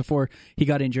he was before he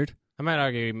got injured. I might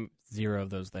argue zero of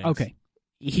those things. Okay.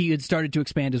 He had started to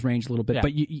expand his range a little bit,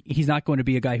 but he's not going to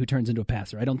be a guy who turns into a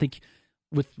passer. I don't think,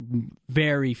 with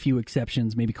very few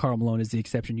exceptions, maybe Karl Malone is the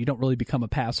exception, you don't really become a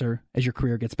passer as your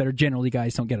career gets better. Generally,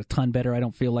 guys don't get a ton better, I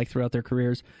don't feel like, throughout their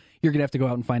careers. You're going to have to go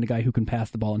out and find a guy who can pass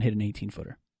the ball and hit an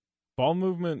 18-footer. Ball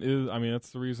movement is,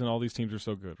 that's the reason all these teams are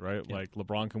so good, right? Yeah. Like,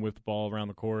 LeBron can whip the ball around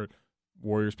the court.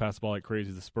 Warriors pass the ball like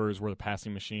crazy. The Spurs were the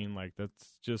passing machine. Like,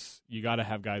 that's just, you got to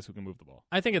have guys who can move the ball.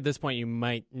 I think at this point you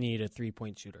might need a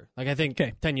three-point shooter. Like, I think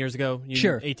 10 years ago,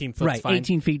 18 foot right, fine.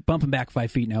 18 feet, bump him back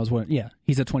 5 feet now is what,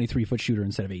 he's a 23-foot shooter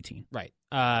instead of 18. Right.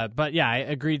 But yeah, I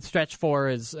agreed. Stretch four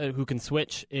is who can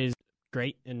switch is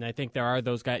great, and I think there are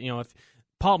those guys. If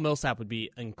Paul Millsap would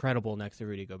be incredible next to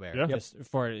Rudy Gobert. Yeah. Just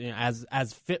for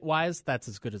as fit wise, that's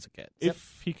as good as it gets.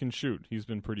 If he can shoot, he's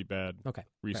been pretty bad.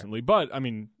 Recently, fair. But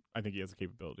I think he has the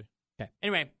capability. Okay.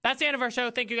 Anyway, that's the end of our show.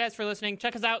 Thank you guys for listening.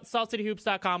 Check us out,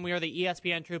 saltcityhoops.com. We are the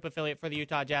ESPN Troop affiliate for the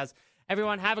Utah Jazz.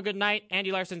 Everyone, have a good night.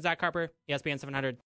 Andy Larsen, Zach Harper, ESPN 700.